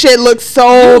 That shit looked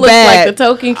so bad. Like the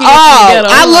token kid.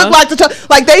 I looked like the token.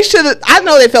 Like they should have. I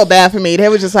know they felt bad for me. They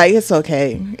were just like, it's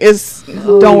okay.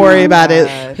 Don't worry about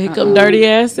it. Here come dirty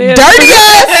ass Sandra. Dirty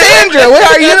ass Sandra with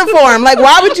her uniform. Like,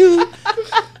 why would you?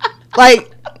 Like.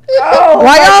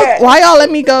 Why y'all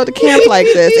let me go to camp like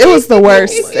this? It was the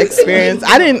worst experience.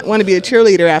 I didn't want to be a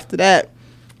cheerleader after that.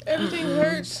 Everything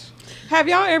hurts. Have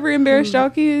y'all ever embarrassed y'all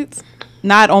kids?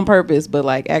 Not on purpose, but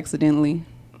like accidentally.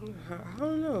 I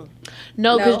don't know.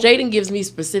 No, because Jaden gives me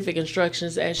specific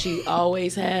instructions, as she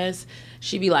always has.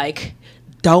 She be like,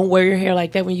 don't wear your hair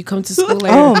like that when you come to school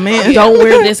later. Oh, man. Don't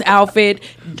wear this outfit.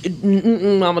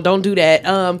 Mama, don't do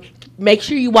that. Make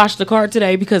sure you wash the car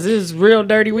today because it is real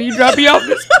dirty when you drop me off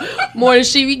this morning.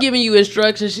 She be giving you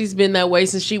instructions. She's been that way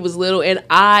since she was little, and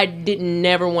I didn't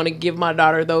never want to give my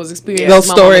daughter those experiences. Those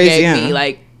my stories, mama gave me.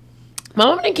 Like, my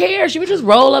mom didn't care. She would just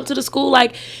roll up to the school.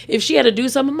 Like, if she had to do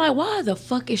something, I'm like, why the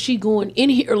fuck is she going in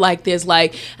here like this?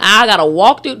 Like, I gotta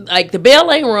walk through, like, the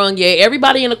bell ain't rung yet.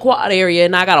 Everybody in the quad area,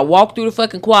 and I gotta walk through the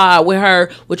fucking quad with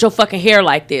her with your fucking hair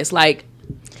like this. Like,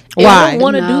 why? I don't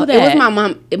want to do that. It was my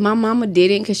mom. My mama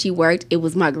didn't because she worked. It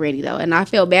was my granny though, and I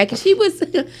felt bad because she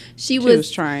was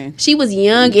trying. She was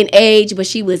young in age, but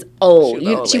she was old.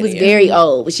 She was very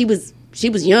old. But she was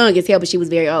young as hell, but she was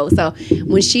very old. So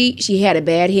when she had a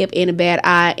bad hip and a bad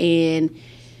eye, and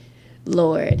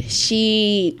Lord,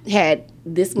 she had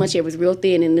this much. It was real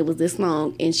thin, and it was this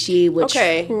long, and she would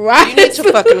Okay, try you need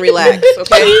to fucking relax.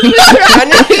 Okay, she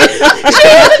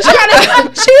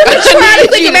was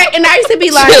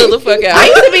be like, chill the fuck out. I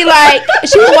used to be like,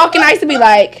 she was walking. I used to be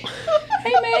like,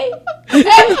 hey May.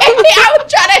 I would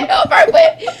try to help her,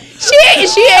 but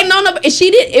she ain't known no. She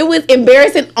did. It was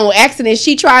embarrassing on accident.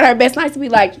 She tried her best. And I used to be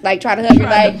like try to hug her,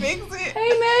 like, hey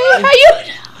May, how you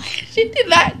doing? She did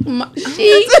not.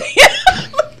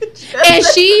 And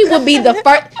she would be the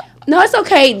first. No, it's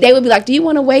okay. They would be like, do you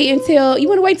want to wait until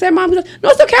mom? No,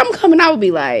 it's okay. I'm coming. I would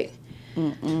be like,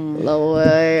 Lord.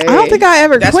 I don't think I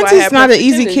ever. That's why I Quincy's have not an perfect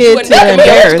easy attendance. kid to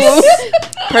embarrass.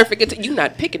 Perfect. You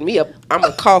not picking me up. I'm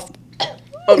gonna cough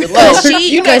on the low.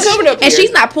 You not coming up here. And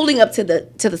she's not pulling up to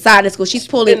the side of school. She's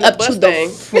pulling up to the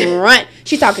front.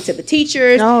 She's talking to the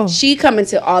teachers. No. She coming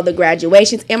to all the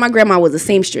graduations. And my grandma was a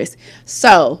seamstress,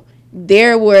 so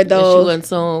there were those. She wasn't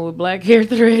someone with black hair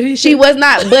thread. She was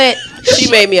not, but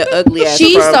She made me an ugly ass.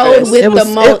 she prom sewed dress. with It was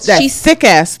the most. that She thick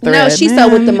ass thread. No, she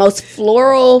sewed with the most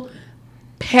floral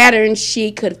pattern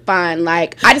she could find.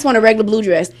 Like, I just want a regular blue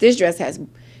dress. This dress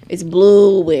it's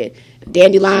blue with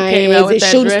dandelions Came out with and that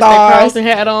shooting dress stars. that Carlton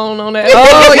had on that.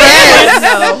 Oh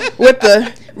yes, with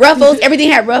the Ruffles. Everything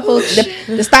had ruffles.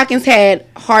 The stockings had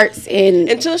hearts and.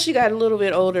 Until she got a little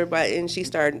bit older, and she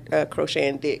started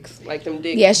crocheting dicks, like them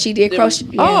dicks. Yeah, she did them- crochet.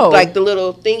 Yeah. Oh. like the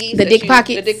little thingies. The dick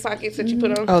pockets. The dick pockets that you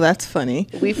put on. oh, that's funny.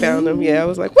 We found them. Yeah, I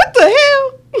was like, what the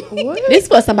hell? This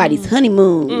was somebody's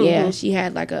honeymoon. Yeah, she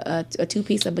had like a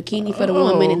 2-piece of bikini for the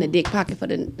woman and the dick pocket for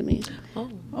the man.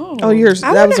 Oh, yours.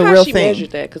 I That was wonder a how real she thing.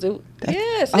 measured that because it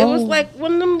was like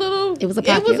one of them little. It was a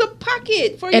It was pocket. a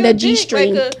pocket for And your a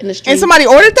G-string. dick, And a string. And somebody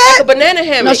ordered that like a banana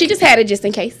hammock. No, she just had it just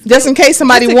in case. just in case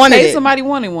somebody wanted it. Somebody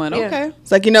wanted one. Yeah. Okay.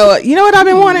 It's like you know what I've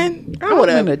been wanting. I want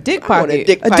a dick I want pocket.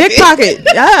 A dick pocket.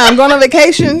 Yeah, I'm going on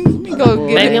vacation. Go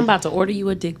get Baby, it. I'm about to order you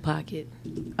a dick pocket.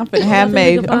 I'm finna have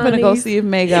May. I'm finna go see if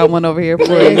May got one over here for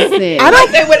you. Listen. I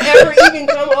don't. They would ever even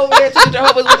come over there to the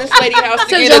Jehovah's Witness lady house to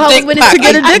To get a Jehovah's dick Witness- pocket. To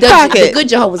get a dick the pocket. good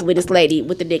Jehovah's Witness lady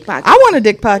with the dick pocket. I want a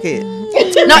dick pocket. No,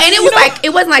 and it was like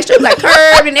it wasn't like straight, like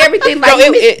curved and everything. Like No,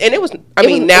 it was. I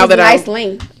mean, now that nice I'm,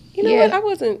 length. you know what, I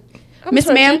wasn't. I'm Miss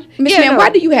Ma'am, touching. Miss Yeah, Ma'am, no. why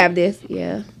do you have this?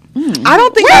 Yeah. I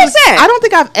don't think Where is that? I don't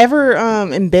think I've ever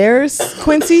embarrassed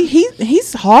Quincy.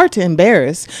 He's hard to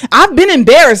embarrass. I've been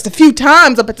embarrassed a few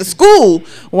times up at the school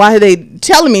while they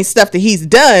telling me stuff that he's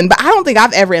done, but I don't think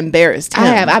I've ever embarrassed him. I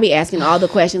have. I be asking all the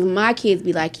questions. My kids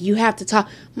be like, "You have to talk,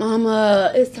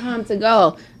 Mama. It's time to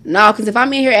go." No, because if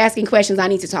I'm in here asking questions, I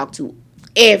need to talk to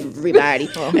everybody,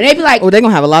 and they be like, Oh, they're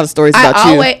gonna have a lot of stories about I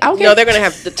you. always, I don't care. No, they're gonna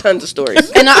have the tons of stories.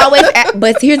 And I always,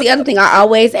 but here's the other thing. I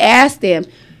always ask them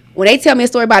when they tell me a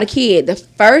story about a kid. The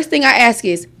first thing I ask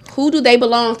is, who do they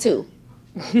belong to?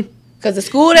 Because the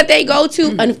school that they go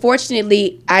to,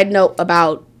 unfortunately, I know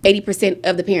about 80%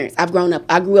 of the parents. I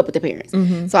grew up with the parents,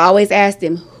 so I always ask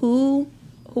them who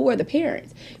are the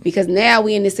parents, because now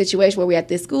we in this situation where we're at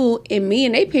this school, and me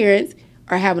and their parents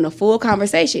are having a full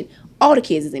conversation. All the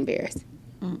kids is embarrassed.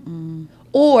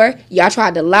 Or y'all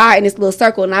tried to lie in this little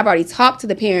circle, and I've already talked to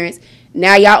the parents.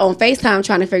 Now y'all on FaceTime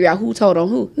trying to figure out who told on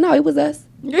who. No, it was us.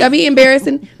 That'd be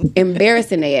embarrassing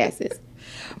their asses.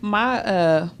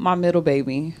 My middle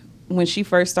baby, when she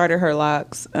first started her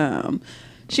locks,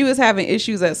 she was having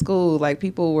issues at school. Like they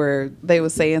were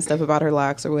saying stuff about her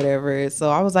locks or whatever. So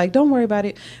I was like, don't worry about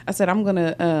it. I said, I'm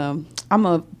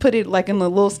gonna put it like in the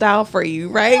little style for you,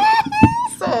 right?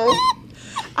 So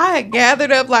I had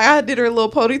gathered up, like I did her little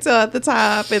ponytail at the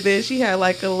top, and then she had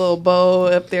like a little bow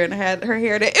up there and had her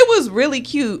hair there. It was really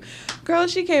cute. Girl,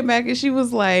 she came back and she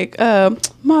was like,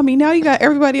 Mommy, now you got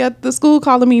everybody at the school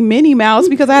calling me Minnie Mouse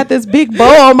because I had this big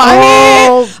bow on my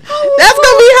head. That's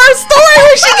gonna be her story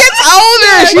when she gets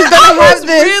older. She's gonna I have was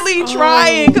this. really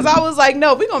trying because I was like,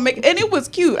 no, we're gonna make it. And it was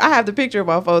cute. I have the picture of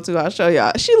my phone too. I'll show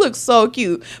y'all. She looks so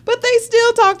cute. But they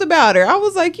still talked about her. I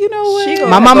was like, you know what?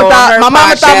 My mama thought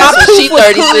my she poof was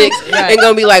 36 cool. and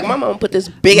gonna be like, my mama put this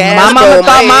big ass. My bow mama on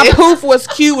thought my head. poof was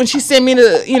cute when she sent me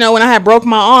to, when I had broke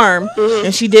my arm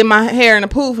and she did my hair in a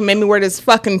poof and made me wear this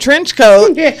fucking trench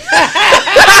coat.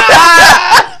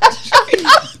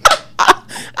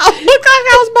 I looked like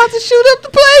I was about to shoot up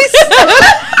the place.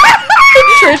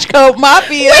 Trench coat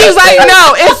mafia. She was like,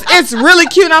 no, it's really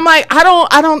cute. And I'm like, I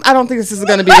don't think this is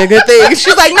gonna be a good thing.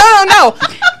 She's like, no.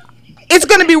 It's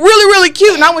gonna be really, really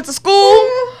cute. And I went to school.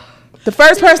 The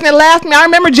first person that laughed at me, I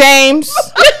remember James.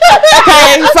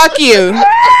 Okay, fuck you.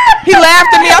 He laughed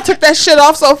at me. I took that shit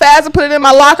off so fast and put it in my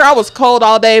locker. I was cold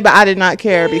all day, but I did not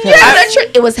care because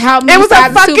It was how many it was a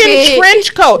sizes too fucking big?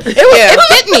 trench coat. It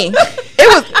fit me. It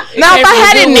was now if I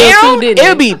had it now, it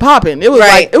would be popping. It was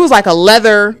Right. like a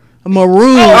leather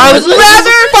maroon. I was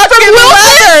leather fucking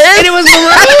leather, And it was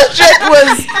maroon. That chick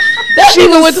was. She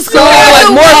went to school like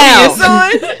Morpheus.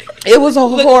 It was a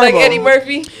Looked horrible. like Eddie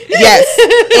Murphy. Yes.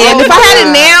 And if I had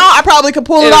it now, I probably could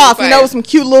pull it off. You know, with some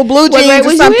cute little blue jeans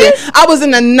or something. I was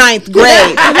in the 9th grade.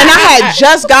 And I had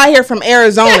just got here from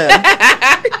Arizona.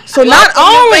 So not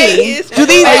only do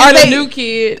these are they the new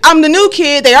kid. I'm the new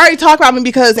kid. They already talk about me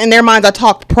because in their minds I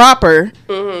talked proper.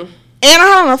 And I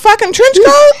had on a fucking trench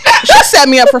coat. She set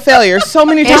me up for failure so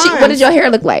many times. What did your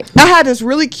hair look like? I had this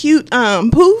really cute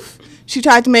poof. She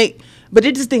tried to make, but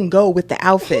it just didn't go with the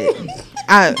outfit.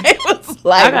 It was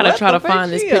like, I gotta try to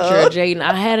find this picture of Jaden.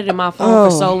 I had it in my phone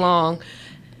for so long.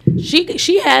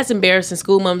 She has embarrassing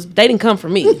school moms. They didn't come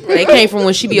from me. They came from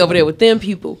when she be over there with them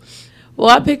people. Well,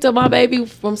 I picked up my baby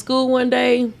from school one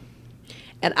day,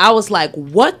 and I was like,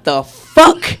 "What the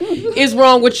fuck is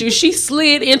wrong with you?" She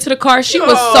slid into the car. She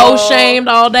was so shamed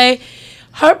all day.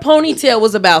 Her ponytail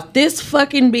was about this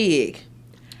fucking big.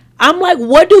 I'm like,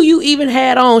 "What do you even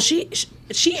had on?" She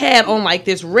had on like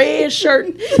this red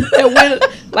shirt that went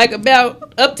like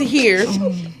about up to here.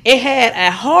 It had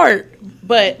a heart,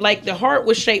 but like the heart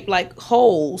was shaped like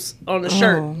holes on the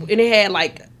shirt, and it had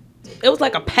like it was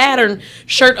like a pattern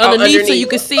shirt underneath, so you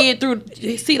could see it through,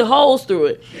 see the holes through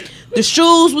it. The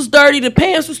shoes was dirty, the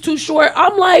pants was too short.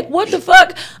 I'm like, what the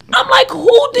fuck? I'm like,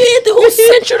 who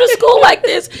sent you to school like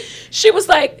this? She was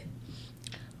like,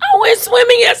 I went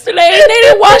swimming yesterday and they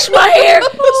didn't wash my hair.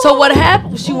 So what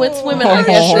happened? She went swimming, I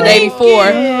guess, the day before,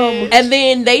 and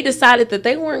then they decided that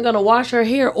they weren't gonna wash her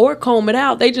hair or comb it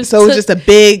out. They just so it was just a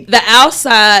big the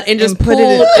outside and just put pulled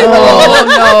it in. Oh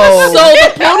no! So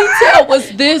the ponytail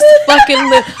was this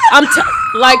fucking.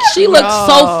 Like she looked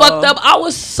so fucked up. I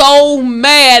was so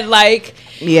mad. Like.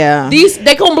 Yeah.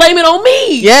 They gonna blame it on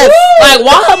me. Yes. Like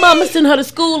why her mama sent her to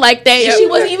school like that and she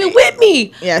wasn't even with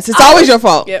me. Yes, it's always your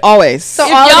fault. Yep. Always. So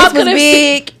all this was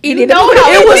big. You know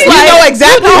it was like, you know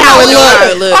exactly how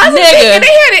it looked. Nigga.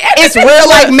 It's real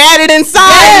like matted inside.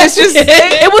 Yes. It's just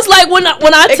it was like when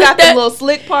I took got that the little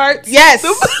slick parts. Yes.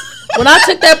 When I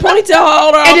took that ponytail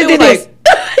holder off, it was like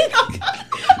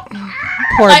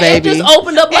poor like, baby. It just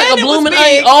opened up like And a it was blooming big.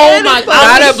 onion. Oh And my it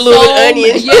god! Not a blooming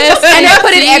onion. Yes, And they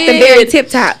put it at the very tip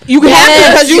top. You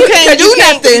have to because you can't do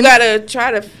nothing. You gotta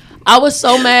try to. I was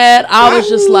so mad. I was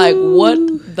just like, what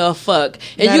the fuck?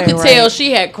 And That you could ain't tell right.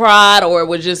 she had cried or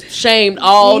was just shamed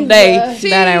all day.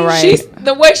 That ain't right.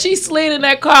 The way she slid in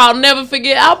that car, I'll never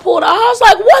forget. I pulled her. I was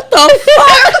like, what the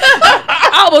fuck?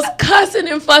 I was cussing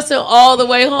and fussing all the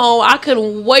way home. I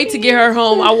couldn't wait to get her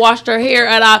home. I washed her hair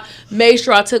and I made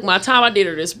sure I took my time. I did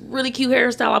her this really cute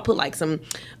hairstyle. I put like some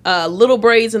little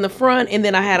braids in the front and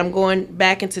then I had them going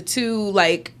back into two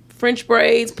like French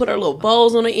braids, put her little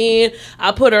bows on the end.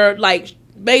 I put her like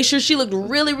made sure she looked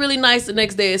really, really nice the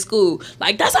next day at school.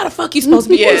 Like that's how the fuck you supposed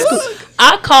to be going to school.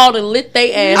 I called and lit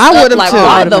they ass I up would've like too.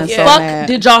 why I the would've been so fuck mad.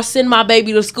 did y'all send my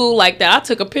baby to school like that? I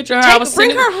took a picture of her. I was Bring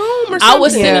sending her home or something. I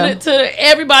was sending it to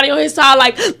everybody on his side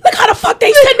like, look how the fuck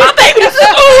they sent my baby to school.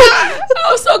 I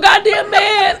was so goddamn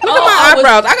mad. Look at my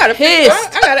eyebrows. I got a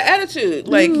pissed. I got an attitude.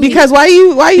 Like Because why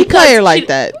you play her like she-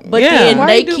 that? But yeah. then Why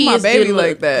they you do my kids baby didn't like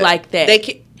look that? like that. they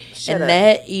can. Shut And up.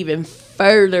 that even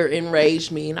further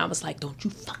enraged me. And I was like, don't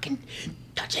you fucking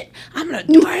touch it. I'm going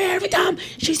to do her hair every time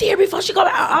she's here before she go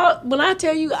back. When I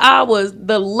tell you I was,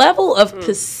 the level of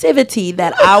passivity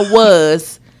that I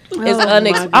was is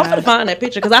unexpected. I'm going to find that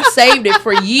picture because I saved it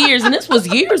for years. And this was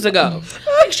years ago.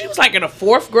 I think she was like in the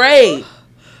 4th grade.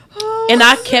 And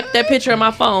I kept that picture in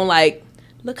my phone like,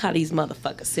 look how these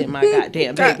motherfuckers sent my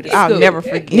goddamn baby to school. I'll never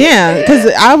forget. Yeah,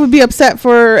 because I would be upset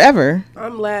forever.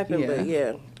 I'm laughing, but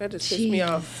yeah, that just pissed me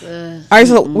off. All right,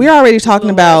 so we're already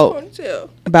talking about Ponytail.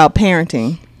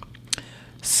 parenting.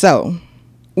 So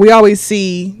we always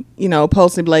see,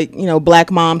 posted like, black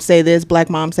moms say this, black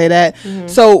moms say that.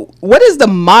 So what is the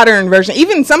modern version?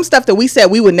 Even some stuff that we said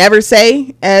we would never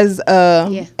say as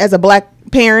a black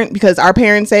parent because our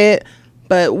parents say it.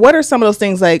 But what are some of those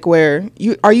things like where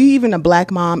are you even a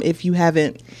black mom if you have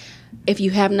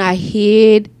not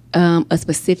hid A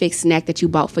specific snack that you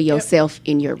bought for yourself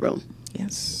in your room.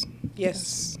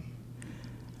 Yes.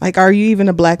 Like, are you even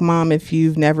a black mom if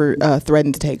you've never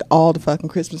threatened to take all the fucking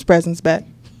Christmas presents back?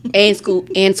 And school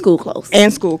clothes.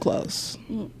 And school clothes.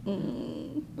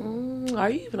 Are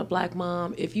you even a black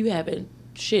mom if you haven't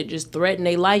just threaten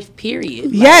their life, period?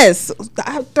 Like, yes.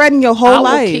 I threaten your whole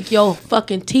life. I will kick your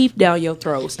fucking teeth down your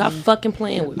throat. Stop fucking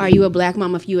playing with me. Are you a black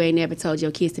mom if you ain't never told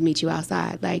your kids to meet you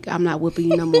outside? Like, I'm not whooping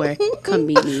you no more. Come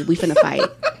meet me. We finna fight.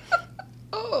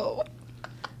 Oh,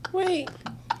 wait.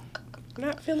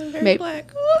 Not feeling very Maybe.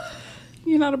 black.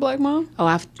 You're not a black mom? Oh,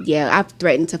 I've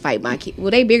threatened to fight my kids.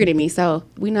 Well, they bigger than me, so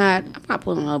I'm not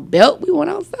pulling on a belt. We went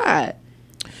outside.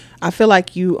 I feel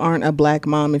like you aren't a black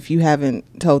mom if you haven't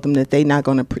told them that they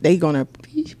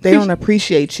don't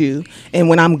appreciate you, and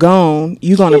when I'm gone,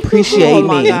 you gonna appreciate Oh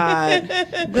my me. God,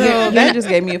 girl, that just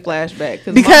gave me a flashback.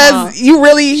 Because my mom, you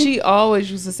really, she always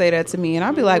used to say that to me, and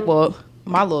I'd be like, well,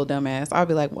 my little dumb ass, I'd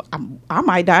be like, well, I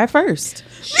might die first.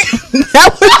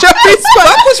 that was your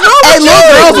response. Hey,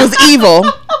 little girls was evil.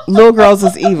 Little girls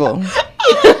was evil.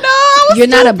 You're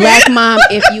not a black mom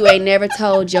if you ain't never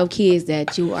told your kids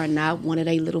that you are not one of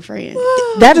their little friends.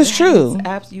 That is true.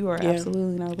 You are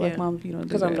absolutely not a black mom if you don't do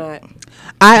Because that.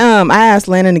 I'm not. I asked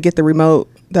Landon to get the remote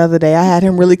the other day. I had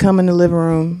him really come in the living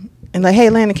room and like, hey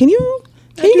Landon, can you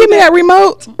give me that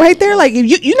remote right there? Like,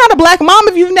 if you're not a black mom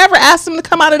if you've never asked them to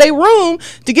come out of their room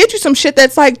to get you some shit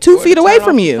that's like 2 feet away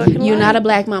from you. You're not a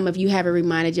black mom if you haven't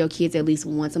reminded your kids at least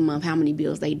once a month how many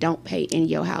bills they don't pay in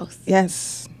your house.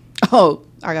 Yes. Oh,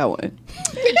 I got one.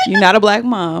 You're not a black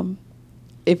mom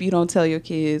if you don't tell your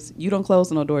kids you don't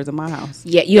close no doors in my house.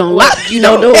 Yeah, you don't lock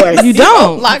no doors. You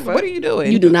don't. Like, what are you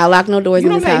doing? You do not lock no doors You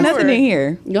in don't this pay house. nothing in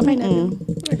here. You don't pay nothing.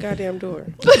 My goddamn door.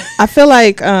 I feel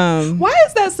like Why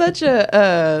is that such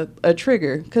a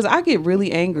trigger? Because I get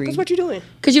really angry. That's what you doing.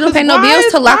 Because you don't pay no why bills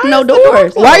is- to lock why no is the door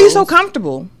doors. closed? why are you so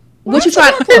comfortable? What you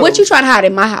trying to hide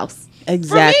in my house?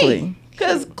 Exactly.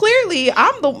 Because clearly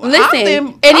I'm the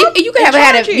Listen, you could have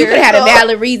had a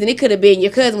valid reason. It could have been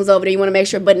your cousin was over there. You want to make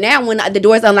sure, but now when the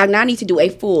door's unlocked, now I need to do a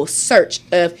full search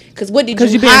of because what did you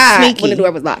You've been hide sneaky when the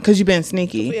door was locked? Because you've been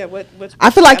sneaky. Yeah, what's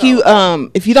I feel like you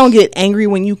if you don't get angry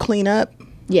when you clean up.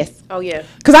 Yes. Oh yeah.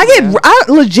 Because I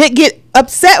legit get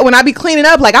upset when I be cleaning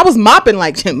up. Like I was mopping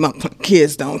like my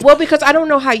kids don't. Well, because I don't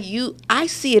know how I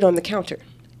see it on the counter.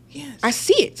 Yes. I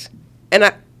see it, and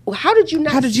how did you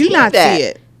not? How did you not that? see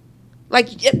it? Like,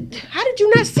 how did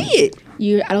you not see it?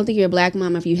 I don't think you're a black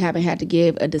mom if you haven't had to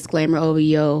give a disclaimer over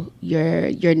your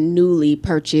newly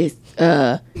purchased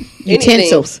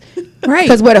utensils. Right.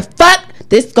 Because where the fuck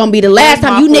this gonna be the last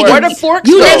time you Where the niggas forks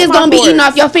you go? niggas gonna be Forks. eating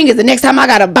off your fingers the next time I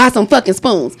gotta buy some fucking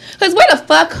spoons. Because where the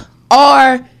fuck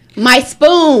are my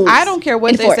spoons? I don't care what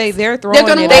and they forks? say. They're throwing They're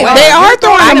throwing it them away. away. They are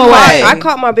throwing them away. I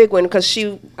caught my big one because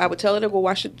I would tell her to go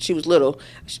wash it. She was little.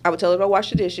 I would tell her to go wash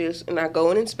the dishes, and I go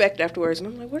and inspect afterwards. And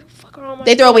I'm like, where the fuck are all my?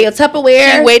 They throw away your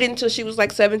Tupperware. She waited until she was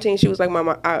like 17. She was like,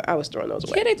 Mama, I was throwing those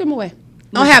away. Yeah, they threw them away.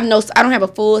 I don't have a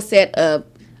full set of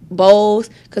bowls.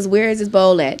 Because where is this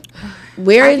bowl at?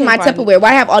 Where is my Tupperware? Why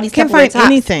do I have all these Can't Tupperware find tops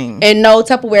anything. and no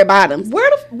Tupperware bottoms?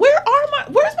 Where's my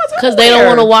Tupperware? Because they don't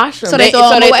want to wash them. So they throw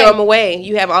them away. throw them away.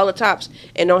 You have all the tops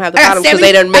and don't have the I got bottoms because 70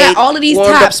 they done made I got all of these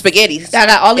warmed tops. up spaghettis. I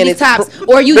got all of And these it's tops.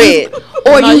 Or you red.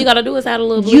 All you gotta do is add a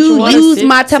little bleach water. use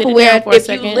my Tupperware for a If you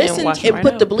second and listen wash and right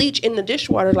put out. the bleach in the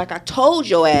dishwater like I told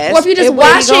your ass. Or if you just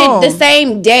wash it the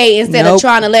same day instead of Nope.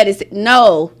 trying to let it sit.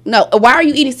 No. Why are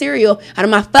you eating cereal out of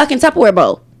my fucking Tupperware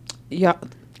bowl? Yeah.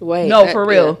 Wait, No, for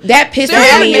real. That pisses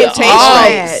Cereal me may taste off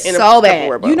right in a so bad.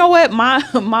 Tupperware bowl. You know what?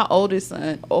 My oldest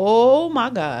son. Oh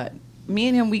my God. Me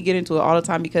and him, we get into it all the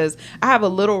time because I have a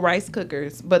little rice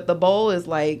cookers, but the bowl is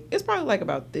like, it's probably like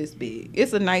about this big.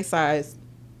 It's a nice size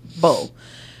bowl.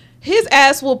 His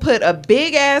ass will put a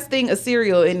big ass thing of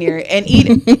cereal in there and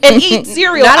eat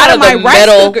cereal Not out of my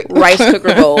metal rice cooker. rice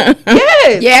cooker bowl.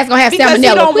 Yes. Yeah, it's gonna have Because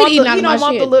salmonella. Quit eating out of my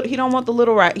shit. he don't want the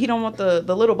little right. He don't want the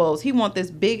little bowls. He want this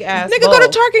big ass. Nigga, bowl. go to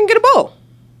Target and get a bowl.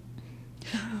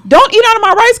 Don't eat out of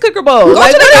my rice cooker bowl. Go to the what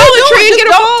are you Dollar doing? Tree and Just get a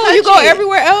don't bowl. You touch go it.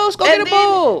 everywhere else, go And get a then,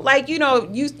 bowl. like,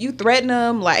 you threaten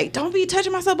them, like, don't be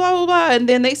touching myself, blah blah blah, and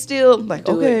then they still like,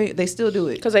 Do okay, they still do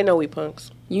it. Because they know we punks.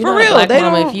 You For not real, a black they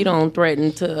mama don't- if you don't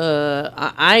threaten to.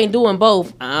 I ain't doing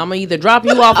both. I'ma either drop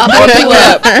you off or pick you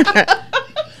up.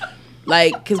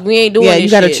 Like, cause we ain't doing. Yeah, this you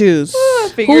gotta shit. choose.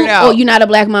 Figure it out. Oh, you're not a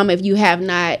black mom if you have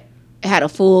not had a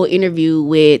full interview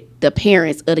with the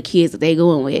parents of the kids that they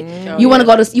going with. You want to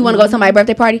go to somebody's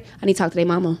birthday party? I need to talk to their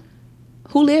mama.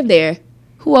 Who live there?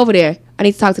 Who over there? I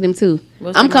need to talk to them too.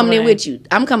 What's I'm their coming in name? with you.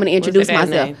 I'm coming to introduce their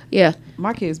myself. name? Yeah.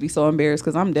 My kids be so embarrassed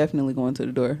because I'm definitely going to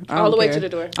the door. I All don't the way care. to the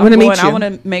door. I wanna meet I you. want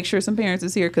to make sure some parents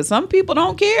is here because some people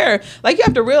don't care. Like, you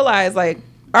have to realize, like,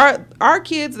 our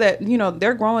kids that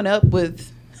they're growing up with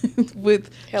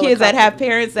kids that have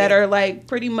parents that are like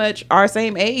pretty much our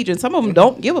same age, and some of them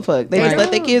don't give a fuck. They just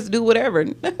let their kids do whatever.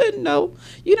 No,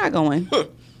 you're not going.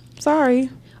 Sorry.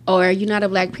 Or you're not a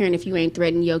black parent if you ain't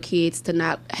threatening your kids to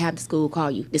not have the school call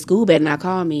you. The school better not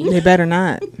call me. They better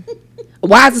not.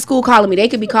 Why is the school calling me? They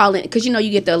could be calling because you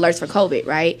get the alerts for COVID,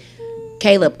 right?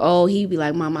 Caleb, he'd be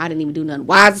like, "Mom, I didn't even do nothing.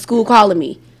 Why is the school calling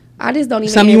me? I just don't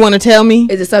even." Something you want to tell me?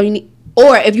 Is it something you need?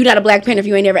 Or if you're not a Black Panther, if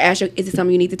you ain't never asked, is it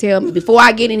something you need to tell me before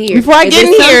I get in here? Is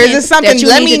it something? that you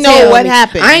Let need me to know tell what me?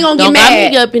 happened. I ain't gonna Don't get got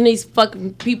mad. me up in these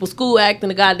fucking people's school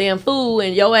acting a goddamn fool,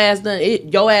 and your ass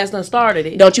done started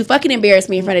it. Don't you fucking embarrass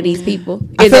me in front of these people.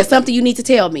 I Is feel- there something you need to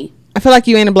tell me? I feel like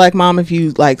you ain't a black mom if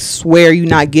you like swear you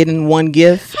not getting one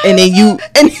gift and then you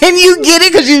get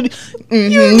it because you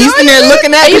sitting there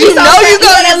looking at it. You know you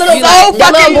got that little so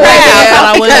fucking proud.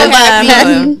 I wasn't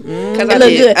lying. Because It I look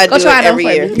did. good. I Go do try it it on every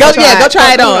for year. me. Go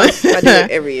try it on. I do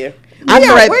it every year. I'm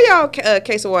Where ready. y'all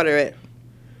case of water at?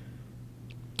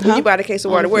 When you buy the case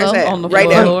of water, where's that? On the Right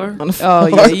floor. there. On the Oh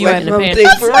yeah, you Right ain't in the I'm pantry.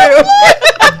 thick for real.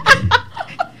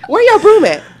 Where your broom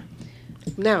at?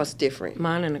 Now it's different.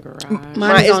 Mine in the garage.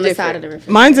 Mine is is on the different. side of the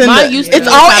refrigerator. Mine's in Mine the. used to It's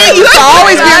be on the all. side of It used to the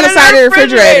always be on the side of the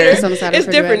refrigerator. It's on the side of the It's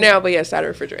different refrigerator. now, but yeah, side of the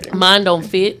refrigerator. Mine don't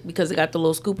fit because it got the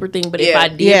little scooper thing. But if Yeah. I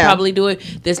did Yeah. probably do it,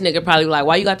 this nigga probably like,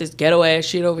 why you got this ghetto ass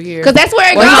shit over here? Because that's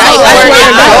where it Well, goes. that's I where it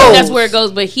think goes. that's where it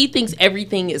goes. But he thinks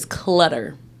everything is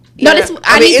clutter. No, Yeah. this,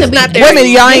 I I mean, need to it's be. not there. Wait a minute,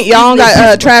 y'all This don't is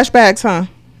got trash bags, huh?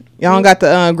 Y'all don't got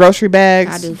the grocery I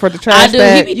bags do. for the I trash do.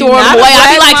 bag. He be throwing them away.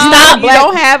 I be like, stop. You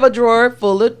don't have a drawer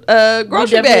full of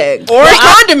grocery definitely- bags. Or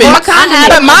condiments.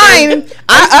 But mine,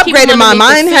 I just keep them upgraded mine.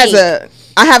 Mine underneath has the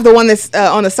I have the one that's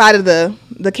on the side of the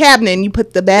cabinet, and you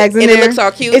put the bags in And it there. looks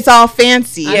all cute. It's all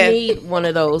fancy. Yeah. I need one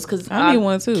of those because I need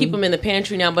one, too. Keep them in the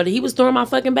pantry now, but he was throwing my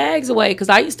fucking bags away because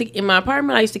I used to in my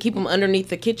apartment. I used to keep them underneath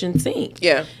the kitchen sink.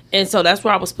 Yeah. And so that's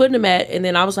where I was putting them at, and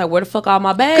then I was like, "Where the fuck all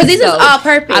my bags?" Because these is go? all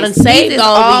purpose. I done These saved is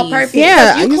all these. purpose.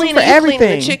 Yeah, I You use them cleaning for the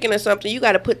everything. chicken or something, you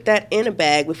got to put that in a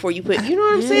bag before you put. You know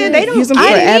what I'm saying? They don't Use them for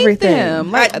I need everything.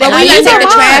 them. Like, But But when I you need take the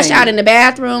mine. trash out in the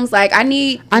bathrooms, like I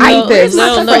need I need this.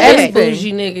 No, for no, this everything.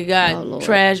 bougie nigga got Oh, Lord.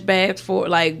 trash bags for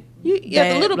like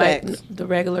yeah, the little like, bags. the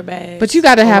regular bags. But you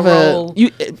gotta on have roll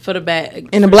you for the bag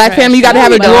in a for the black trash family. You gotta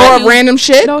can. have a But drawer I of use- random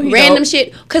shit. random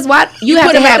shit. Because why you have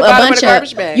put to them at have the a bottom of bunch the of.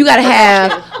 garbage bag. You got to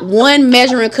have one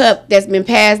measuring cup that's been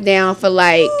passed down for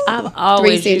like I've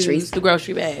always 3 centuries. used the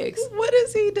grocery bags. what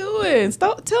is he doing?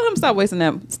 Stop! Tell him stop wasting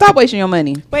them. Stop wasting your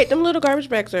money. Wait, them little garbage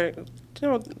bags are,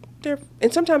 they're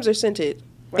and sometimes they're scented.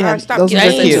 Well, Yeah, I stopped those They are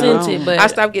getting ain't cute. scented. scented, but I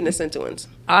stopped getting the scented ones.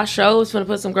 our show is gonna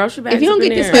put some grocery bags. if you don't up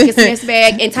get in this there. fucking Smith's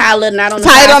bag and tie a little knot on the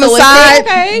Tie it side, on the so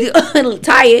side.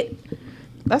 tie it.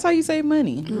 That's how you save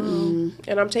money.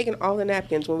 And I'm taking all the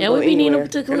napkins when we And go we be needing anywhere.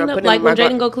 to And clean I'm up, putting like them in when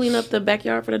my Jaden go clean up the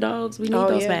backyard for the dogs. We need Oh,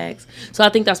 those yeah. bags. So I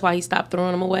think that's why he stopped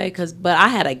throwing them away. But I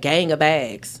had a gang of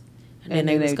bags, and then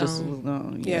they was just was gone.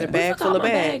 gone. Yeah, the Where bag the fuck full all of my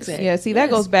bags. at? Yeah, see, that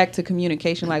Yes. goes back to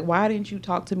communication. Like, why didn't you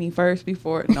talk to me first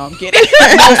before? No, I'm kidding.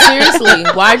 No, seriously,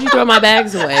 why'd you throw my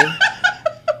bags away?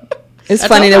 It's I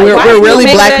funny don't that know. Why we're did you really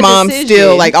make black that moms decision?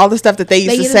 still. Like all the stuff that they used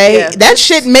to used- say, Yeah. that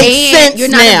shit makes sense You're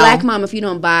not now. a black mom if you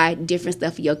don't buy different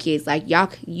stuff for your kids. Like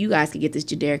you guys could get this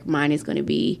generic. Mine is going to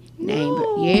be named.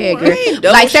 Yeah, girl. ain't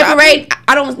double Like separate.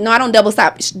 shopping. I don't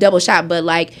double shop, but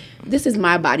like this is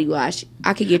my body wash.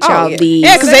 I could get Oh, y'all yeah. these.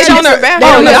 Yeah, because They they got don't, different bags.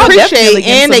 they don't Oh, y'all appreciate definitely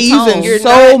getting and they some using tone. You're so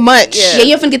not- much. yeah. Yeah,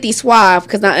 you're finna get these suave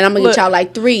and I'm gonna Look. get y'all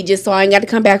like 3 just so I ain't got to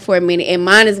come back for a minute. And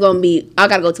mine is gonna be I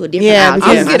gotta go to a different Yeah, aisle. because-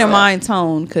 I'm Yeah. just getting mine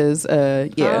toned because, I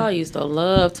yeah. used to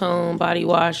love Tone body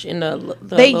wash in the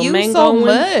They little use mango so one.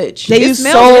 much. They It use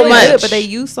smells so really much. good, but they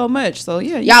use so much. So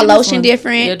yeah, you Y'all get this lotion one.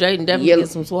 different. Yeah, Jaden definitely Yeah. get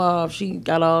some suave. She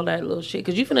got all that little shit.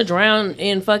 Cause you finna drown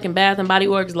in fucking Bath and Body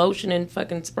Works lotion and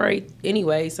fucking spray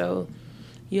anyway. So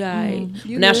yeah,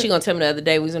 you now good. she gonna tell me the other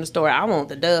day we was in the store. I want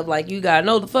the Dove. Like you got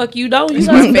no the fuck you don't. You got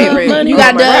some Dove favorite. money. You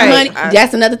got Oh my Dove God. money. I-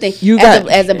 That's another thing. You as, got-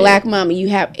 as a black mama, you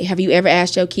have you ever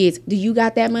asked your kids, do you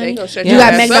got that They money? gonna shut You your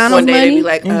got ass up McDonald's one day. They be money?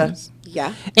 like,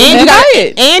 yeah. And you got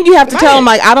it. and you have to Buy tell it. them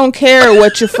like I don't care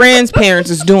what your friend's parents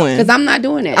is doing. Because I'm not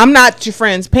doing that. I'm not your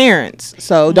friend's parents,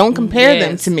 so don't compare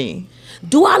them Yes. to me.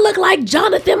 Do I look like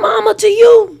Jonathan Mama to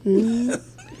you?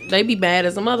 They be bad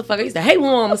as a motherfucker. I used to hate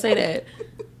when mama say that.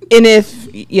 And if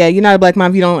you're not a black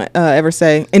mom, if you don't ever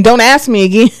say, and don't ask me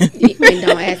again. And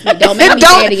don't ask me. Don't make me say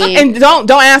don't it again. and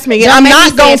don't ask me again. Don't I'm make me not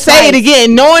say gonna it say it twice.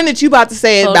 again, knowing that you about to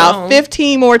say it Hold about on.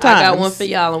 15 more times. I got one for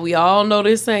y'all, and we all know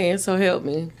this saying, so help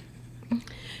me.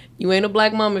 You ain't a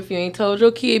black mama if you ain't told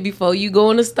your kid before you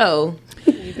go in the store.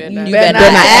 You better not. You better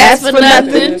not ask for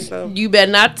nothing. nothing. You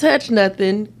better not touch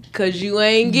nothing, cause you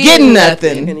ain't Getting getting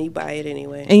nothing. And you buy it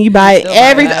anyway. And you buy it Still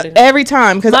buy it. every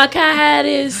time because My cat had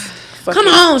this. Come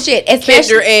on, shit. Kinder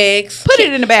Especially. eggs. Put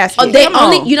it in the basket. Oh, they Come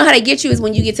only on. you know how they get you is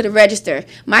when you get to the register.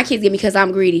 My kids get me because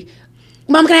I'm greedy.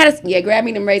 Mom, can I have this? Yeah, grab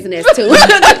me them Raisinets too.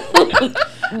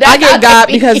 I get got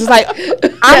because it's like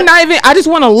I'm not even. I just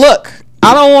want to look.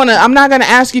 I don't want to. I'm not gonna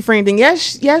ask you for anything.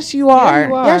 Yes, you are.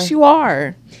 you are. Yes, you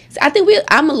are. I think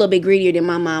I'm a little bit greedier than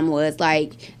my mom was.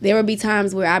 Like there would be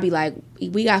times where I'd be like,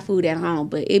 we got food at home,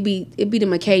 but it be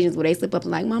them occasions where they slip up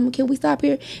and like, Mama, can we stop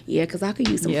here? Yeah, because I could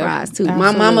use some fries too. Absolutely.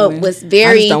 My mama was I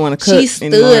very, just don't wanna cook she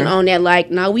stood anymore. on that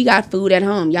like, no, we got food at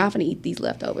home. Y'all finna eat these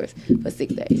leftovers for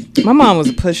 6 days. My mom was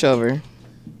a pushover.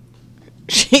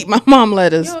 My mom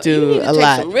let us Yo, you do need to a take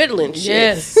lot. some Ritalin shit.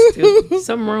 Yes, dude,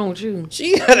 something wrong with you.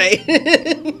 She got a.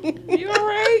 You all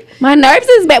right? My nerves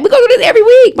is bad. We go through this every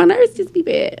week. My nerves just be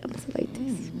bad. I'm just like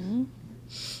this.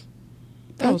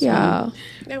 Thank y'all.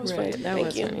 That was Right, fun. that Thank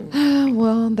was you. funny.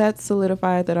 Well, that's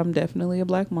solidified that I'm definitely a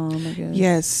black mom, I guess.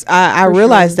 Yes, I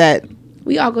realized that.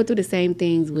 We all go through the same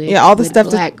things with Yeah, all the with stuff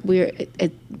that- black. We're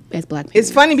as black people. It's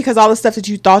funny because all the stuff that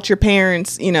you thought your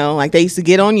parents, like they used to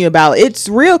get on you about, it's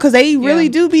real because they really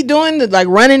do be doing the, like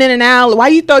running in and out. Why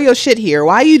you throw your shit here?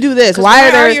 Why you do this? Why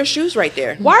are there your shoes right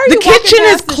there? Why are the you walking kitchen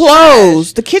is past the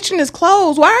closed. The kitchen is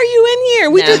closed. Why are you in here?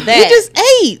 We Now just that-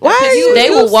 ate. Why are you? They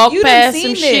will walk you done past seen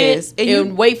some this, shit and and,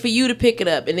 you- wait for you to pick it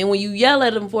up, and then when you yell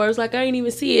at them for it, it's like I ain't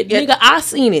even see it, nigga. I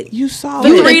seen it. You saw For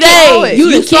it. 3 saw days. it.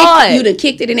 You saw You it. done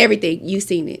kicked it and everything. You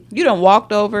seen it. You done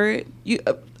walked over it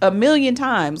a million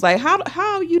times. Like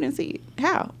how you didn't see it?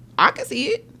 How? I can see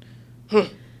it.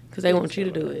 Because they want you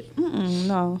to do it.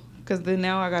 No, because then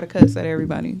now I gotta cuss at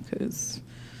everybody. Because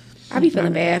I be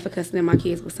feeling bad for cussing at my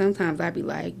kids, but sometimes I be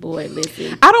like, boy,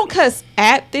 listen. I don't cuss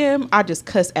at them. I just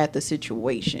cuss at the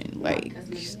situation. Like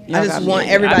I just want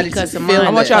everybody to cussing feel. mine.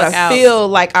 I want y'all to Out. feel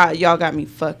like y'all got me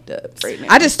fucked up right now.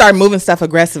 I just start moving stuff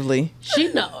aggressively.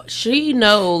 She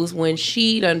knows when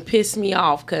she done pissed me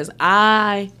off because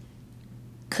I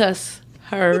cuss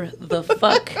her the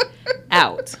fuck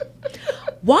out.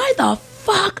 Why the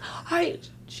fuck?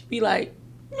 She be like,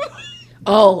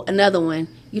 Oh, another one.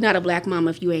 You're not a black mama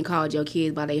if you ain't called your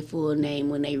kids by their full name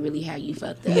when they really have you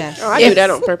fucked up. Yes. Oh, I do that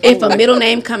on purpose. If a middle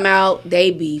name come out,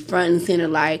 they be front and center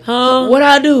like, Huh? what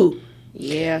I do?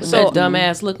 Yeah. so that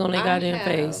dumbass look on their I goddamn have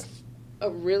face. a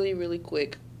really, really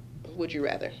quick would you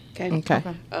rather. Okay.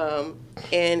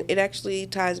 And it actually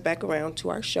ties back around to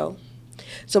our show.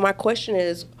 So my question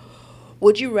is,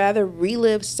 would you rather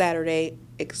relive Saturday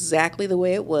exactly the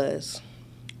way it was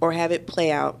or have it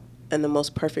play out in the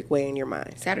most perfect way in your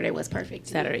mind? Saturday was perfect.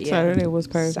 Saturday, yeah. Saturday was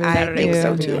perfect. I think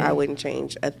so too. Yeah. I wouldn't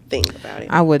change a thing about it.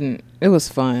 I wouldn't. It was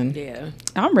fun. Yeah.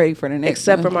 I'm ready for the next.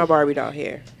 Except for one. my Barbie doll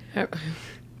hair.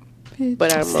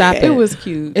 But I'm Stop okay. It was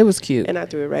cute. It was cute. And I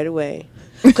threw it right away.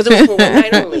 Because it was for one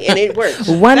night only, and it worked.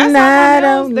 One That's night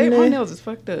not my nails. My only. nails is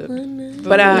fucked up.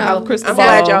 But No, crystal I'm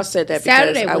glad ball. y'all said that because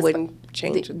Saturday I was wouldn't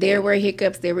change it. There were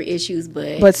hiccups, there were issues,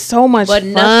 But so much But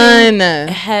fun.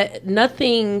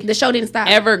 nothing the show didn't stop.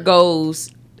 ever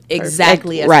goes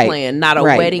exactly as Right. planned. Not a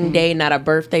Right. wedding day, not a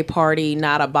birthday party,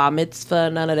 not a bar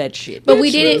mitzvah, none of that shit. But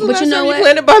we did it. But you know what?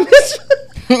 Planted by Miss.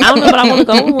 I don't know, but I want to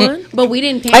go to one. But we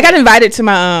didn't panic. I got invited to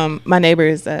my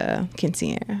neighbor's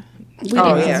quinceañera. We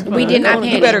Oh, didn't, yeah. we did not You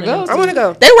panic. better go. I want to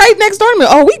go. They right next door to me.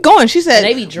 Oh, we going. She said And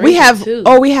they be we drinking, have. too.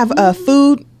 Oh, we have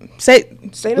food. Say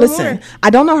no Listen, more.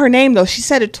 I don't know her name though. She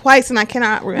said it twice, and I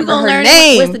cannot We remember gonna her learn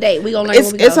name. What's the date? We gonna learn.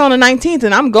 It's when we it's go. on the 19th,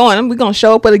 and I'm going. We gonna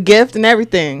show up with a gift and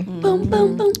everything. Boom,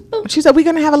 boom, boom, boom. She said we're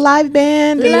gonna have a live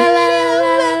band. La, la,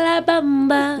 la, la, la,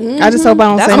 bamba. I just hope I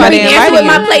don't That's say why my they name. invited with you.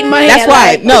 my plate in my hand. That's why.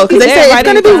 like, No, because they They're said it's inviting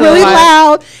gonna be you to really the live.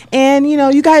 loud, and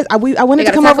you guys. I wanted They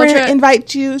to got come a over taco here and truck?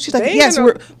 invite you. She's like, They yes,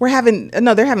 gonna- we're having.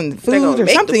 No, they're having gonna food or make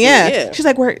the something. food, Yeah. yeah. She's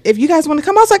like, if you guys want to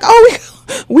come, I was like, oh,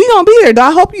 we gonna be there.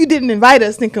 I hope you didn't invite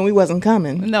us thinking we wasn't coming.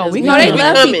 No, we No, they coming.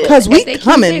 love coming. people. 'Cause we If they keep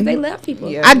coming. saying They love people.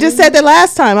 Yeah. I just said that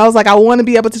last time. I was like, I want to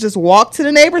be able to just walk to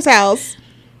the neighbor's house.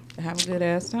 Have a good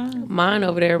ass time. Mine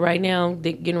over there right now,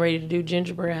 they getting ready to do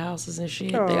gingerbread houses and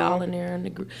shit. They all in there in the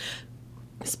group.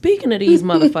 Speaking of these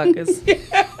motherfuckers,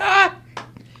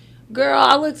 girl,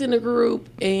 I looked in the group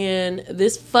and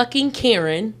this fucking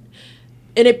Karen,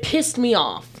 and it pissed me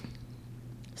off.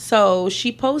 So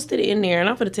she posted it in there, and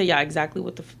I'm gonna tell y'all exactly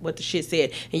what the shit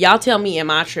said, and y'all tell me,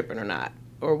 am I tripping or not,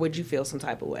 or would you feel some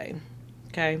type of way?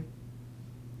 Okay.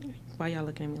 Why y'all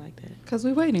looking at me like that? Cause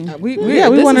we waiting. we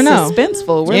this wanna is know.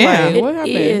 Suspenseful. We're Yeah. like, what It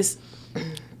happened? is.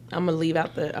 I'm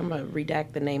gonna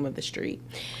redact the name of the street.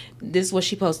 This is what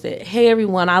she posted. Hey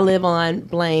everyone, I live on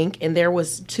blank, and there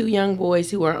was 2 young boys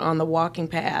who were on the walking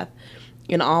path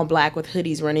in all black with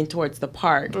hoodies running towards the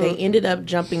park. They ended up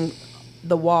jumping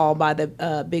the wall by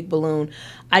the big balloon.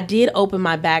 I did open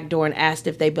my back door and asked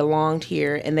if they belonged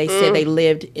here, and they said they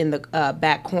lived in the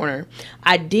back corner.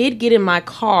 I did get in my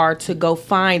car to go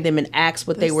find them and ask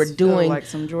what they were This feel doing. like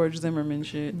some George Zimmerman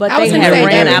shit. But I they was gonna had say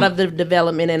ran that. out of the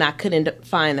development and I couldn't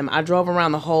find them. I drove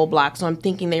around the whole block, so I'm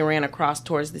thinking they ran across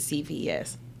towards the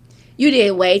CVS. You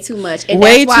did way too much, and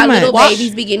Way that's why too much. little Watch.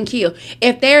 babies be getting killed.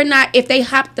 If they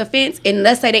hop the fence and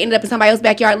let's say they ended up in somebody else's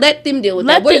backyard, let them deal with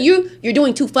Let that. What them- you're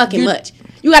doing too fucking much.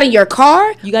 You got in your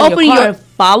car. You got in your car and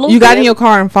followed You got them? in your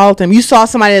car and followed them. You saw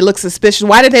somebody that looked suspicious.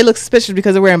 Why did they look suspicious?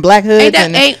 Because they're wearing black hoods.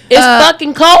 It's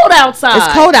fucking cold outside. It's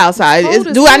cold outside.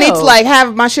 Do I need to like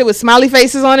have my shit with smiley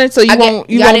faces on it so you won't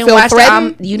feel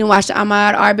threatened? You didn't watch the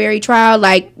Ahmaud Arbery trial.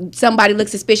 Like somebody looked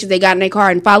suspicious, they got in their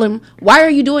car and followed him. Why are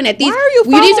you doing that? Why are you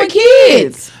these are following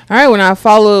kids? All right, when I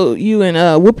follow you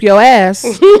and whoop your ass,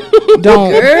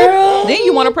 don't. Girl. Then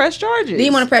you want to press charges.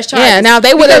 Yeah, now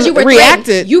they would have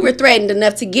reacted. You were threatened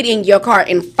enough to get in your car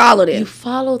and follow them. You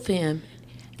followed them.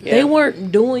 Yeah. They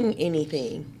weren't doing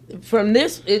anything. From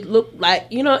this, it looked like,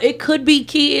 it could be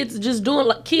kids just doing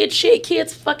like kid shit.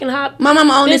 Kids fucking hop. My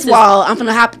mama on this wall. I'm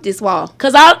finna hop this wall.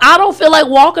 Because I don't feel like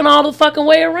walking all the fucking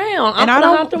way around. I'm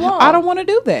finna hop the wall. I don't want to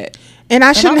do that. And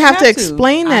I shouldn't have to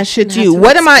explain that shit to you.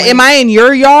 What am I in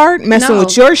your yard messing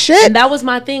with your shit? And that was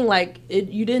my thing. Like,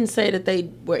 you didn't say that they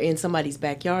were in somebody's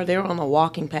backyard. They were on a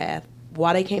walking path.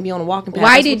 Why they can't be on a walking path?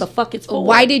 What the fuck it's for.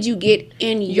 Why did you get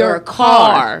in your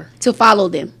car to follow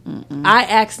them? I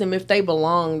asked them if they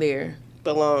belong there.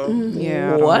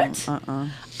 Yeah. What?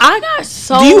 I got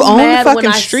so Do you own mad the fucking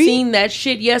when I street? seen that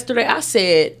shit yesterday. I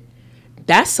said,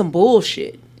 that's some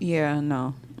bullshit. Yeah,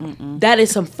 no. That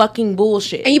is some fucking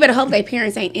bullshit. And you better hope their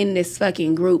parents ain't in this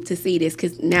fucking group to see this,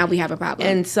 because now we have a problem.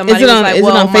 And somebody was like,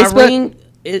 well, my ring,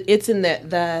 it's in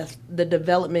the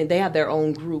development. They have their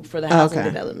own group for the housing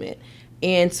development.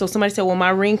 And so somebody said, well, my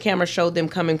Ring camera showed them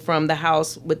coming from the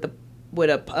house with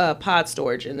a pod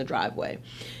storage in the driveway.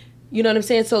 You know what I'm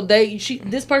saying? So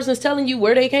this person is telling you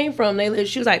where they came from.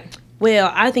 She was like,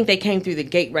 well, I think they came through the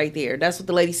gate right there. That's what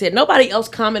the lady said. Nobody else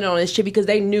commented on this shit because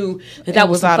they knew that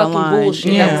was some fucking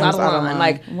bullshit. Yeah. That was out of line.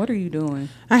 Like, what are you doing?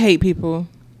 I hate people.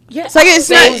 Yeah, it's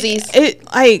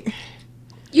like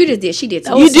you just did. She did.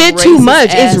 You did too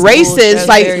much. It's racist.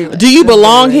 Like, do you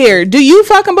belong here? Do you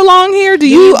fucking belong here? Do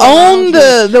you own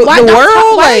the world?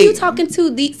 Why are you talking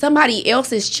to somebody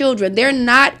else's children? They're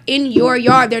not in your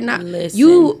yard. They're not.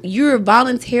 Listen. You're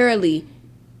voluntarily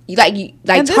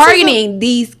targeting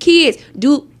these kids.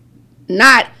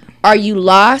 Are you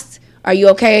lost? Are you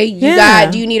okay?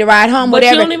 Do you need a ride home? But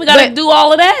whatever. you don't even gotta do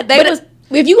all of that.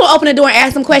 If you gonna open the door and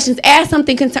ask some questions, ask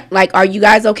something like, "Are you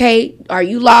guys okay? Are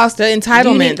you lost?" The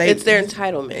entitlement. It's their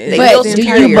entitlement. But do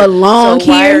you belong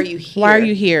here? Why are you here? Why are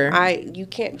you here? You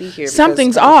can't be here.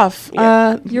 Something's off.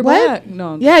 You're what? black.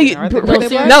 No. Yeah.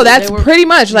 No, that's pretty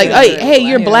much like, hey,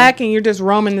 you're Yeah. black and you're just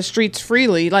roaming the streets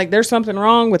freely. Like, there's something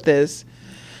wrong with this.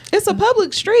 It's a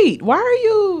public street. Why are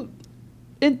you?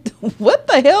 What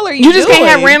the hell are you? You just can't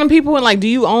have random people and like. Do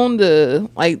you own the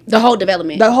whole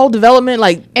development? The whole development,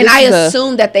 like. And I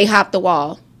assume that they hopped the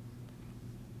wall.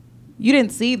 You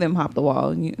didn't see them hop the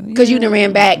wall Because you done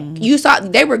ran back. You saw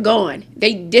they were gone.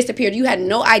 They disappeared. You had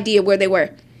no idea where they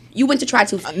were. You went to try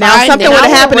to find now something would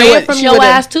have happened from your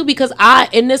ass too, because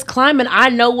in this climate I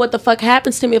know what the fuck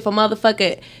happens to me if a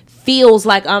motherfucker feels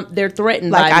like they're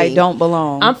threatened by me. I don't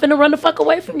belong. I'm finna run the fuck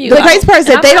away from you. The crazy part is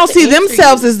that they don't see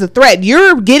themselves as the threat.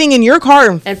 You're getting in your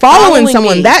car and following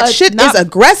someone. me. That shit is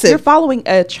aggressive. You're following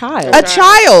a child. A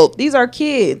child. These are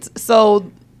kids. So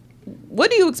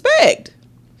what do you expect?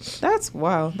 That's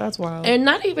wild. And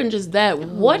not even just that.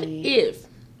 What if?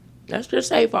 Let's just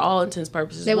say, for all intents and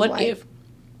purposes, what if?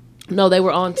 No, they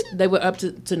were up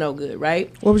to no good,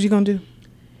 right? What was you gonna do?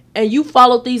 And you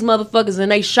followed these motherfuckers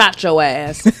and they shot your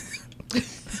ass.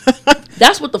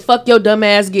 That's what the fuck your dumb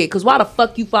ass get. Because why the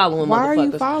fuck you following motherfuckers? Why are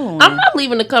you following? I'm not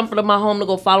leaving the comfort of my home to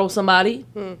go follow somebody.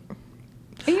 I'd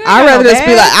rather just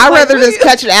be like, I'd rather just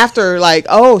catch it after, like,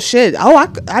 oh shit,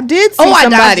 I did see somebody. I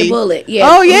dodged a bullet. Yeah.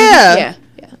 Oh yeah.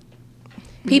 Yeah.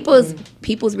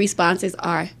 People's responses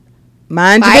are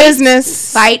mind your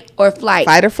business, fight or flight.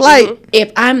 Fight or flight. Mm-hmm.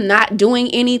 If I'm not doing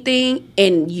anything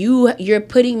and you're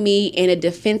putting me in a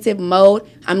defensive mode,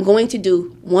 I'm going to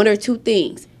do one or two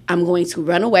things. I'm going to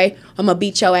run away. I'm gonna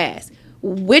beat your ass.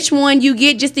 Which one you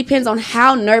get just depends on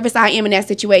how nervous I am in that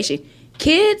situation.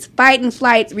 Kids' fight and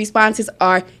flight responses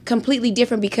are completely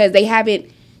different because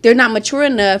they're not mature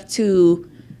enough to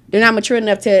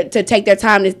take their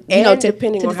time to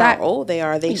depending on decide. how old they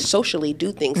are, they socially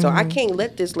do things. So I can't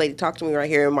let this lady talk to me right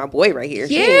here and my boy right here.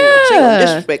 Yeah. She don't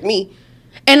disrespect me.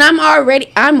 And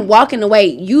I'm walking away.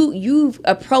 You've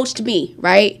approached me,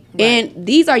 right? And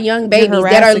these are young babies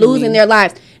that are losing their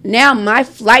lives. Now my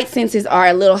flight senses are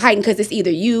a little heightened because it's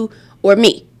either you or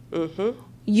me. Mm-hmm.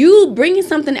 You bringing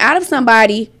something out of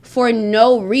somebody for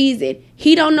no reason.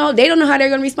 They don't know how they're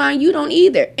going to respond. You don't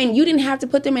either. And you didn't have to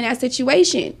put them in that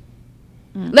situation.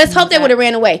 Mm-hmm. Let's hope they would have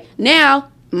ran away. Now,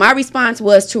 my response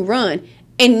was to run.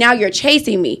 And now you're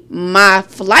chasing me. My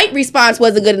flight response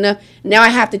wasn't good enough. Now I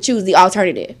have to choose the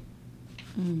alternative.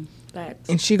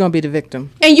 And she gonna be the victim.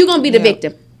 And you're going to be the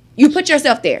victim. You put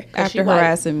yourself there. After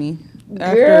harassing me.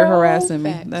 After Girl, harassing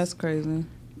me. facts. That's crazy.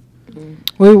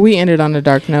 We ended on a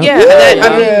dark note. Yeah, I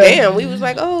mean, damn. We was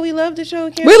like, oh, we love the show.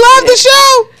 We love the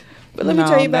show. But let me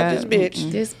tell you about this bitch.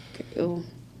 This girl.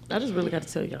 I just really got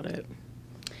to tell y'all that.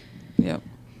 Yep.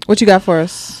 What you got for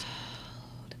us?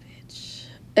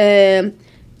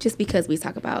 Just because we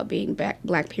talk about being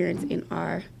black parents in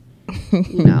our,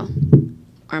 you know,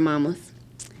 our mamas.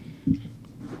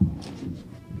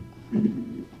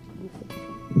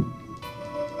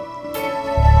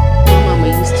 My mama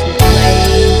used to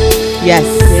play Yes.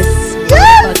 this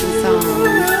fucking song.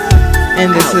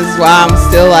 And this is why I'm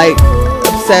still like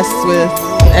obsessed with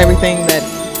everything that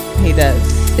he does.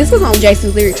 This was on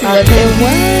Jason's lyrics. True Love Test.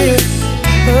 Was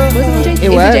it on Jason? It Is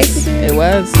was. Jason's lyrics? It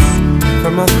was.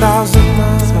 From 1,000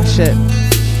 miles. That's my shit.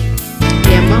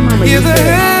 Yeah, my mama used to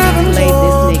play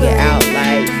this nigga out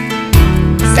like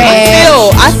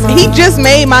He just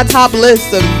made my top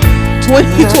list of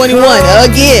 2021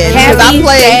 again because I Happy,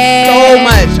 played sad, so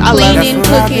much. I love cleaning, it.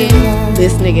 cooking.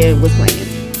 This nigga was playing.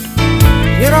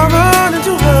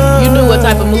 You knew what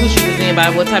type of mood she was in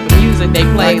by what type of music they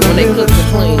played when they cooked and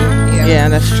clean. Yeah,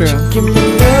 that's true.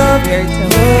 Very telling.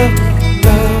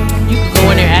 You could go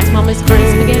in there and ask Mama, is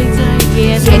Curtis spaghetti tonight?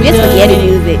 Yeah, it's And gonna be this done. spaghetti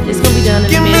music. It's gonna be done in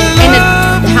a minute. And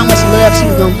how much love she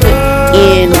was gonna put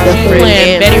in the You food.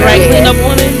 playing Betty Wright clean up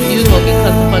on it, you was gonna get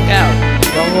cut the fuck out.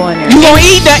 Don't go in there. You gonna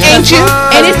eat the ancient?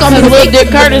 And it's gonna be Little Dick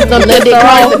Curtis gonna Little Dick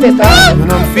Curtis will piss off. When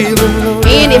I'm feeling low.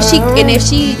 And if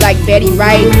she like Betty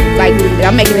Wright, like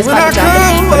I'm making this fucking chocolate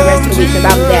tea for the rest of the week because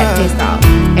I'm that pissed off.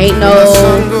 Ain't no.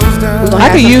 I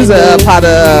could use a pot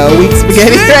of weak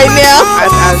spaghetti right now. I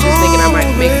was just thinking I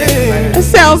might make that. That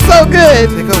sounds so good.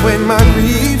 Take away my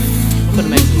grief. I'm gonna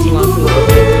make some salon too.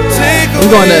 Take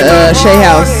We're going to Shea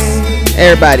House.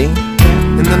 Everybody.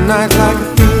 in the night like a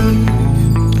thief.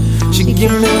 She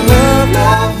give me love,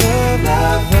 love, love,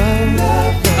 love, love,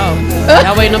 love.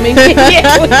 Y'all waiting on me? Sorry,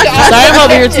 I'm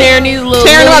over here tearing these little.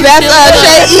 Tearing them up.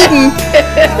 That's Shay Eden.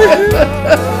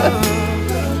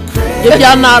 If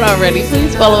y'all not already,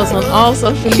 please follow us on all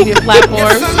social media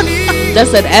platforms.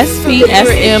 That's at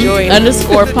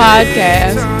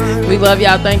SPSM_podcast. We love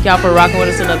y'all. Thank y'all for rocking with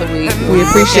us another week. We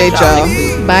appreciate y'all.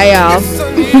 Bye, y'all.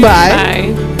 Bye.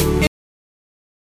 Bye.